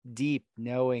 deep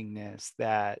knowingness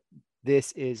that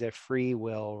this is a free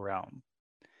will realm.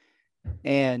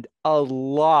 And a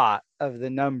lot of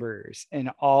the numbers and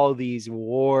all these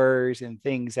wars and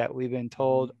things that we've been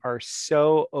told are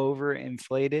so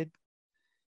overinflated.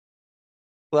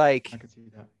 I Like could see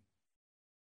that.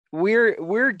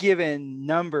 we're given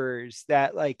numbers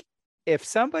that like if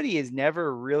somebody has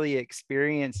never really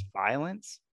experienced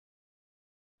violence,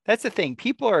 that's the thing.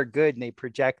 People are good and they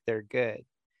project they're good.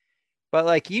 But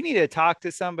like you need to talk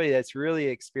to somebody that's really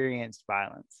experienced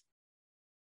violence,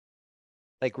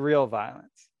 like real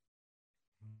violence.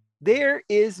 There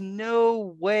is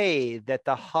no way that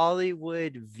the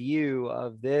Hollywood view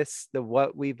of this, the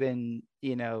what we've been,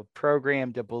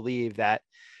 programmed to believe that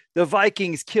the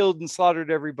Vikings killed and slaughtered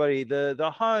everybody,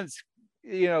 the Huns,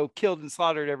 killed and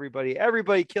slaughtered everybody,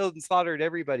 everybody killed and slaughtered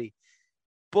everybody.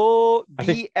 Bull I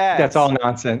think that's all BS.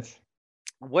 nonsense.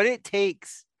 What it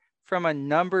takes from a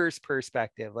numbers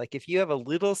perspective, like if you have a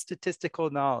little statistical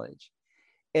knowledge,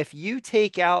 if you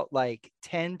take out like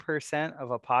 10% of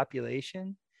a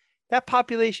population, that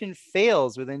population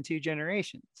fails within 2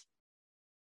 generations.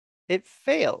 It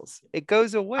fails. It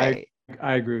goes I away.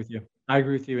 I agree with you. I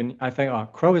agree with you. And I think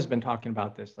Crow has been talking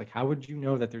about this. Like, how would you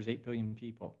know that there's 8 billion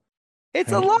people?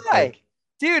 It's a Right? It's lie. like,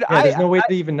 Dude, yeah, there's no way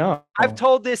to even know. I've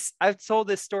told this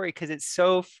story because it's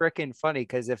so freaking funny.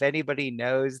 Because if anybody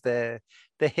knows the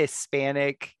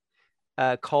Hispanic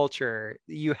culture,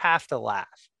 you have to laugh.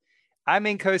 I'm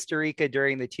in Costa Rica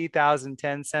during the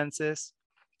 2010 census.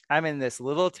 I'm in this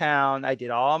little town. I did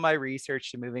all my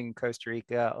research to moving in Costa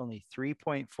Rica, only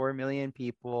 3.4 million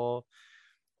people.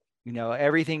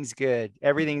 Everything's good.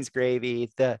 Everything's gravy.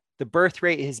 The birth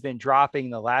rate has been dropping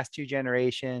the last 2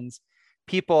 generations.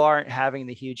 People aren't having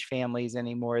the huge families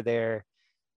anymore there.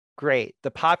 Great.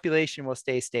 The population will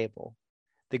stay stable.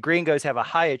 The gringos have a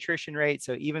high attrition rate.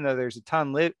 So even though there's a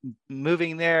ton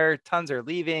moving there, tons are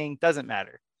leaving, doesn't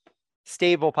matter.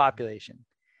 Stable population.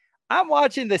 I'm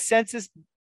watching the census,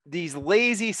 these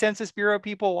lazy Census Bureau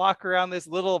people walk around this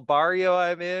little barrio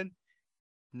I'm in.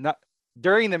 Not,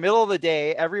 during the middle of the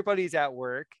day, everybody's at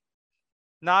work,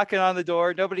 knocking on the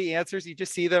door. Nobody answers. You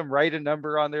just see them write a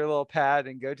number on their little pad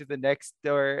and go to the next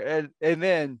door. And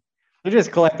then They're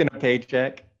just collecting a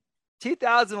paycheck.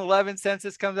 2011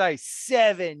 census comes out,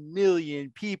 7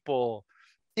 million people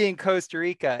in Costa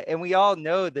Rica. And we all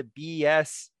know the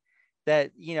BS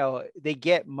that, they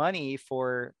get money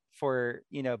for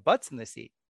butts in the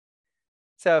seat.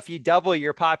 So if you double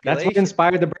your That's what population,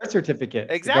 inspired the birth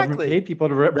certificates. The government exactly, paid people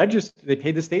to register. They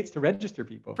paid the states to register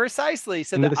people precisely.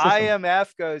 So into the the system.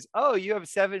 IMF goes, oh, you have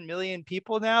 7 million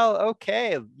people now.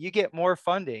 Okay, you get more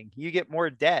funding, you get more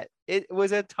debt. It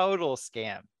was a total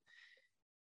scam.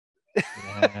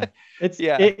 Yeah, it's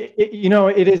Yeah, it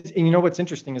it is. And you know what's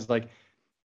interesting is like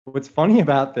what's funny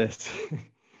about this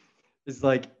is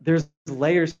like there's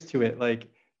layers to it. Like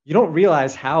you don't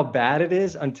realize how bad it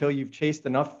is until you've chased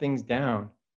enough things down.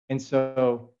 And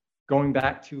so going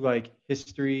back to like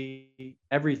history,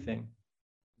 everything,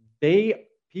 they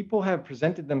people have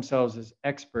presented themselves as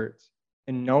experts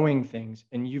in knowing things,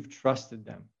 and you've trusted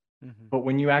them. Hmm. But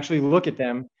when you actually look at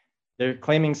them, they're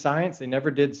claiming science. They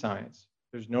never did science.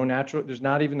 There's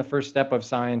not even the first step of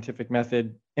scientific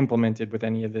method implemented with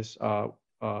any of this uh,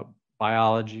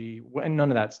 biology and none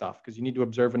of that stuff, because you need to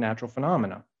observe a natural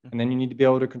phenomena. And then Hmm. you need to be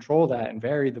able to control that and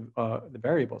vary the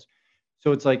variables.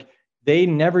 So it's like they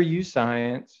never use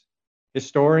science.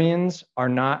 Historians are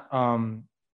not,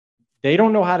 they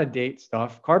don't know how to date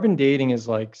stuff. Carbon dating is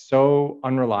like so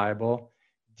unreliable.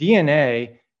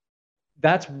 DNA,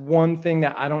 that's one thing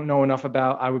that I don't know enough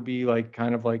about. I would be like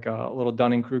kind of like a little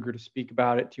Dunning-Kruger to speak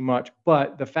about it too much.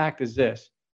 But the fact is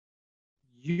this,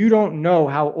 you don't know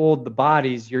how old the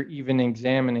bodies you're even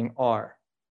examining are.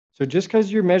 So just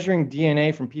because you're measuring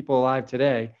DNA from people alive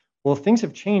today, well, things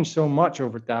have changed so much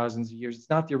over thousands of years. It's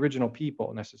not the original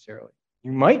people necessarily.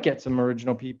 You might get some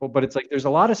original people, but it's like there's a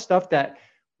lot of stuff that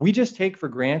we just take for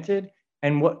granted.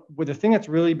 And what the thing that's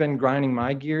really been grinding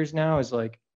my gears now is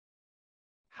like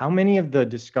how many of the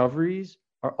discoveries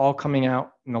are all coming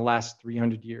out in the last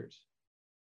 300 years,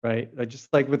 right? Like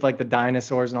just like with like the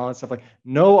dinosaurs and all that stuff. Like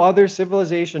no other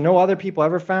civilization, no other people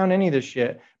ever found any of this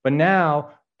shit. But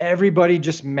now everybody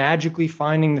just magically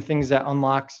finding the things that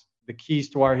unlocks the keys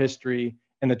to our history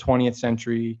in the 20th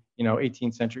century,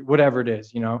 18th century, whatever it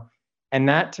is, And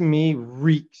that to me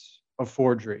reeks of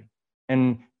forgery.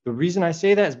 And the reason I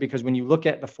say that is because when you look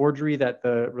at the forgery that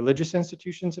the religious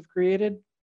institutions have created,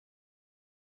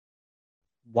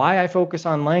 why I focus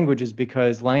on language is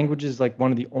because language is like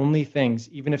one of the only things,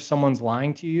 even if someone's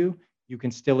lying to you, you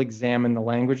can still examine the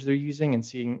language they're using and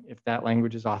seeing if that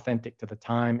language is authentic to the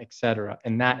time, et cetera.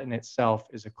 And that in itself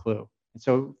is a clue. And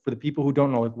so for the people who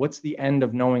don't know, like what's the end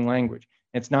of knowing language?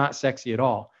 It's not sexy at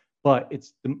all, but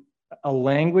a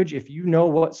language, if you know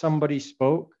what somebody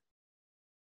spoke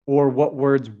or what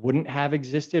words wouldn't have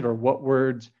existed or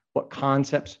what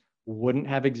concepts wouldn't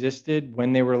have existed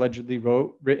when they were allegedly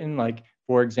written. Like,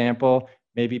 for example,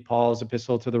 maybe Paul's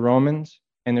epistle to the Romans,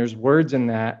 and there's words in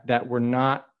that were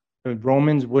not, the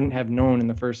Romans wouldn't have known in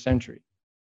the first century.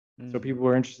 So Mm. people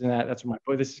were interested in that. That's my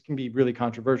point. This can be really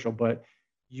controversial, but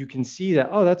you can see that,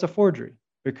 oh, that's a forgery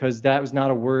because that was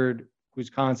not a word whose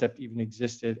concept even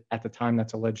existed at the time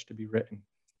that's alleged to be written.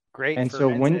 Great And so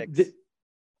forensics.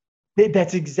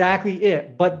 that's exactly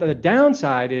it. But the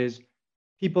downside is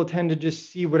people tend to just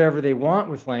see whatever they want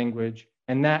with language.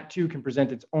 And that too can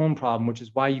present its own problem, which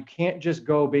is why you can't just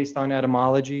go based on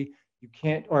etymology. You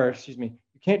can't, or excuse me,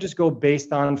 you can't just go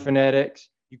based on phonetics.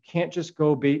 You can't just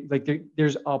go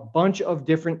there's a bunch of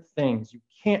different things. You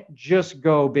can't just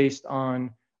go based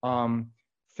on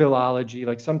philology.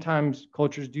 Like sometimes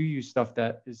cultures do use stuff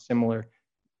that is similar.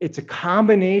 It's a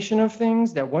combination of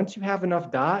things that once you have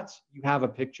enough dots, you have a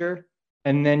picture,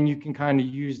 and then you can kind of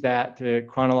use that to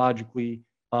chronologically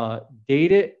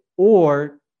date it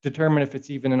or determine if it's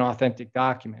even an authentic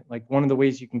document. Like one of the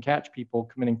ways you can catch people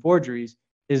committing forgeries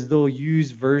is they'll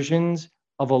use versions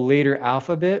of a later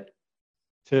alphabet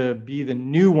to be the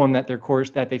new one that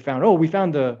that they found. Oh, we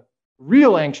found the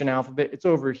real ancient alphabet. It's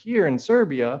over here in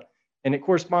Serbia, and it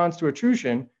corresponds to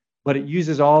Etruscan, but it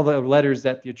uses all the letters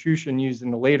that the Etruscan used in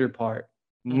the later part,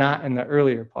 Hmm. not in the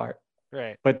earlier part.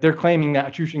 Right. But they're claiming that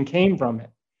Etruscan came from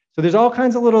it. So there's all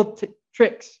kinds of little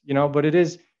tricks, but it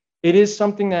is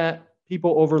something that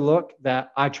people overlook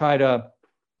that I try to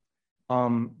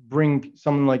bring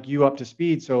someone like you up to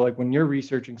speed. So like when you're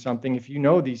researching something, if you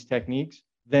know these techniques,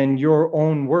 then your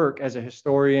own work as a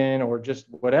historian or just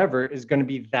whatever is going to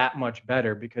be that much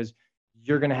better because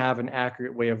you're going to have an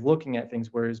accurate way of looking at things.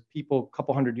 Whereas people a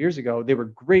couple hundred years ago, they were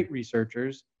great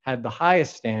researchers, had the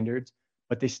highest standards,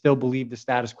 but they still believed the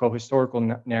status quo historical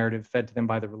narrative fed to them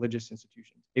by the religious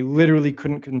institutions. They literally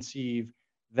couldn't conceive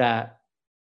that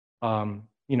um,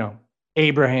 you know,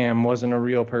 Abraham wasn't a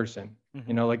real person.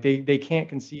 Hmm. Like they can't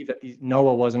conceive that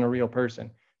Noah wasn't a real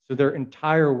person. So their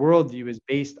entire worldview is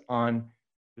based on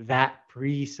that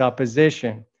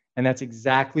presupposition. And that's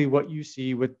exactly what you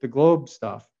see with the globe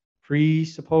stuff,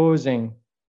 presupposing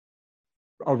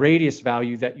a radius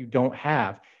value that you don't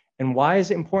have. And why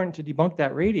is it important to debunk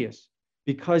that radius?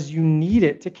 Because you need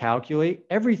it to calculate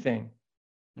everything.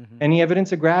 Hmm. Any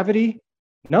evidence of gravity?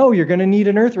 No, you're going to need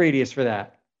an Earth radius for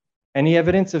that. Any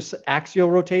evidence of axial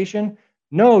rotation?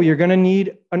 No, you're going to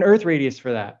need an Earth radius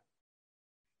for that.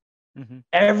 Hmm.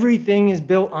 Everything is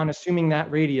built on assuming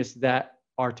that radius that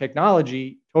our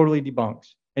technology totally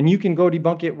debunks. And you can go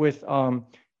debunk it with your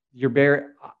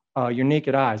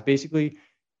naked eyes. Basically,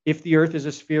 if the Earth is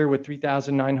a sphere with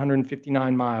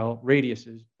 3,959 mile radius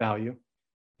value,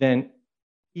 then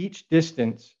each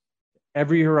distance,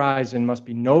 every horizon must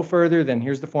be no further than,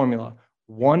 here's the formula,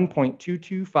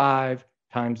 1.225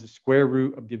 times the square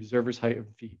root of the observer's height of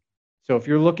the feet. So if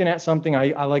you're looking at something,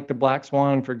 I like the Black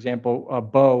Swan, for example,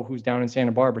 Bo, who's down in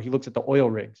Santa Barbara. He looks at the oil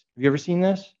rigs. Have you ever seen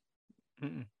this?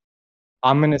 Mm-mm.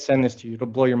 I'm going to send this to you. It'll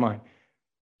blow your mind.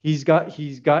 He's got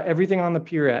everything on the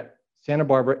pier at Santa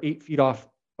Barbara, 8 feet off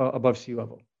above sea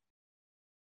level.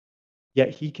 Yet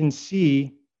he can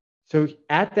see. So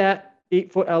at that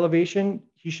 8 foot elevation,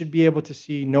 he should be able to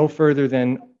see no further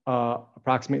than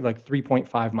approximately like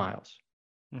 3.5 miles.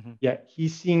 Mm-hmm. Yet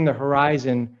he's seeing the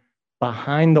horizon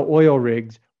behind the oil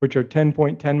rigs, which are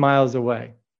 10.10 miles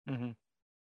away. Mm-hmm.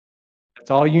 That's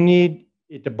all you need.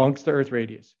 It debunks the Earth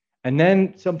radius. And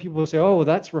then some people will say, oh, well,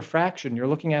 that's refraction. You're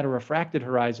looking at a refracted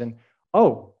horizon.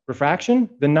 Oh, refraction?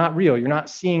 Then not real. You're not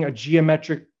seeing a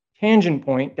geometric tangent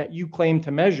point that you claim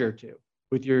to measure to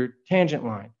with your tangent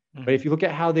line. Mm-hmm. But if you look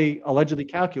at how they allegedly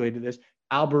calculated this,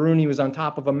 Al-Biruni was on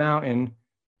top of a mountain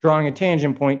drawing a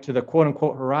tangent point to the quote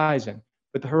unquote horizon.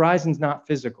 But the horizon's not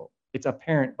physical. It's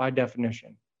apparent by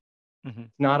definition. Mm-hmm.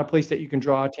 It's not a place that you can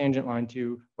draw a tangent line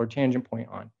to or tangent point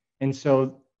on. And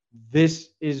so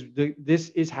this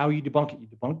is how you debunk it. You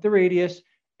debunk the radius,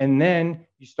 and then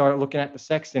you start looking at the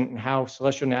sextant and how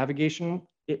celestial navigation,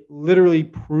 it literally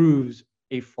proves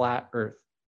a flat Earth.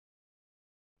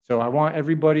 So I want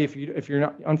everybody, if you're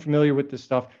not unfamiliar with this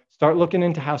stuff, start looking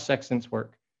into how sextants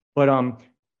work. But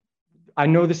I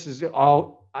know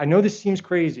this seems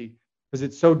crazy because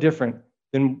it's so different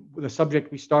than the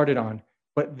subject we started on.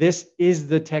 But this is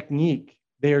the technique.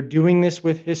 They are doing this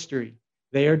with history.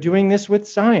 They are doing this with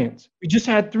science. We just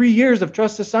had 3 years of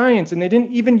trust to science, and they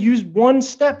didn't even use one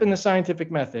step in the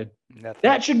scientific method. Nothing.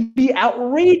 That should be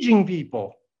outraging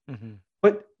people. Mm-hmm.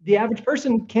 But the average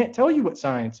person can't tell you what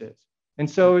science is. And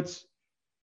so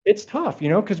it's tough,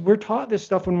 because we're taught this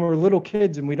stuff when we're little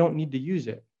kids and we don't need to use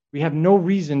it. We have no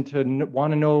reason to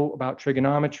want to know about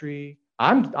trigonometry.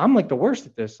 I'm like the worst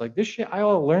at this. Like this shit, I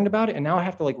all learned about it, and now I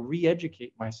have to like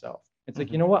re-educate myself. It's like,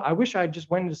 Mm-hmm. you know what? I wish I just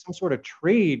went into some sort of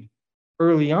trade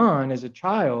early on as a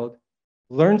child,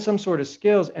 learn some sort of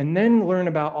skills, and then learn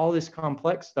about all this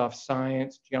complex stuff,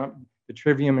 science, the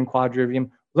trivium and quadrivium.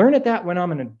 Learn at that when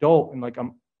I'm an adult and like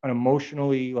I'm an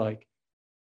emotionally like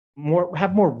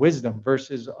have more wisdom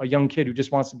versus a young kid who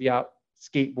just wants to be out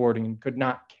skateboarding and could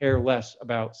not care less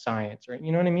about science, right?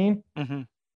 You know what I mean? Mm-hmm.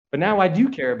 But now I do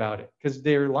care about it because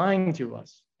they're lying to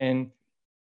us. And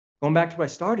going back to what I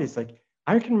started, it's like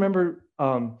I can remember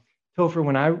Topher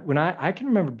when I can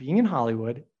remember being in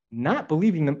Hollywood, not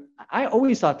believing them. I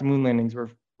always thought the moon landings were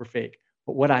fake.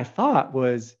 But what I thought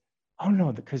was, oh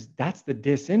no, because that's the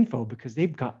disinfo because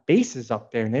they've got bases up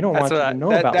there and they don't That's want what you to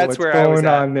know about that's what's where I was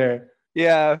going at. on there.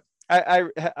 Yeah. I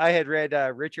had read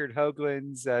Richard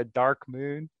Hoagland's Dark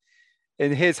Moon,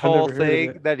 and his I whole never heard of thing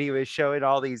it. that he was showing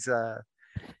all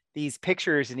these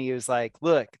pictures, and he was like,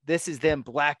 look, this is them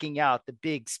blacking out the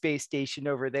big space station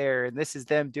over there, and this is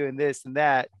them doing this and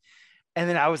that. And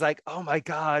then I was like, oh my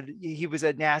God, he was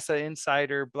a NASA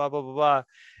insider, blah, blah, blah, blah.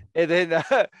 And then,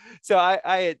 so I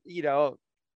had,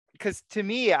 because to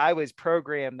me, I was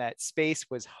programmed that space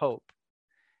was hope.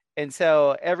 And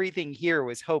so everything here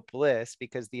was hopeless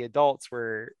because the adults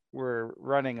were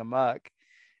running amok.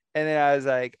 And then I was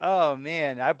like, oh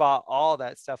man, I bought all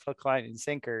that stuff hook, line, and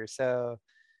sinker. So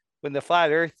when the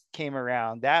flat earth came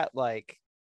around, that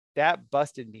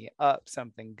busted me up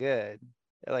something good.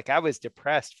 Like I was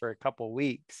depressed for a couple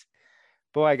weeks.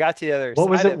 But when I got to the other What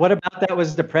was side it? of it, What about that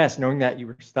was depressed, knowing that you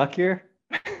were stuck here?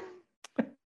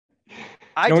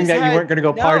 I Knowing just that you had weren't going to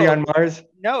go party no, on Mars?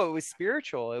 no, it was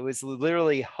spiritual. It was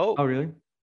literally hope. Oh, really?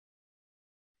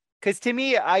 Because to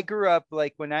me, I grew up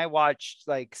like when I watched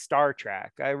like Star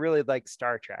Trek, I really liked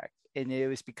Star Trek. And it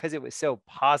was because it was so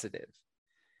positive.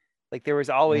 Like there was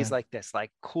always Yeah. like this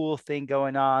like cool thing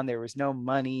going on. There was no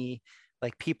money.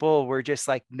 Like people were just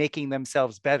like making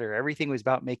themselves better. Everything was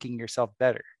about making yourself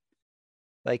better.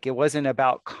 Like it wasn't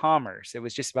about commerce. It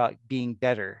was just about being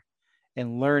better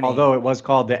and learning. Although it was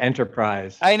called the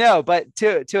Enterprise. I know, but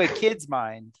to a kid's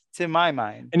mind, to my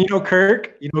mind, And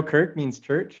Kirk means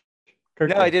church. no,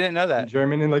 I Kirke didn't know in that.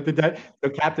 German and like so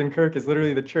Captain Kirk is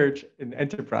literally the church and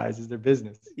Enterprise is their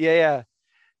business. Yeah, yeah.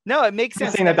 No, it makes I'm not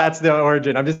sense saying that now. that's the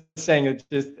origin. I'm just saying it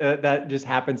just that just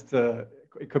happens to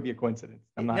it could be a coincidence.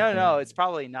 I'm not No, saying no, that it's it is.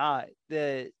 probably not.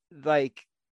 The like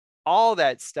all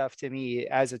that stuff to me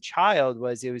as a child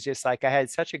was it was just like I had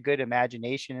such a good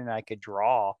imagination and I could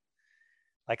draw.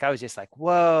 Like I was just like,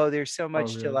 whoa, there's so Oh,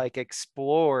 much to really? like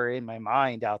explore in my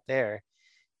mind out there.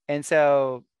 And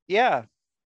so, yeah.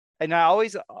 And I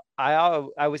was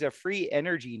a free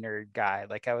energy nerd guy.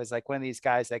 Like I was like one of these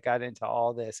guys that got into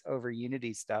all this over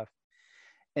unity stuff.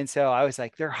 And so I was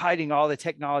like, they're hiding all the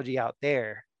technology out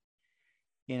there,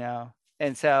 you know.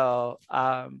 And so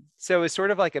it was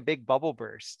sort of like a big bubble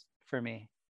burst for me.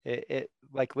 It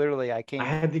like literally I I came.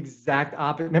 had the exact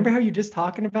opposite. Remember how you just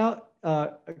talking about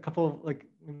a couple like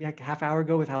maybe like a half hour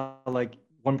ago with how like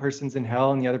one person's in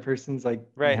hell and the other person's like in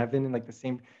Right. heaven and like the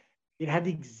same. It had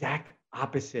the exact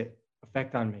opposite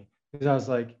effect on me because I was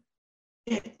like,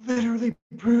 it literally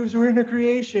proves we're in a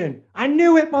creation. I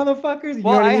knew it, motherfuckers. You know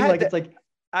Well, what I mean? Like it's like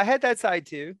I had that side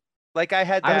too. Like I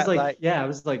had I was that like, like, yeah, I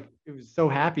was like, it was so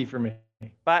happy for me.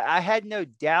 but I had no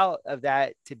doubt of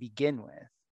that to begin with.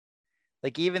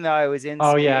 Like even though I was in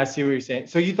Oh yeah, space. I see what you're saying.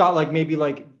 So you thought like maybe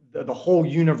like the whole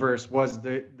universe was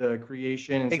the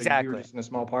creation, and so we were Exactly. just in a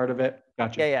small part of it.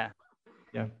 Gotcha. Yeah, yeah.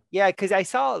 Yeah. Yeah, because I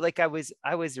saw like I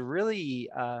was really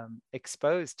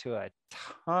exposed to a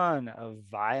ton of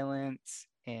violence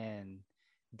and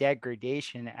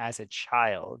degradation as a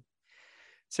child.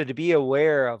 So to be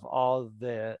aware of all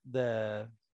the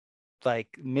like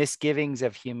misgivings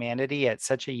of humanity at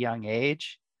such a young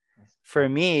age, for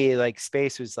me, like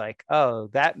space was like, oh,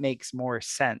 that makes more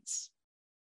sense.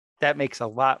 That makes a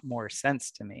lot more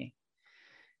sense to me.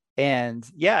 And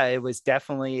yeah, it was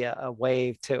definitely a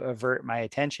way to avert my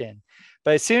attention.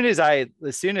 But as soon as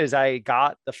I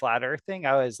got the flat earth thing,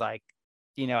 I was like,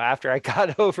 after I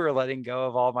got over letting go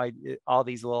of all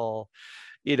these little,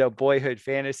 boyhood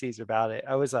fantasies about it,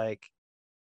 I was like,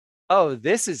 oh,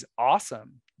 this is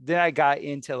awesome. Then I got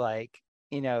into like,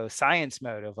 science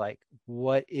mode of like,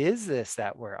 what is this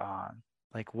that we're on?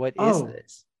 Like, what is Oh,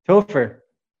 this? Topher,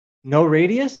 no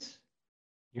radius?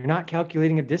 You're not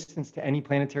calculating a distance to any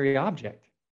planetary object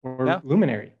or No,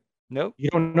 luminary. nope, You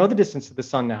don't know the distance to the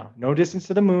sun now. No distance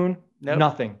to the moon, nope,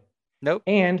 nothing. nope.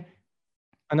 And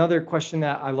another question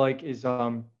that I like is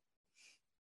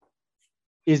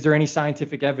there any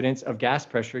scientific evidence of gas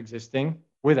pressure existing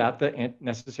without the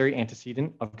necessary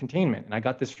antecedent of containment? And I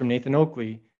got this from Nathan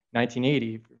Oakley,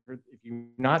 1980. If you're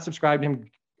not subscribed to him,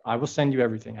 I will send you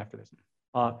everything after this.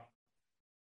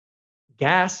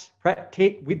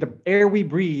 The air we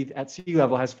breathe at sea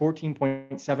level has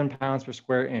 14.7 pounds per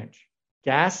square inch.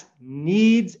 Gas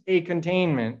needs a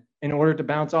containment in order to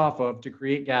bounce off of to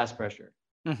create gas pressure.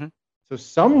 Mm-hmm. So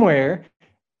somewhere,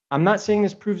 I'm not saying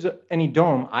this proves any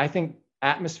dome. I think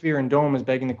atmosphere and dome is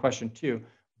begging the question too.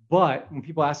 But when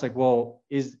people ask like, well,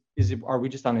 are we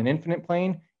just on an infinite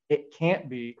plane? It can't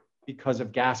be because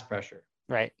of gas pressure.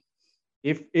 Right.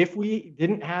 If we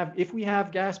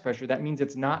have gas pressure, that means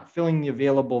it's not filling the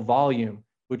available volume,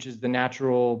 which is the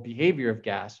natural behavior of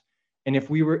gas. And if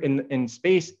we were in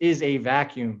space is a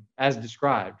vacuum as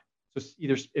described. So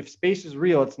either if space is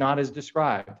real, it's not as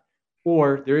described,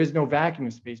 or there is no vacuum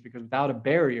of space because without a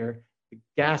barrier, the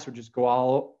gas would just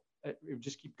it would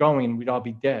just keep going and we'd all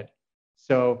be dead.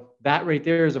 So that right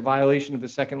there is a violation of the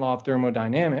second law of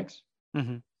thermodynamics,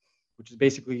 Mm-hmm. which is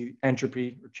basically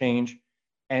entropy or change.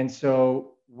 And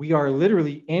so we are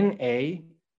literally in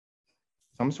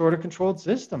some sort of controlled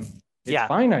system. It's Yeah.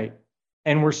 finite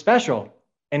and we're special.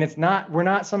 And we're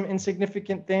not some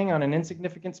insignificant thing on an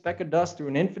insignificant speck of dust through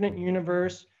an infinite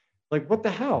universe. Like what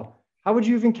the hell? How would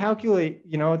you even calculate?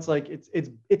 It's like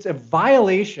it's a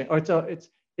violation, or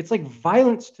it's like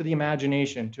violence to the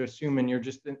imagination to assume and you're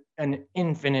just an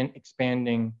infinite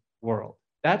expanding world.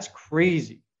 That's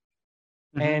crazy.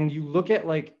 Mm-hmm. And you look at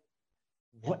like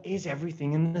what is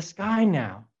everything in the sky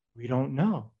now? We don't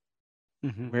know.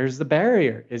 Mm-hmm. Where's the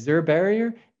barrier? Is there a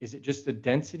barrier? Is it just a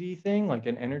density thing, like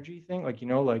an energy thing? Like,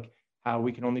 like how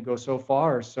we can only go so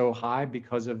far or so high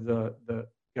because of the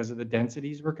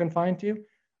densities we're confined to?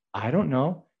 I don't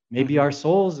know. Maybe Mm-hmm. our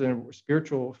souls and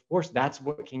spiritual force, that's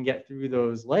what can get through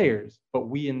those layers, but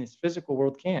we in this physical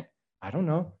world can't. I don't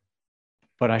know.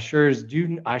 But I sure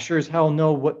as hell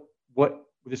know what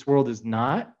this world is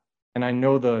not, and I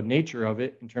know the nature of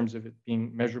it in terms of it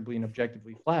being measurably and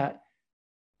objectively flat.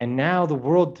 And now the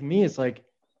world to me is like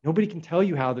nobody can tell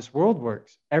you how this world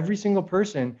works. Every single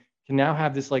person can now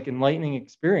have this like enlightening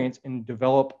experience and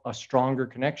develop a stronger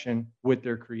connection with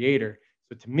their creator.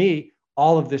 So to me,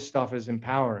 all of this stuff is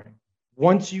empowering.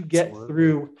 Once you get Absolutely.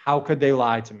 through, how could they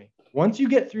lie to me? Once you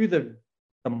get through the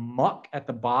muck at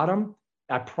the bottom,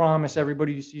 I promise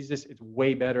everybody who sees this, it's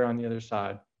way better on the other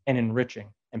side and enriching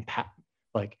and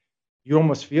like you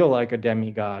almost feel like a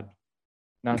demigod.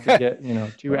 Not to get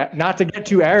not to get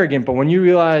too arrogant, but when you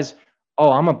realize,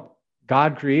 oh,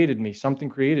 God created me, something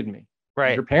created me.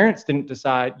 Right. Your parents didn't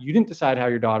decide, you didn't decide how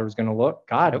your daughter was going to look.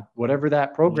 God, Nope. whatever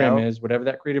that program Nope. is, whatever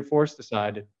that creative force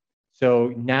decided.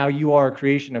 So now you are a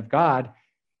creation of God.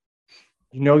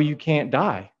 You can't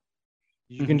die.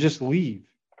 You can Mm-hmm. just leave.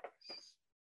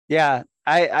 Yeah.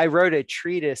 I wrote a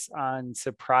treatise on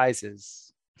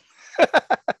surprises.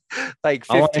 like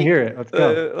I want to 15 hear it. Let's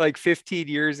go. like 15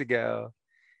 years ago.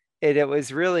 And it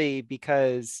was really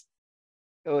because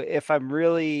if I'm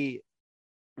really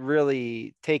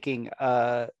taking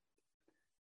a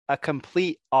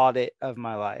complete audit of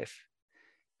my life,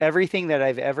 everything that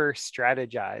I've ever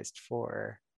strategized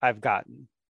for, I've gotten.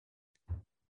 But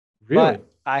Really?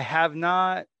 I have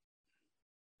not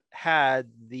had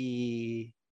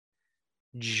the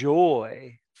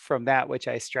joy from that which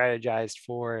I strategized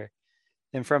for,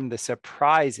 and from the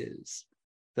surprises,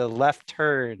 the left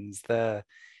turns, the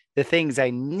things I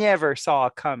never saw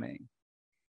coming.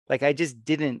 Like I just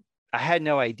didn't, I had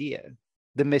no idea.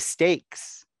 The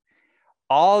mistakes,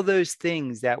 all those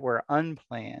things that were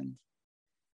unplanned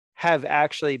have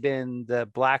actually been the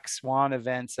black swan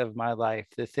events of my life,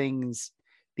 the things,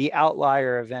 the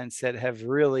outlier events that have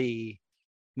really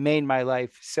made my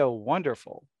life so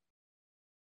wonderful.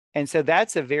 And so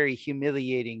that's a very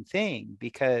humiliating thing,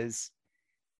 because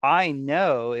I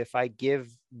know if I give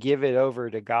it over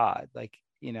to God, like,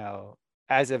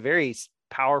 as a very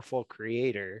powerful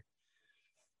creator,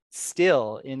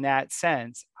 still in that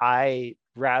sense, I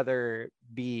rather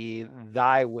be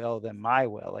thy will than my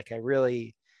will. Like I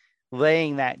really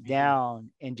laying that Man. down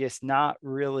and just not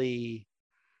really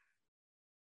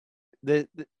the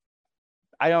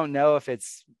I don't know if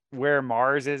it's where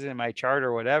Mars is in my chart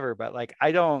or whatever, but like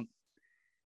I don't,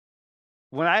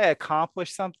 when I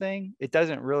accomplish something, it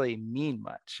doesn't really mean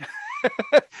much.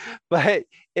 But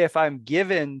if I'm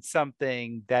given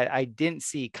something that I didn't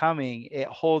see coming, it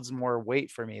holds more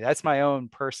weight for me. That's my own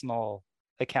personal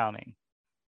accounting.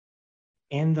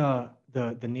 And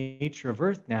the nature of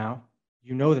Earth now,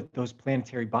 you know that those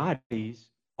planetary bodies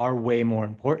are way more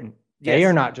important. They are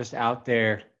Yes. not just out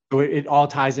there. So it all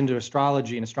ties into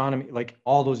astrology and astronomy, like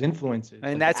all those influences, And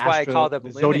like the that's why I call them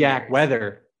the zodiac luminaries.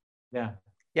 weather. Yeah.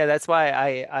 Yeah, that's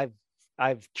why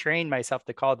I've trained myself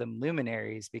to call them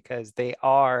luminaries, because they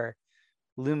are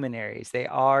luminaries. They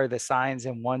are the signs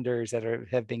and wonders that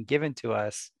have been given to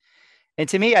us. And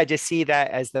to me, I just see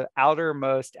that as the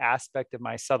outermost aspect of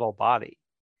my subtle body.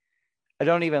 I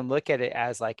don't even look at it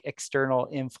as like external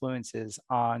influences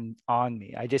on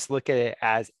me. I just look at it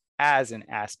as an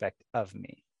aspect of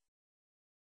me.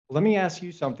 Let me ask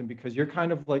you something because you're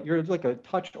kind of like you're like a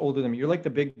touch older than me. You're like the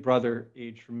big brother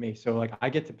age for me. So like I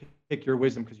get to pick your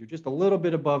wisdom because you're just a little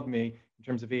bit above me in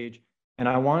terms of age. And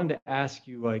I wanted to ask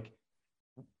you like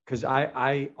because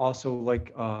I also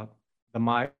like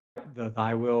the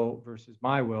thy will versus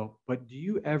my will. But do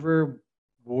you ever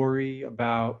worry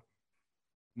about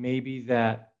maybe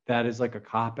that is like a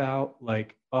cop out?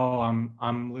 Like, oh,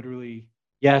 I'm literally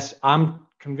yes, I'm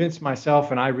convinced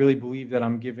myself, and I really believe that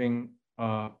I'm giving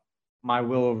my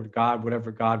will over to God,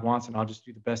 whatever God wants, and I'll just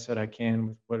do the best that I can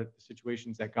with what the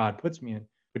situations that God puts me in.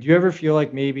 But do you ever feel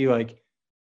like maybe like,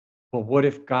 well, what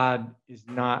if God is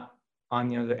not on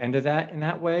the other end of that in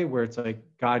that way, where it's like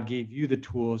God gave you the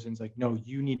tools and it's like, no,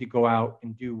 you need to go out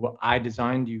and do what I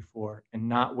designed you for and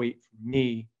not wait for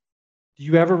me. Do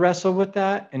you ever wrestle with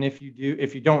that? And if you do,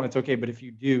 if you don't, it's okay. But if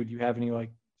you do you have any like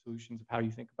solutions of how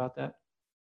you think about that?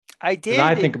 I Because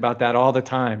I did think about that all the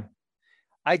time.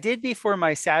 I did before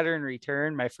my Saturn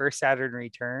return, my first Saturn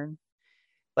return.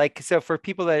 Like, so for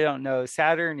people that don't know,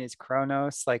 Saturn is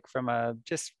Chronos, like from a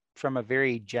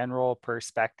very general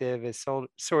perspective, is sort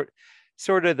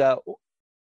of the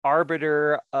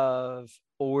arbiter of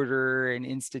order and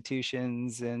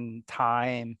institutions and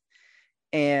time.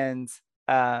 And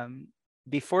um,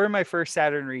 before my first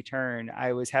Saturn return,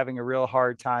 I was having a real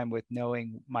hard time with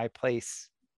knowing my place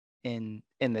in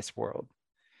this world.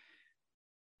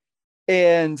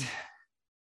 And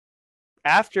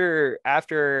after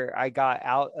I got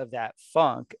out of that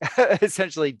funk,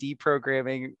 essentially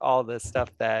deprogramming all the stuff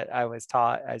that I was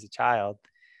taught as a child,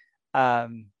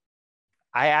 um,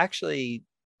 I actually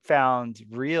found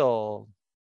real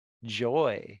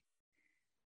joy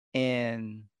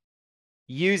in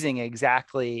using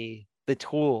exactly the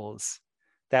tools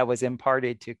that was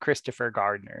imparted to Christopher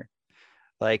Gardner,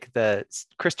 like the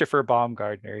Christopher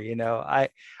Baumgartner.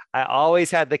 I always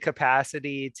had the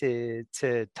capacity to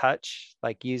touch,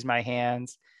 like use my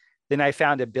hands. Then I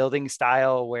found a building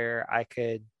style where I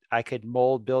could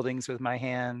mold buildings with my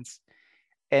hands,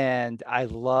 and I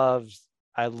loved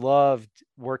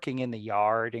working in the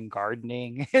yard and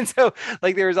gardening. And so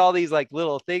like there was all these like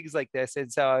little things like this, and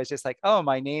so I was just like, oh,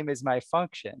 my name is my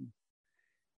function.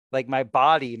 Like my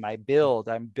body, my build,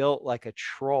 I'm built like a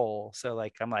troll. So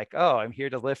like I'm like, oh, I'm here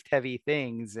to lift heavy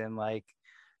things and like,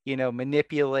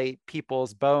 manipulate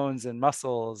people's bones and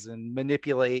muscles and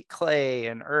manipulate clay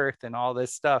and earth and all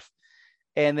this stuff.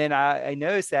 And then I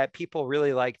noticed that people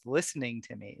really liked listening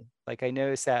to me. Like I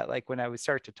noticed that like when I would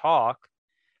start to talk,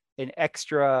 an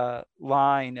extra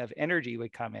line of energy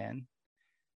would come in.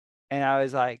 And I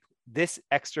was like, this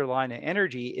extra line of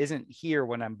energy isn't here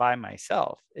when I'm by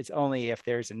myself. It's only if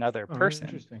there's another Oh, person.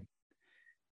 interesting.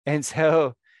 And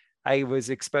so I was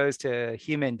exposed to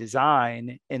human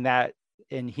design, in that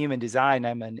in human design,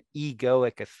 I'm an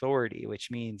egoic authority, which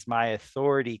means my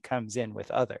authority comes in with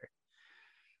other.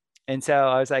 And so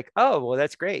I was like, oh, well,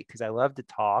 that's great, because I love to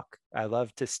talk. I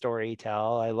love to story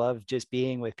tell. I love just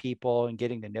being with people and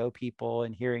getting to know people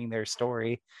and hearing their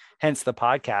story, hence the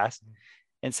podcast.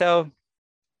 And so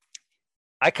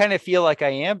I kind of feel like I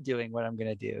am doing what I'm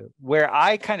going to do. Where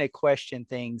I kind of question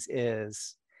things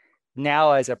is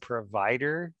now as a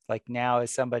provider, like now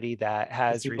as somebody that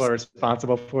Because people are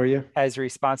responsible for you. has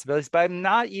responsibilities, but I'm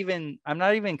not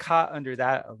even caught under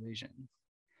that illusion,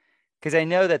 because I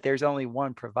know that there's only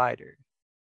one provider.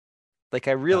 Like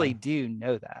I really do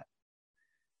know that.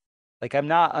 Like I'm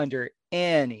not under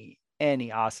any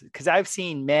awesome, because I've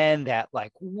seen men that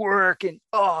like work and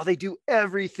they do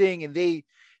everything, and they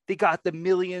got the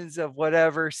millions of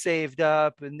whatever saved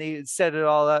up, and they set it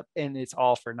all up, and it's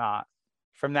all for naught.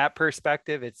 From that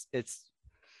perspective, it's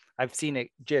I've seen it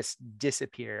just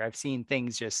disappear. I've seen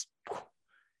things just,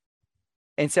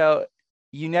 and so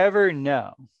you never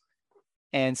know.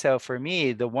 And so for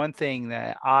me, the one thing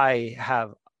that I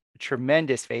have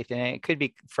tremendous faith in, and it could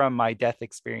be from my death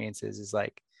experiences, is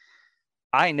like,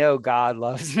 I know God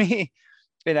loves me,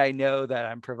 and I know that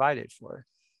I'm provided for.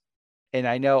 And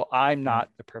I know I'm Right. not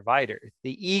the provider.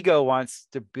 The ego wants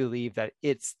to believe that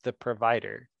it's the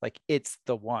provider, like it's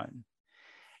the one.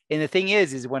 And the thing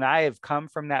is when I have come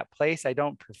from that place, I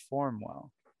don't perform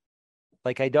well.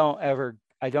 Like I don't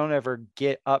ever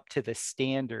get up to the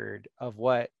standard of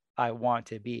what I want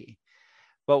to be.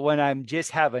 But when I'm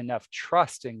just have enough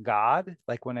trust in God,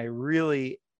 like when I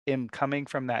really am coming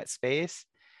from that space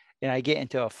and I get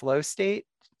into a flow state,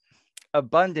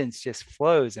 abundance just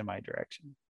flows in my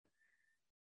direction.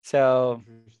 So,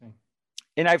 Interesting.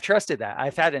 and I've trusted that.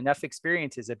 I've had enough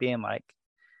experiences of being like,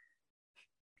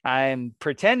 I'm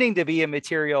pretending to be a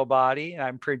material body.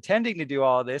 I'm pretending to do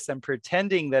all this. I'm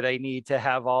pretending that I need to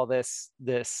have all this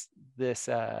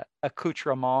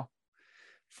accoutrement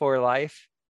for life,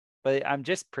 but I'm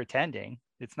just pretending.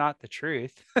 It's not the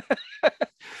truth.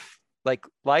 Like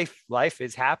life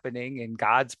is happening and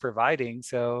God's providing.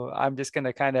 So I'm just going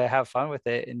to kind of have fun with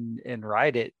it and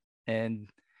ride it. And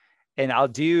I'll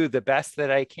do the best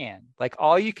that I can. Like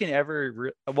all you can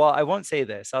ever, well, I won't say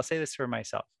this. I'll say this for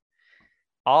myself.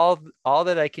 All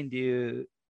that I can do,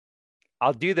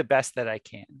 I'll do the best that I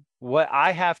can. What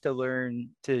I have to learn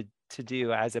to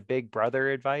do as a big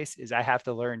brother advice is I have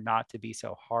to learn not to be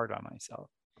so hard on myself.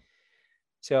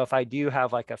 So if I do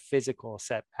have like a physical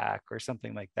setback or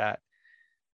something like that,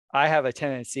 I have a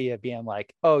tendency of being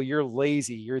like, oh, you're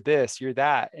lazy, you're this, you're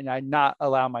that, and I not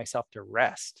allow myself to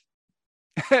rest.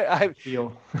 I,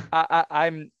 Feel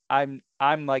I'm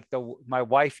like my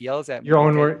wife yells at me your like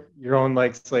own work, your own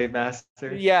like slave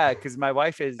master. yeah, because my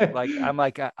wife is like, I'm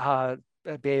like,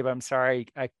 babe, I'm sorry,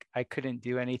 I couldn't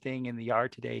do anything in the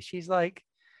yard today. She's like,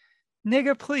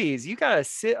 nigga, please, you gotta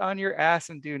sit on your ass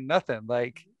and do nothing.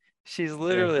 Like, she's Yeah,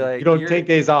 literally you like, don't take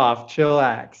days off.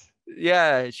 Chillax.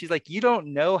 yeah, she's like, you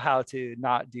don't know how to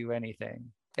not do anything.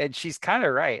 And she's kind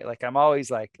of right. Like, I'm always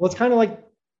like, Well, it's kind of like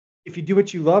if you do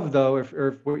what you love, though, if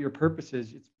what your purpose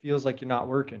is, it feels like you're not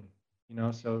working.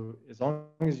 So as long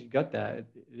as you got that, it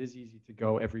is easy to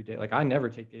go every day. Like I never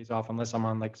take days off unless I'm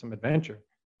on like some adventure.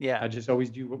 yeah, I just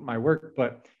always do my work.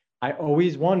 But I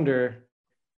always wonder,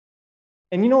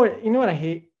 and you know what I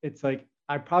hate? It's like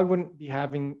I probably wouldn't be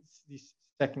having these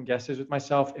second guesses with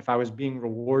myself if I was being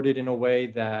rewarded in a way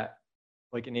that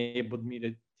like enabled me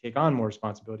to take on more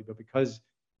responsibility. But because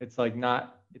it's like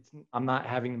not, it's I'm not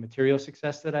having the material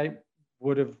success that I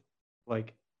would have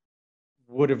like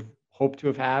would have hoped to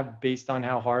have had based on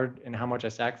how hard and how much I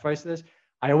sacrificed this.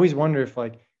 I always wonder if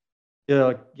like,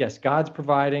 like yes, God's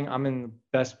providing. I'm in the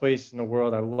best place in the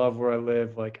world. I love where I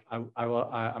live. Like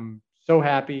I'm so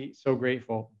happy, so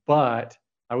grateful. But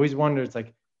I always wonder, it's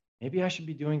like maybe I should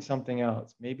be doing something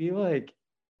else. Maybe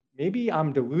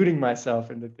I'm deluding myself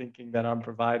into thinking that I'm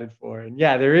provided for. And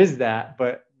yeah, there is that,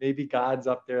 but maybe God's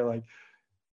up there like,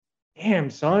 damn,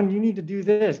 son, you need to do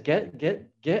this.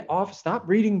 Get off, stop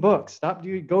reading books.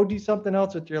 Go do something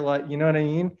else with your life. You know what I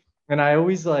mean? And I've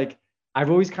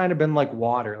always kind of been like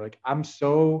water. Like I'm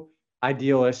so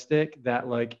idealistic that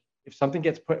like if something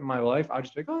gets put in my life, I'll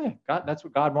just be like, oh yeah, God, that's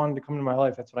what God wanted to come into my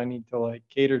life. That's what I need to like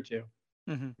cater to.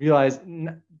 mhm, Realize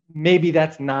maybe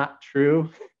that's not true.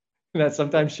 That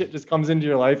sometimes shit just comes into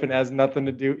your life and has nothing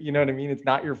to do. You know what I mean? It's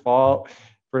not your fault.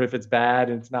 for if it's bad,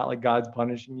 and it's not like God's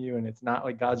punishing you, and it's not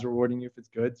like God's rewarding you if it's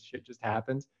good. Shit just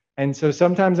happens. And so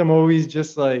sometimes I'm always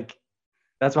just like,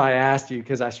 that's why I asked you,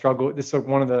 because I struggle. This is like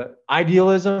one of the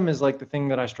idealism is like the thing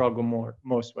that I struggle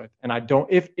most with. And I don't,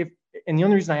 if, and the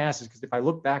only reason I ask is because if I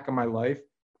look back on my life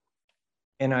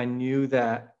and I knew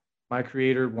that my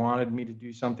creator wanted me to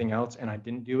do something else and I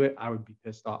didn't do it, I would be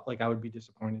pissed off. Like I would be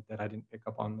disappointed that I didn't pick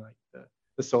up on like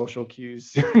the social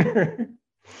cues sooner.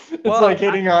 It's Well, like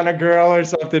hitting on a girl or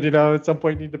something, at some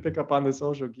point you need to pick up on the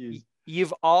social cues.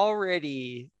 you've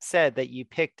already said that you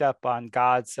picked up on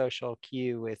God's social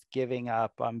cue with giving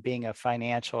up on being a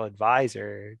financial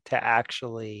advisor to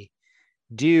actually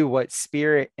do what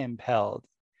Spirit impelled.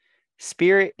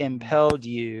 Spirit impelled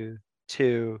you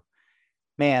to,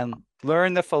 man,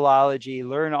 learn the philology,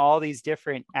 learn all these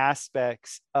different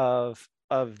aspects of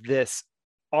this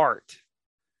art,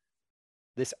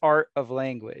 this art of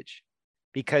language,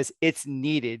 because it's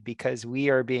needed, because we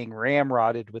are being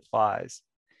ramrodded with lies.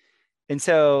 And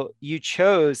so you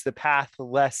chose the path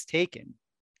less taken.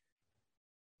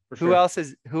 For Who sure. else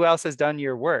has done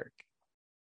your work?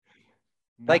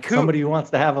 Not somebody who wants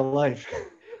to have a life.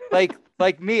 like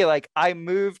me, like I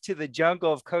moved to the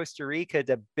jungle of Costa Rica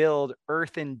to build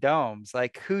earthen domes.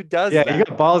 Like who does Yeah, that? you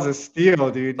got balls of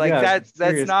steel, dude. Like Yeah, some that's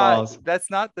serious not balls.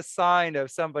 the sign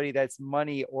of somebody that's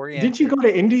money Didn't you oriented. go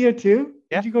to India too?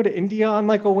 Yeah. Did you go to India on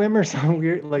like a whim or something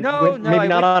weird? Like you No, went, no, maybe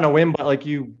not on a whim, but like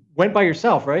you went by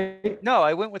yourself, right?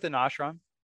 I went with an ashram.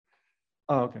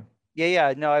 Oh, okay.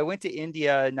 Yeah. No, I went to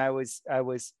India and I was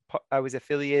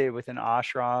affiliated with an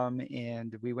ashram,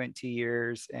 and we went 2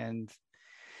 years, and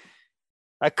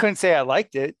I couldn't say I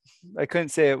liked it. I couldn't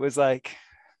say it was like,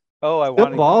 oh, I Still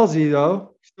want to. ballsy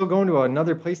though. Still going to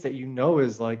another place that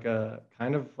is like a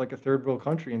kind of like a third world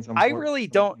country in some I point. really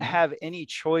don't have any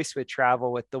choice with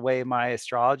travel with the way my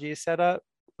astrology is set up.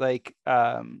 Like,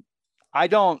 I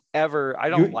don't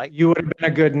like, You would have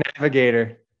been a good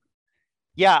navigator.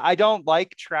 yeah, I don't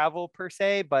like travel per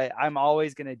se, but I'm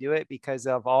always going to do it because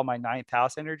of all my ninth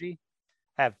house energy.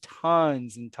 I have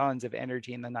tons and tons of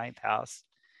energy in the ninth house.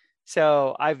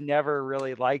 So I've never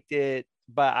really liked it,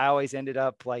 but I always ended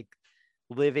up like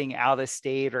living out of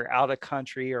state or out of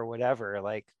country or whatever.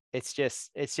 Like it's just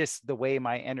the way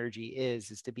my energy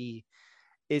is to be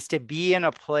in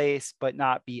a place but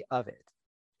not be of it.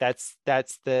 That's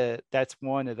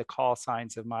one of the call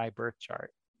signs of my birth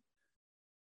chart.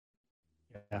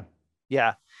 Yeah.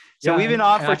 Yeah. So Yeah, we've been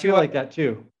on and for I feel two. like that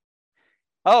too.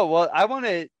 Oh, well, I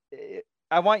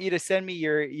want you to send me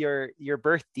your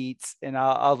birth deets, and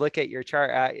I'll look at your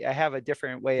chart. I have a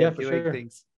different way Yeah, of for doing sure.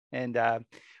 things. And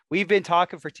we've been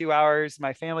talking for 2 hours.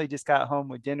 My family just got home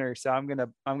with dinner, so I'm gonna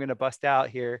bust out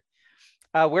here.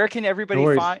 Where can No everybody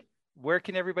worries. find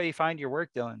your work,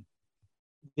 Dylan?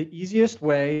 The easiest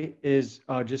way is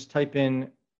just type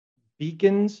in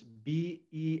beacons,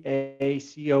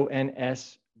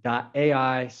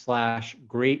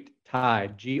 beacons.ai/great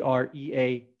tide,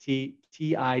 GREATTIDE.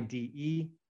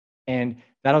 And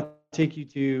that'll take you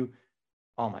to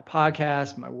all my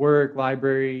podcasts, my work,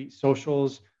 library,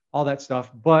 socials, all that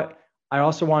stuff. But I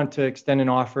also want to extend an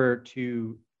offer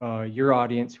to your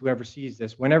audience, whoever sees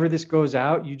this. Whenever this goes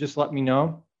out, you just let me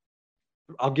know.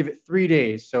 I'll give it 3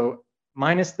 days. So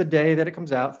minus the day that it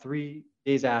comes out, 3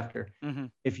 days after. Mm-hmm.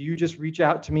 If you just reach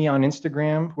out to me on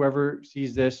Instagram, whoever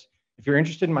sees this, if you're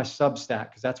interested in my Substack,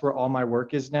 because that's where all my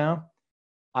work is now,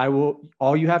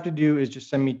 all you have to do is just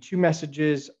send me 2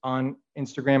 messages on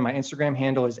Instagram. My Instagram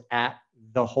handle is at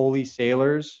the Holy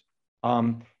Sailors.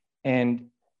 And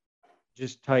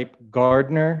just type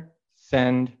Gardner,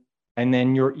 send, and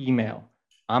then your email.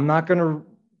 I'm not going to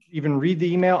even read the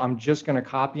email. I'm just going to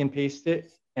copy and paste it.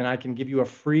 And I can give you a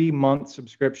free month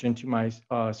subscription to my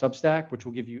Substack, which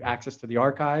will give you access to the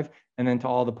archive and then to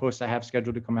all the posts I have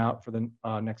scheduled to come out for the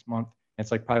next month.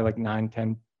 It's like probably like 9,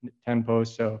 10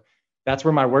 posts. So that's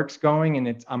where my work's going.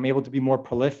 And I'm able to be more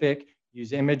prolific,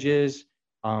 use images.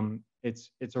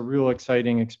 It's a real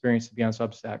exciting experience to be on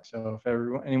Substack. So if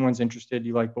anyone's interested,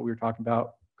 you like what we were talking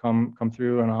about, come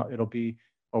through, and it'll be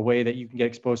a way that you can get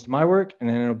exposed to my work, and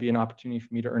then it'll be an opportunity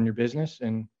for me to earn your business,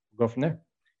 and we'll go from there.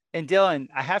 And Dylan,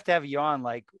 I have to have you on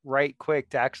like right quick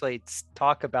to actually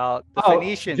talk about the Oh,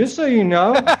 Phoenicians. just so you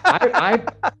know, I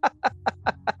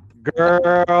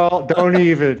girl, don't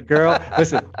even, girl.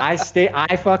 Listen, I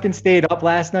fucking stayed up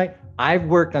last night. I've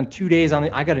worked on 2 days on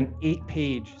it. I got an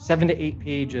 7 to 8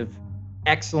 page of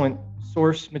excellent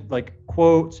source like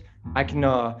quotes. I can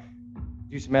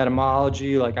do some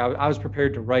etymology. Like I was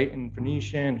prepared to write in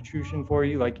Phoenician, Etruscan for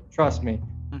you. Like, trust me.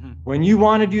 Mm-hmm. When you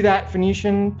want to do that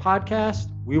Phoenician podcast,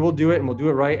 we will do it, and we'll do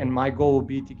it right. And my goal will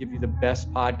be to give you the best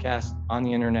podcast on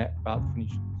the internet about the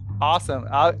Phoenicians. Awesome.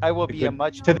 I will The be a good,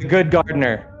 much, to the good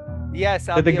gardener. yes,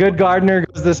 I'll To the be good gardener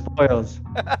goes the spoils.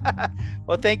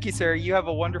 well, thank you, sir. You have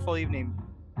a wonderful evening.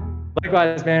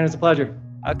 Likewise, man. It's a pleasure.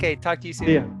 Okay, talk to you See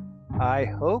soon. ya. I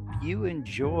hope you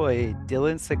enjoy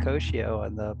Dylan Saccoccio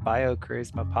on the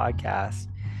BioCharisma podcast.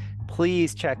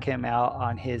 Please check him out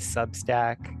on his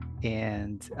Substack.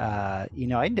 And,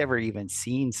 I'd never even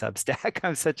seen Substack.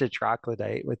 I'm such a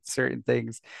troglodyte with certain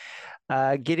things.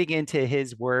 Getting into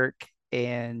his work,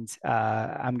 and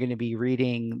I'm going to be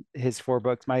reading his 4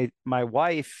 books. My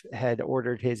wife had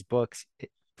ordered his books,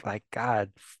 like,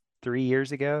 God, 3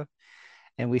 years ago,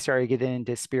 and we started getting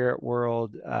into spirit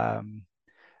world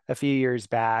a few years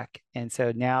back. And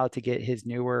so now to get his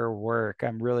newer work,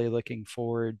 I'm really looking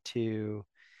forward to,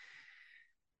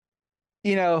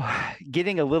 you know,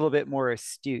 getting a little bit more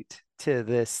astute to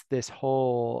this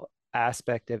whole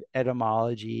aspect of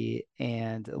etymology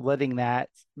and letting that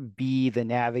be the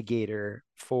navigator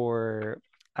for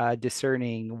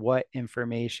discerning what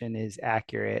information is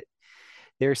accurate.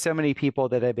 There's so many people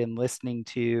that I've been listening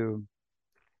to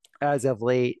as of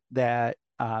late that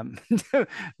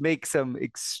make some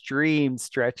extreme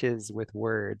stretches with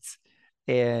words.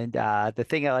 And the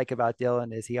thing I like about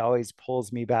Dylan is he always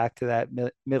pulls me back to that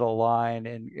middle line,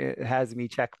 and it has me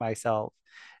check myself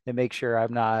and make sure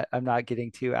I'm not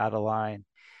getting too out of line.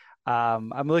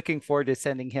 I'm looking forward to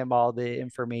sending him all the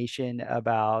information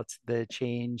about the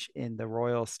change in the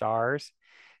royal stars,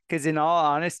 because in all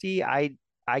honesty, I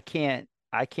can't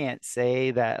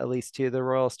say that at least two of the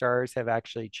royal stars have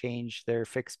actually changed their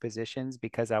fixed positions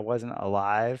because I wasn't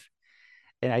alive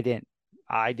and I didn't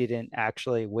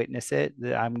actually witness it.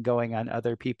 I'm going on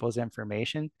other people's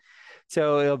information.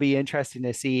 So it'll be interesting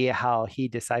to see how he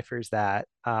deciphers that,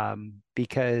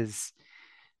 because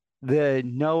the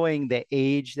knowing the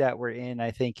age that we're in,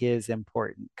 I think, is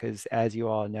important, because as you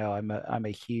all know, I'm a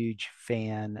huge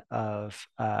fan of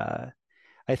I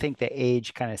think the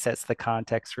age kind of sets the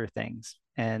context for things.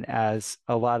 And as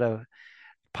a lot of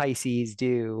Pisces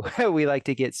do, we like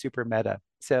to get super meta.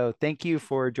 So thank you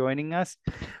for joining us.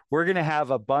 We're going to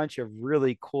have a bunch of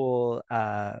really cool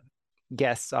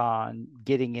guests on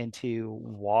getting into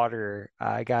water.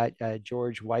 I got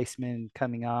George Weissman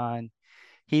coming on.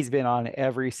 He's been on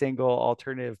every single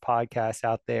alternative podcast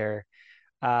out there.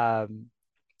 Um,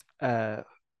 uh,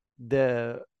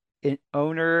 the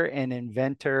owner and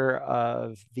inventor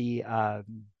of the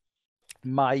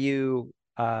Mayu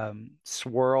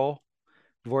swirl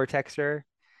vortexer.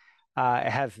 I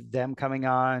have them coming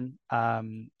on.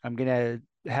 I'm going to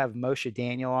have Moshe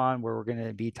Daniel on, where we're going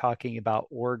to be talking about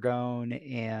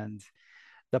orgone and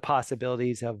the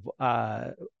possibilities of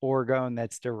orgone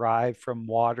that's derived from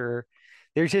water.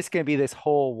 There's just going to be this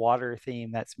whole water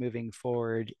theme that's moving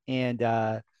forward.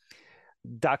 And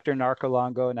Dr.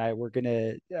 Narcolongo and I, we're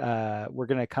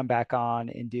gonna come back on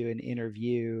and do an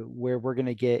interview where we're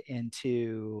gonna get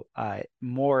into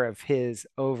more of his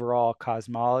overall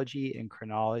cosmology and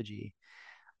chronology.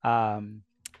 Um,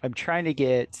 I'm trying to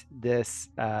get these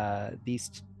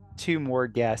two more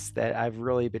guests that I've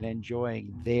really been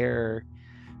enjoying their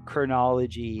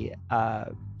chronology,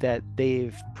 that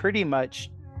they've pretty much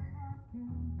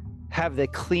have the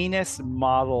cleanest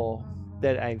model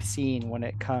that I've seen when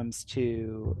it comes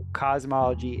to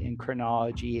cosmology and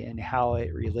chronology and how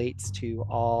it relates to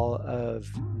all of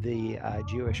the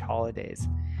Jewish holidays.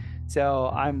 So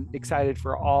I'm excited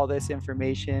for all this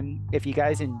information. If you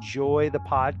guys enjoy the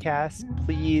podcast,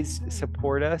 please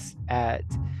support us at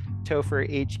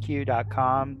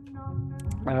topherhq.com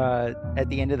at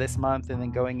the end of this month, and then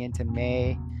going into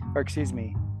May, or excuse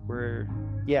me,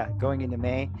 going into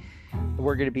May,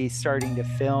 we're going to be starting to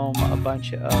film a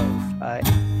bunch of